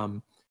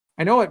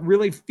I know it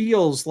really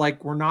feels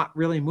like we're not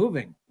really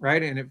moving,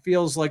 right? And it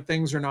feels like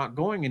things are not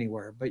going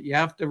anywhere, but you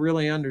have to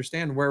really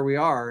understand where we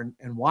are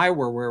and why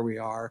we're where we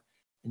are,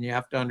 and you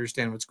have to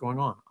understand what's going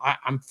on.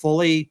 I'm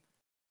fully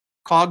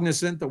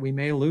cognizant that we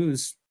may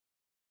lose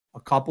a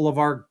couple of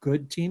our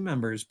good team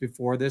members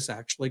before this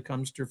actually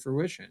comes to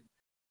fruition.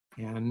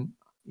 And,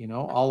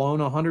 I'll own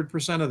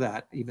 100% of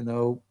that, even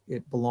though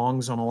it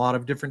belongs on a lot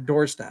of different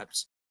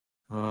doorsteps.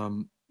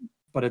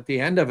 But at the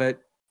end of it,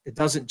 it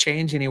doesn't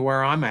change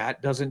anywhere I'm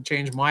at, doesn't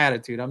change my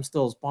attitude. I'm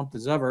still as pumped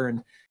as ever.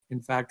 And In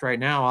fact, right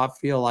now, I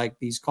feel like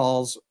these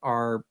calls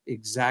are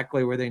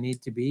exactly where they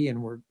need to be,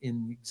 and we're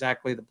in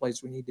exactly the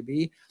place we need to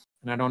be.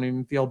 And I don't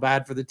even feel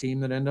bad for the team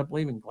that end up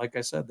leaving. Like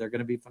I said, they're going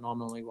to be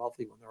phenomenally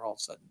wealthy when they're all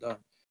said and done.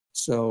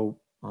 So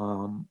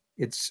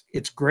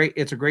it's great.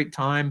 It's a great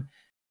time,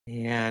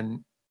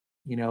 and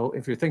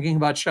if you're thinking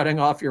about shutting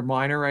off your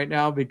miner right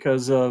now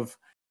because of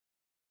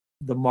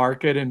the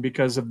market and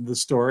because of the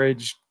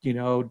storage,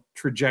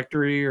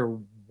 trajectory or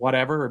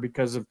whatever, or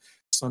because of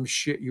some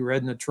shit you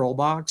read in the troll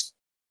box,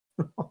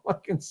 all I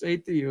can say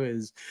to you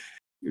is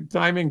your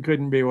timing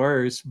couldn't be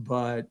worse.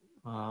 But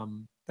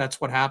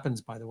that's what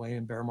happens, by the way,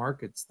 in bear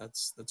markets.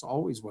 That's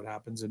always what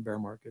happens in bear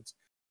markets.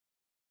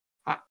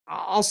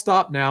 I'll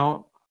stop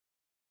now.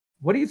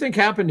 What do you think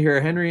happened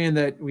here, Henry? In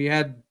that we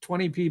had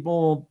 20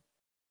 people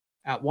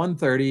at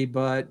 1:30,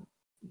 but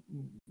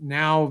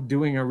now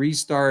doing a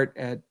restart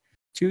at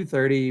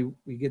 2:30,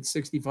 we get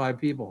 65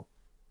 people.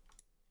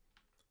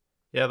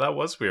 Yeah, that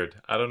was weird.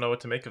 I don't know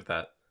what to make of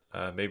that.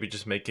 Maybe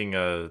just making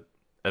a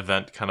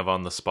event kind of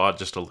on the spot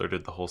just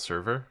alerted the whole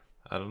server.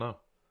 I don't know.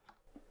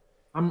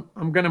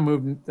 I'm gonna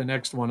move the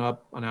next one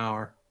up an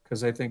hour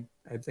because I think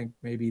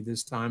maybe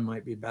this time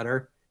might be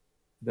better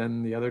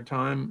than the other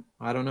time.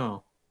 I don't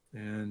know,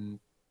 and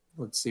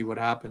let's see what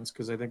happens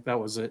because I think that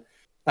was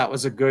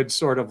a good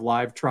sort of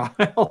live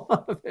trial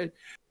of it.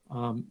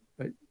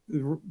 But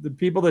the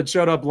people that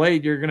showed up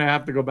late, you're gonna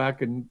have to go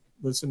back and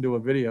listen to a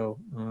video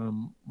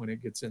when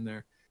it gets in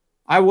there.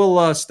 I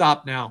will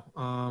stop now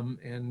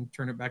and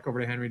turn it back over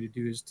to Henry to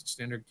do his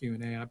standard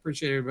Q&A. I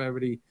appreciate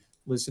everybody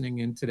listening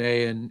in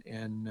today, and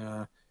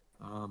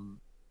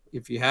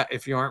if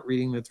you aren't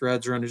reading the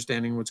threads or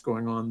understanding what's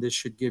going on, this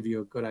should give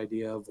you a good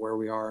idea of where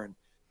we are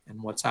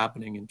and what's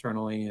happening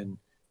internally and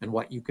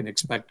what you can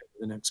expect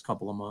over the next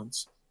couple of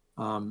months.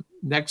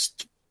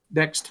 Next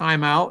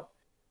time out,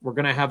 we're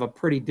going to have a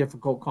pretty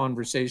difficult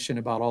conversation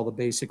about all the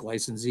basic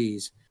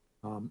licensees.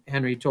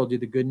 Henry told you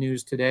the good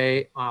news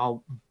today.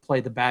 I'll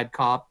play the bad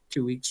cop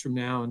 2 weeks from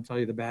now and tell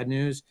you the bad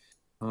news.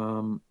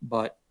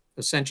 But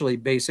essentially,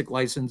 basic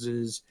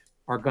licenses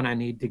are going to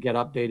need to get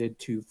updated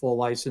to full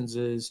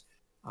licenses.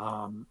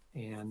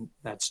 And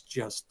that's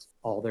just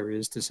all there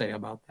is to say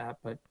about that.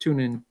 But tune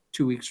in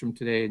 2 weeks from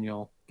today and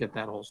you'll get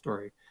that whole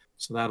story.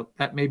 So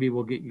that maybe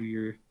will get you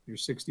your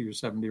 60 or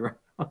 70 right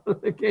out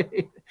of the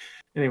gate.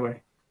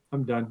 Anyway,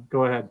 I'm done.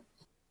 Go ahead.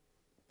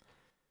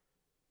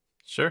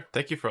 Sure.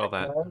 Thank you for all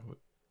that. Hello?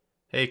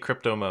 Hey,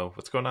 Cryptomo,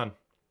 what's going on?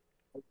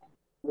 How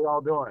y'all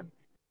doing?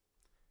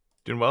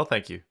 Doing well,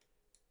 thank you.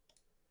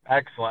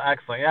 Excellent,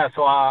 excellent. Yeah,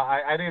 so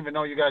I didn't even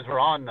know you guys were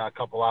on a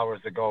couple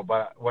hours ago,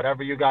 but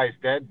whatever you guys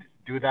did,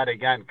 do that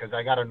again because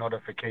I got a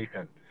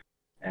notification,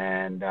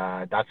 and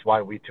that's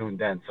why we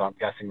tuned in. So I'm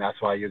guessing that's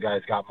why you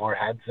guys got more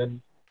heads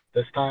in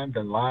this time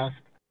than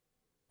last.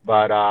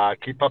 But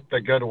keep up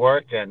the good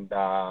work, and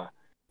I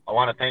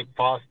want to thank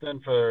Faustin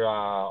for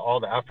all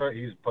the effort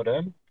he's put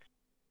in.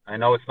 I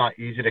know it's not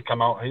easy to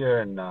come out here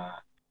and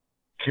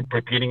keep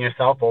repeating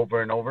yourself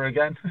over and over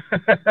again.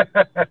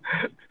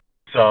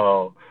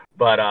 So,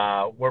 but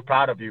we're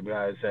proud of you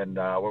guys, and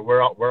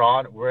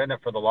we're in it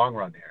for the long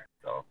run here.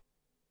 So,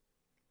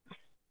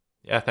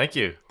 Yeah, thank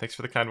you. Thanks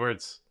for the kind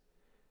words.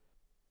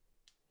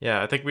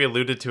 Yeah, I think we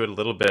alluded to it a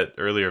little bit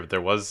earlier.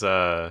 There was,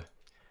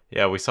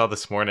 yeah, we saw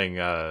this morning.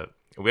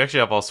 We actually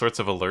have all sorts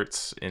of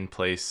alerts in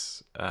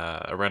place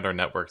around our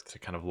network to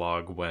kind of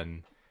log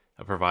when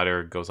a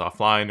provider goes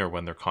offline or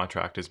when their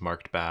contract is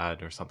marked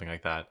bad or something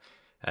like that.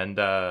 And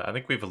I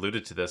think we've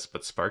alluded to this,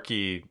 but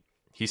Sparky,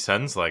 he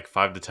sends like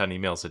 5 to 10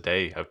 emails a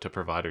day out to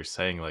providers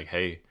saying like,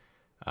 hey,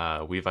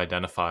 we've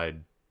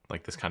identified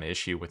like this kind of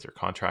issue with your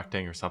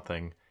contracting or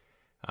something.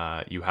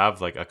 You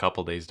have like a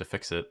couple days to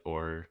fix it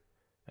or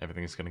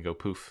everything's going to go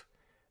poof.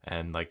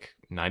 And like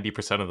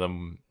 90% of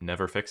them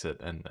never fix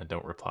it and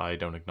don't reply,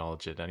 don't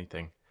acknowledge it,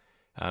 anything.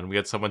 And we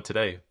had someone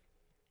today.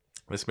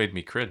 This made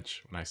me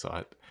cringe when I saw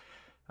it.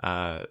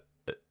 Uh,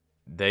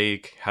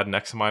 they had an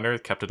Examiner,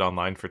 kept it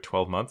online for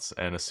 12 months,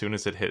 and as soon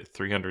as it hit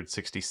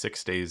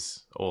 366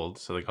 days old,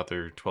 so they got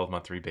their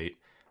 12-month rebate,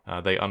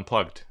 they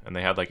unplugged, and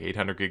they had like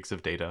 800 gigs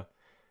of data,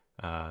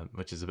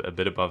 which is a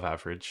bit above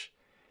average.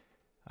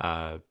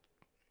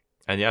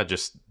 And yeah,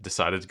 just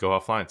decided to go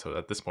offline. So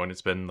at this point,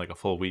 it's been like a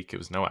full week. It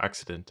was no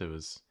accident. It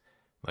was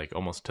like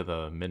almost to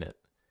the minute.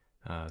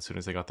 As soon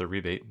as they got their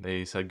rebate,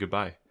 they said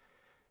goodbye.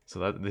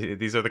 So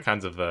these are the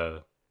kinds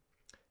of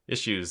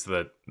issues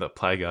that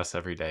plague us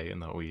every day,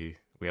 and that we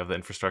have the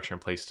infrastructure in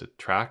place to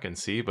track and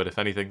see. But if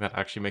anything, that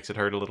actually makes it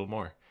hurt a little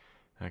more,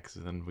 because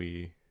then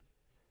we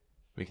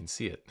can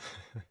see it.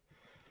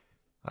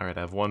 All right,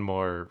 I have one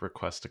more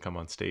request to come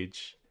on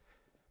stage.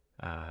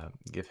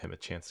 Give him a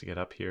chance to get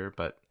up here,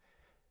 but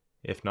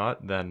if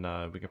not, then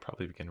we can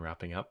probably begin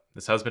wrapping up.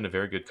 This has been a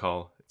very good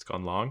call. It's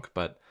gone long,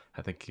 but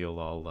I think you'll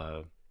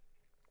all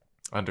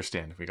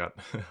understand. We got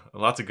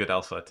lots of good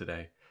alpha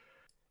today.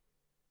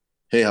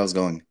 Hey, how's it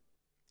going?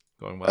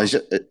 Going I well.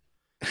 just,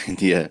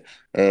 yeah.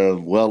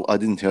 Well, I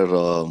didn't hear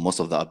most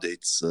of the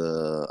updates.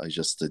 I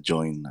just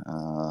joined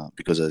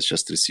because I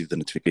just received the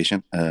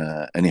notification.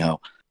 Anyhow,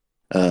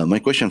 My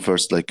question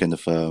first, like kind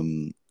of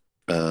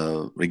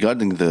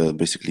regarding the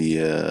basically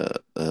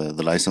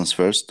the license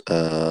first.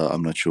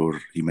 I'm not sure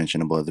you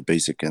mentioned about the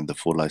basic and the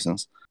full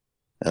license.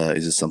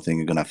 Is it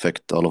something going to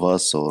affect all of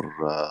us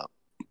or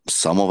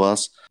some of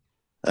us?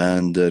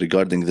 And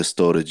regarding the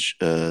storage,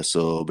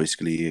 so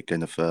basically,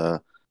 kind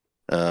of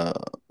uh,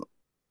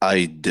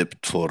 I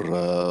dipped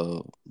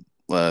for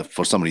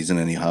some reason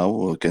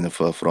anyhow, kind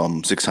of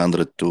from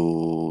 600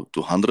 to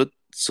 100.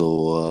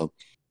 So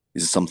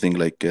is it something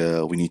like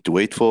we need to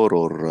wait for,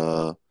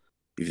 or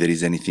if there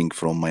is anything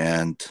from my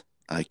end,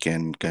 I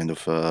can kind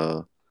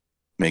of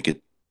make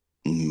it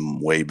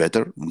way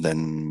better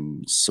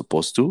than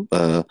supposed to.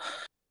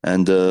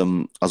 And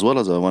as well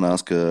as I want to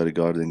ask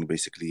regarding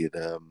basically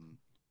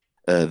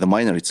the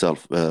miner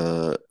itself,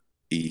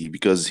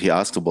 because he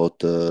asked about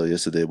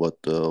yesterday about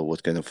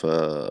what kind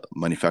of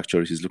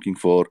manufacturer he's looking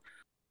for.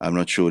 I'm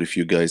not sure if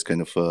you guys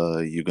kind of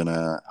you're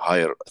gonna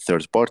hire a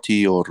third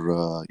party or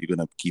you're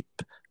gonna keep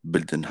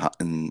building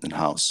in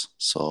house.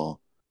 So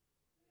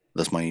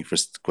that's my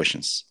first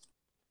questions.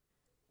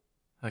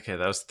 Okay,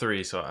 that was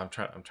three, so I'm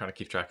trying to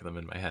keep track of them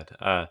in my head.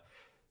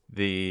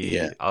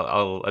 Yeah.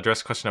 I'll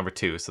address question number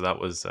two. So that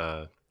was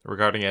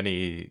regarding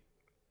any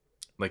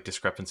like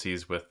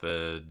discrepancies with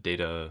the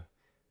data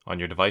on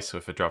your device. So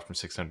if it dropped from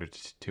 600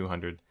 to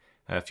 200,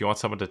 if you want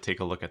someone to take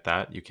a look at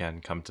that, you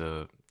can come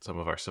to some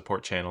of our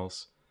support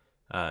channels,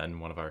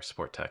 and one of our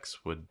support techs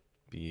wouldn't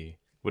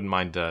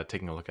mind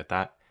taking a look at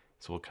that.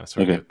 So we'll kind of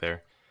sort you Okay. out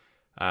there.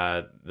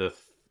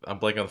 I'm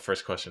blanking on the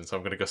first question, so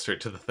I'm going to go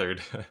straight to the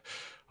third.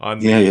 On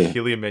Yeah, the yeah.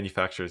 helium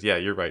manufacturers, yeah,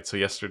 you're right. So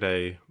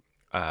yesterday,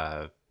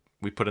 uh,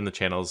 we put in the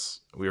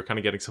channels. We were kind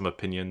of getting some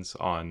opinions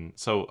on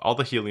so all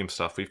the helium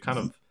stuff. We've kind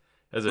of,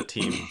 as a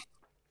team,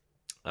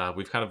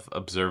 we've kind of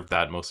observed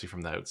that mostly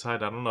from the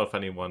outside. I don't know if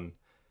anyone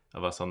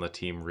of us on the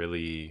team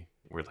really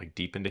were like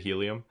deep into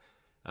helium,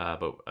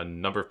 but a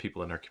number of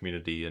people in our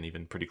community and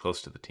even pretty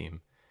close to the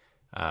team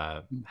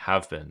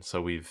have been.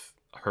 So we've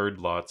heard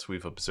lots,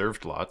 we've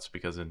observed lots,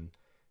 because in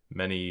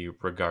many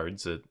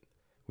regards,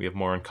 we have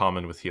more in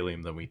common with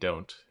helium than we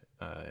don't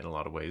in a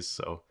lot of ways.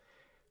 So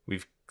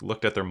we've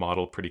looked at their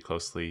model pretty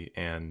closely,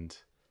 and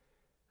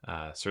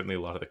certainly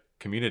a lot of the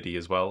community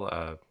as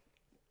well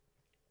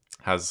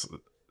has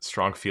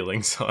strong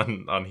feelings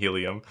on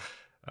helium,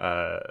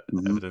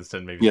 Hmm. evidenced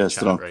in maybe the Yeah, chat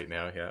strong. right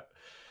now. Yeah.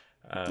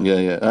 Yeah, Um,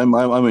 yeah.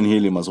 I'm in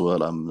helium as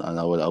well. And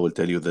I will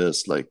tell you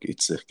this, like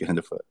it's a kind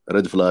of a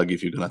red flag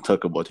if you're gonna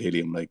talk about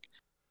helium. Like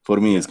for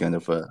me, it's yeah. kind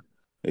of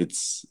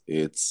it's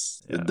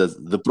Yeah. it does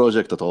the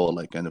project at all.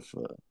 Like kind of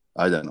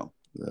I don't know.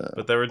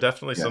 But there were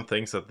definitely Yeah, some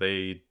things that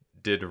they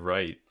did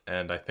right,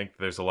 and I think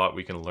there's a lot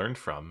we can learn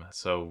from.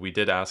 So we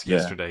did ask yeah.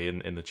 yesterday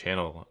in the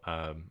channel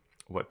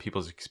what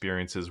people's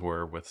experiences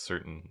were with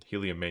certain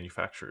helium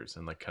manufacturers,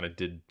 and like kind of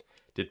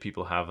did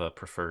people have a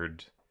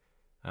preferred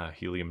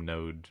helium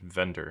node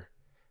vendor?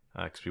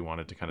 Because we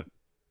wanted to kind of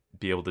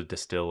be able to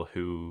distill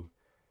who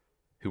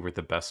were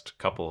the best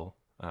couple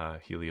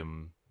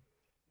helium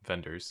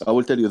vendors. I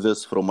will tell you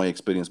this from my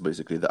experience.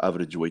 Basically, the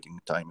average waiting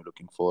time you're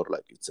looking for,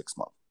 like it's 6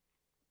 months.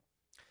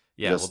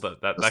 Yeah, well, Just,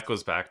 that just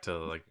goes back to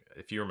like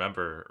if you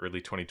remember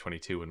early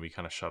 2022 when we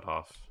kind of shut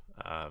off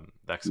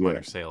the X yeah,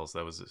 Miner sales,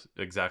 that was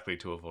exactly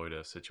to avoid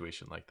a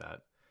situation like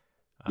that.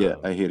 yeah.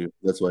 I Um, hear you.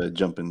 That's why I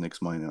jump in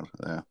next minor.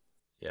 Yeah.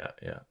 yeah,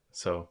 yeah.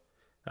 So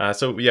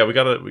yeah, we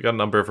got a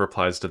number of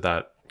replies to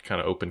that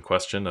kind of open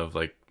question of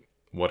like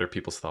what are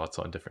people's thoughts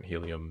on different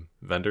helium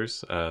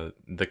vendors.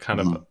 The kind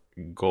of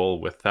Hmm.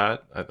 goal with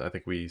that, I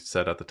think we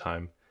said at the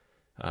time,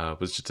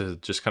 was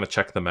just kind of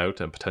check them out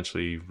and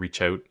potentially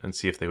reach out and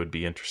see if they would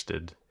be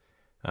interested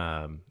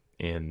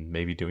in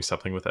maybe doing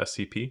something with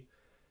SCP.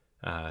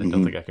 I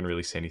don't think Hmm. I can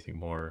really say anything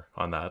more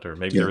on that, or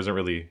maybe Yeah. there isn't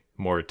really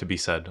more to be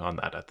said on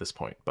that at this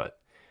point. But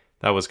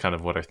that was kind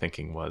of what our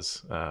thinking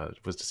was to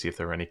see if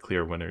there were any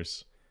clear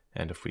winners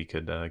and if we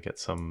could get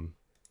some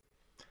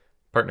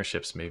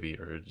partnerships maybe,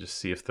 or just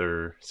see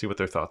what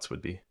their thoughts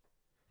would be.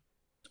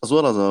 As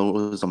well as I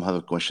always have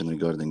a question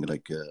regarding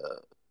like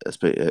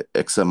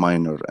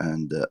examiner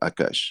and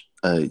Akash.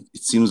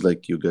 It seems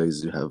like you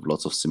guys have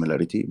lots of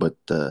similarity, but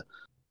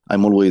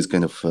I'm always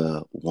kind of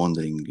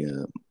wondering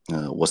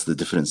what's the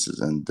differences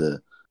and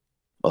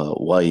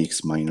why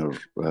examiner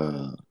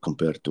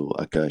compared to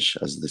Akash,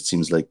 as it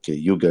seems like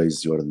you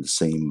guys you are in the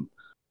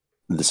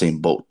same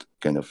boat,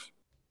 kind of.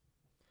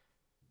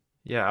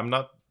 Yeah, I'm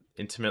not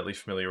intimately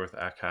familiar with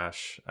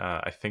Akash.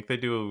 I think they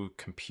do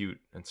compute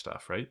and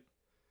stuff, right?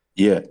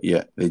 Yeah,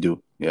 yeah, they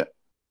do. Yeah.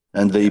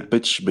 And they Yeah.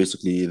 pitch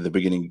basically the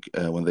beginning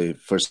when they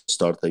first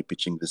start, they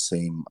pitching the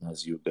same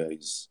as you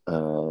guys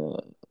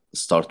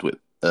start with.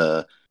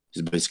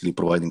 Is basically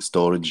providing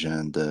storage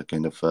and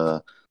kind of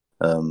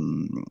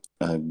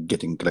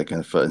getting like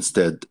kind of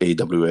instead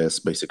AWS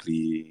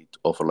basically to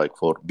offer like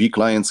for big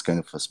clients, kind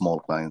of small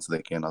clients,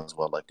 they can as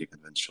well like take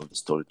advantage of the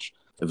storage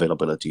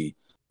availability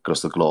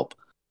across the globe.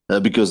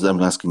 Because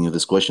I'm asking you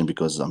this question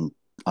because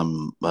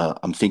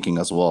I'm thinking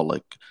as well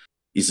like,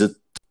 is it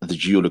the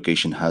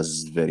geolocation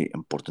has very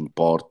important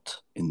part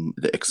in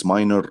the X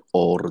miner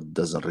or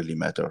doesn't really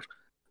matter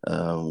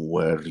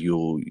where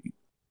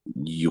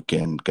you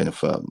can kind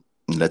of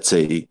let's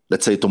say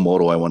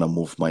tomorrow I want to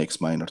move my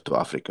X miner to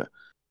Africa.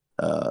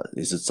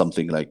 Is it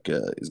something like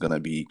is gonna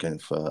be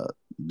kind of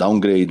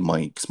downgrade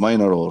my X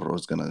miner, or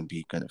is gonna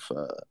be kind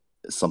of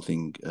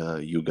something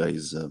you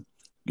guys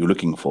you're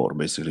looking for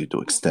basically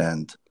to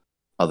extend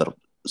other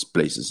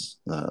places,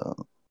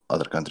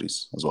 other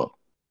countries as well?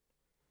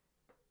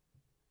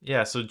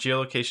 Yeah, so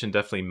geolocation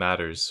definitely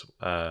matters.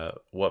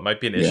 What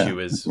might be an Yeah. issue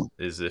is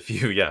if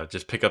you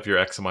just pick up your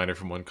X miner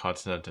from one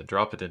continent and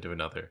drop it into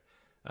another.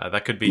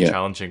 That could be Yeah.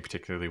 challenging,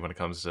 particularly when it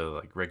comes to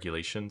like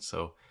regulation.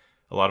 So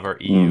a lot of our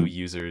EU Mm.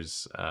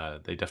 users,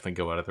 they definitely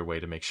go out of their way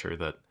to make sure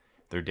that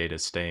their data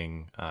is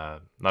staying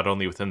not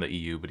only within the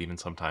EU, but even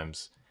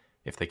sometimes,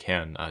 if they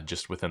can,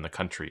 just within the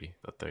country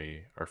that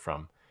they are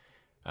from.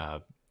 Uh,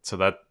 so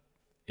that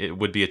it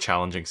would be a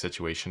challenging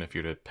situation if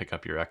you were to pick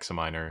up your X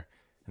miner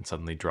and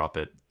suddenly drop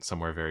it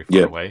somewhere very far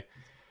Yeah. away.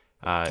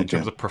 In Okay.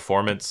 terms of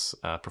performance,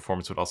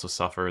 performance would also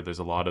suffer. There's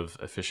a lot of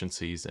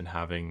efficiencies in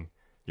having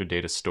your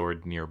data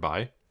stored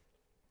nearby.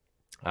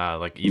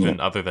 Like Yeah. even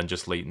other than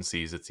just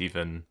latencies, it's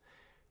even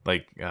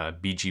like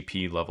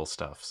BGP level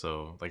stuff.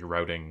 So like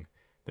routing,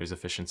 there's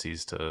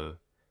efficiencies to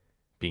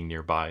being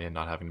nearby and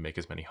not having to make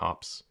as many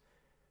hops.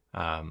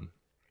 Um,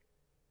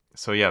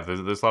 so yeah,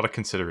 there's a lot of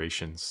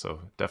considerations.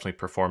 So definitely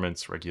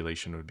performance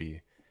regulation would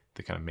be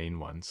the kind of main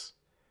ones.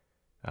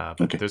 But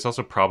Okay. there's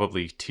also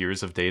probably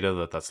tiers of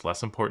data that's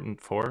less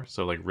important for.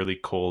 So like really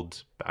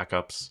cold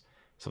backups,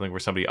 something where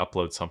somebody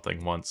uploads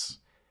something once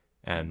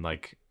and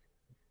like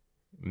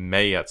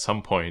may at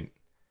some point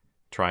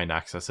try and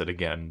access it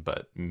again,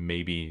 but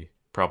maybe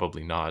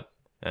probably not,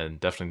 and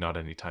definitely not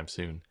anytime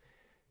soon.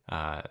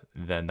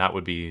 Then that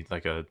would be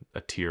like a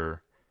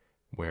tier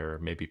where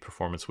maybe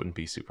performance wouldn't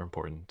be super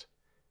important.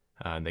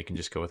 And they can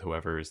just go with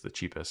whoever is the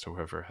cheapest or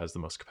whoever has the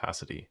most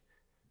capacity.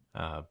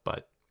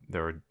 But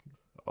there are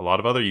a lot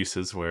of other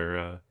uses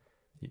where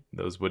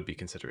those would be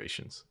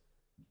considerations.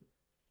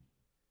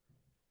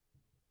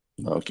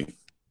 Okay.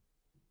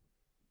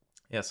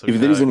 Yeah. So If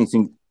there is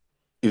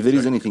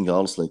anything, sorry.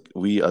 else, like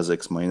we as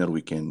X miner,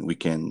 we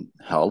can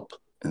help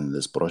in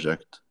this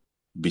project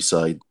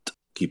beside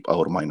keep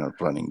our miner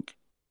running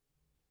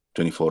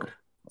 24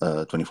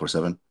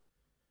 24/7.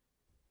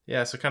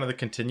 Yeah. So kind of the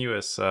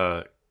continuous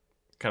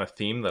kind of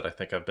theme that I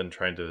think I've been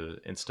trying to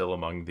instill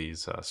among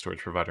these storage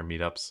provider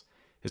meetups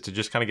is to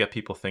just kind of get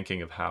people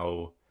thinking of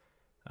how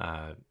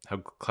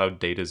cloud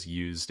data is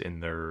used in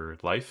their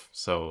life.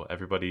 So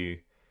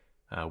everybody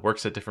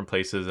works at different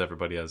places.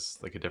 Everybody has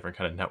like a different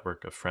kind of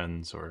network of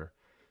friends or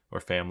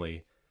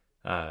family.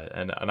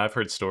 And I've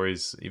heard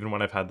stories even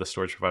when I've had the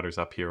storage providers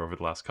up here over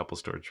the last couple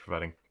storage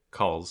providing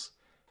calls,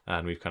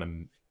 and we've kind of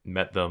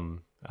met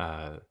them.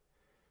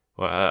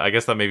 Well, I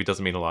guess that maybe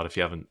doesn't mean a lot if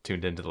you haven't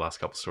tuned into the last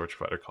couple storage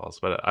provider calls.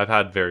 But I've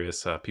had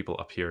various people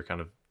up here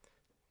kind of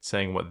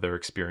saying what their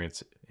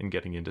experience in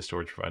getting into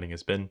storage providing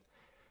has been,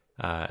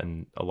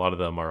 and a lot of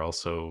them are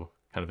also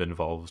kind of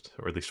involved,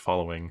 or at least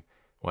following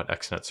what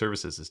XNet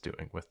Services is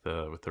doing with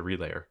the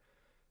relayer.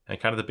 And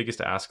kind of the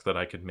biggest ask that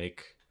I could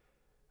make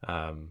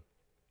um,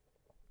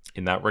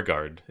 in that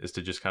regard is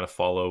to just kind of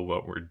follow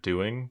what we're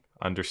doing,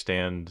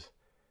 understand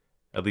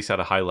at least at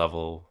a high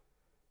level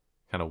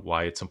kind of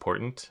why it's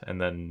important, and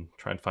then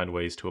try and find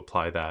ways to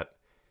apply that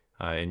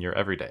in your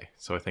everyday.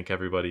 So I think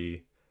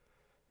everybody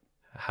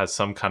has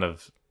some kind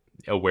of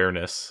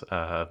awareness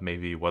of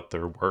maybe what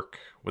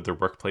with their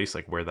workplace,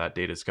 like where that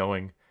data is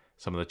going,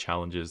 some of the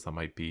challenges that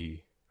might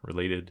be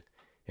related.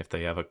 If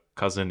they have a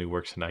cousin who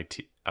works in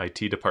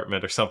IT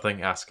department or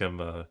something, ask them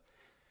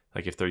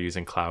like if they're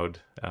using cloud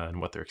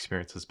and what their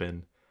experience has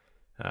been.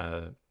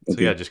 So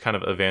yeah, Okay. just kind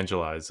of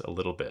evangelize a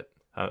little bit.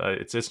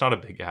 It's not a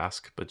big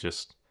ask, but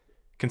just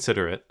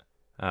consider it.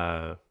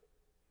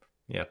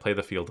 Yeah, play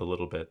the field a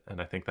little bit, and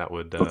I think that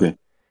would Okay.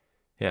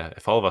 yeah,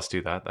 if all of us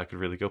do that, that could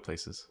really go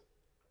places.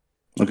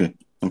 Okay.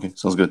 Okay.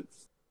 Sounds good.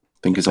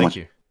 Thank Cool, you so thank much.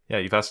 you. Yeah,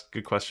 you've asked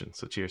good questions,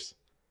 so cheers.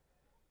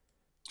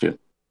 Cheers.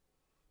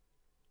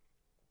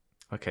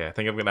 Okay, I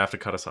think I'm gonna have to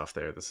cut us off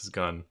there. This has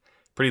gone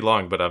pretty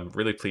long, but I'm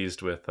really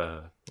pleased with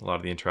a lot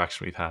of the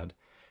interaction we've had.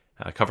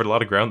 Covered a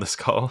lot of ground this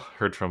call.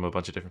 Heard from a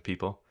bunch of different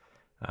people.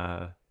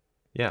 Uh,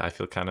 yeah, I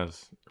feel kind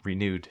of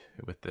renewed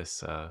with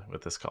this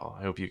call.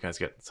 I hope you guys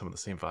get some of the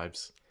same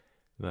vibes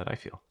that I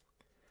feel.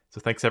 So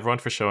thanks everyone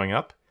for showing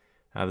up.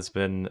 This has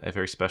been a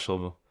very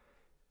special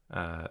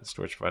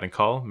storage providing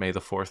call. May the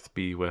 4th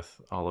be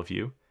with all of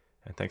you,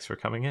 and thanks for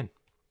coming in.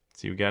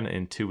 See you again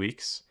in 2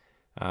 weeks.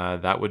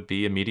 That would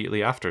be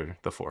immediately after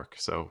the fork.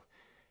 So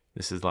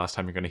this is the last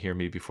time you're going to hear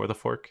me before the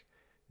fork.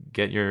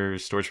 Get your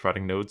storage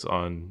providing nodes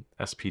on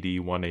SPD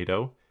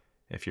 180.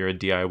 If you're a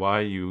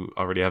DIY, you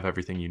already have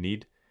everything you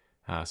need.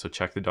 So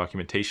check the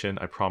documentation.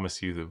 I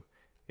promise you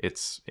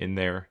it's in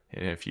there.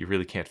 And if you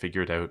really can't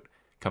figure it out,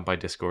 come by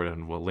Discord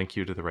and we'll link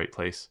you to the right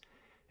place.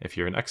 If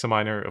you're an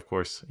examiner, of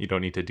course, you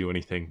don't need to do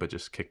anything but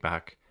just kick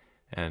back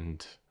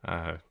and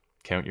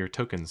count your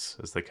tokens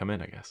as they come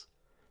in, I guess.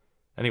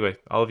 Anyway,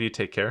 all of you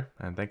take care,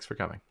 and thanks for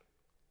coming.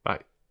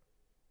 Bye.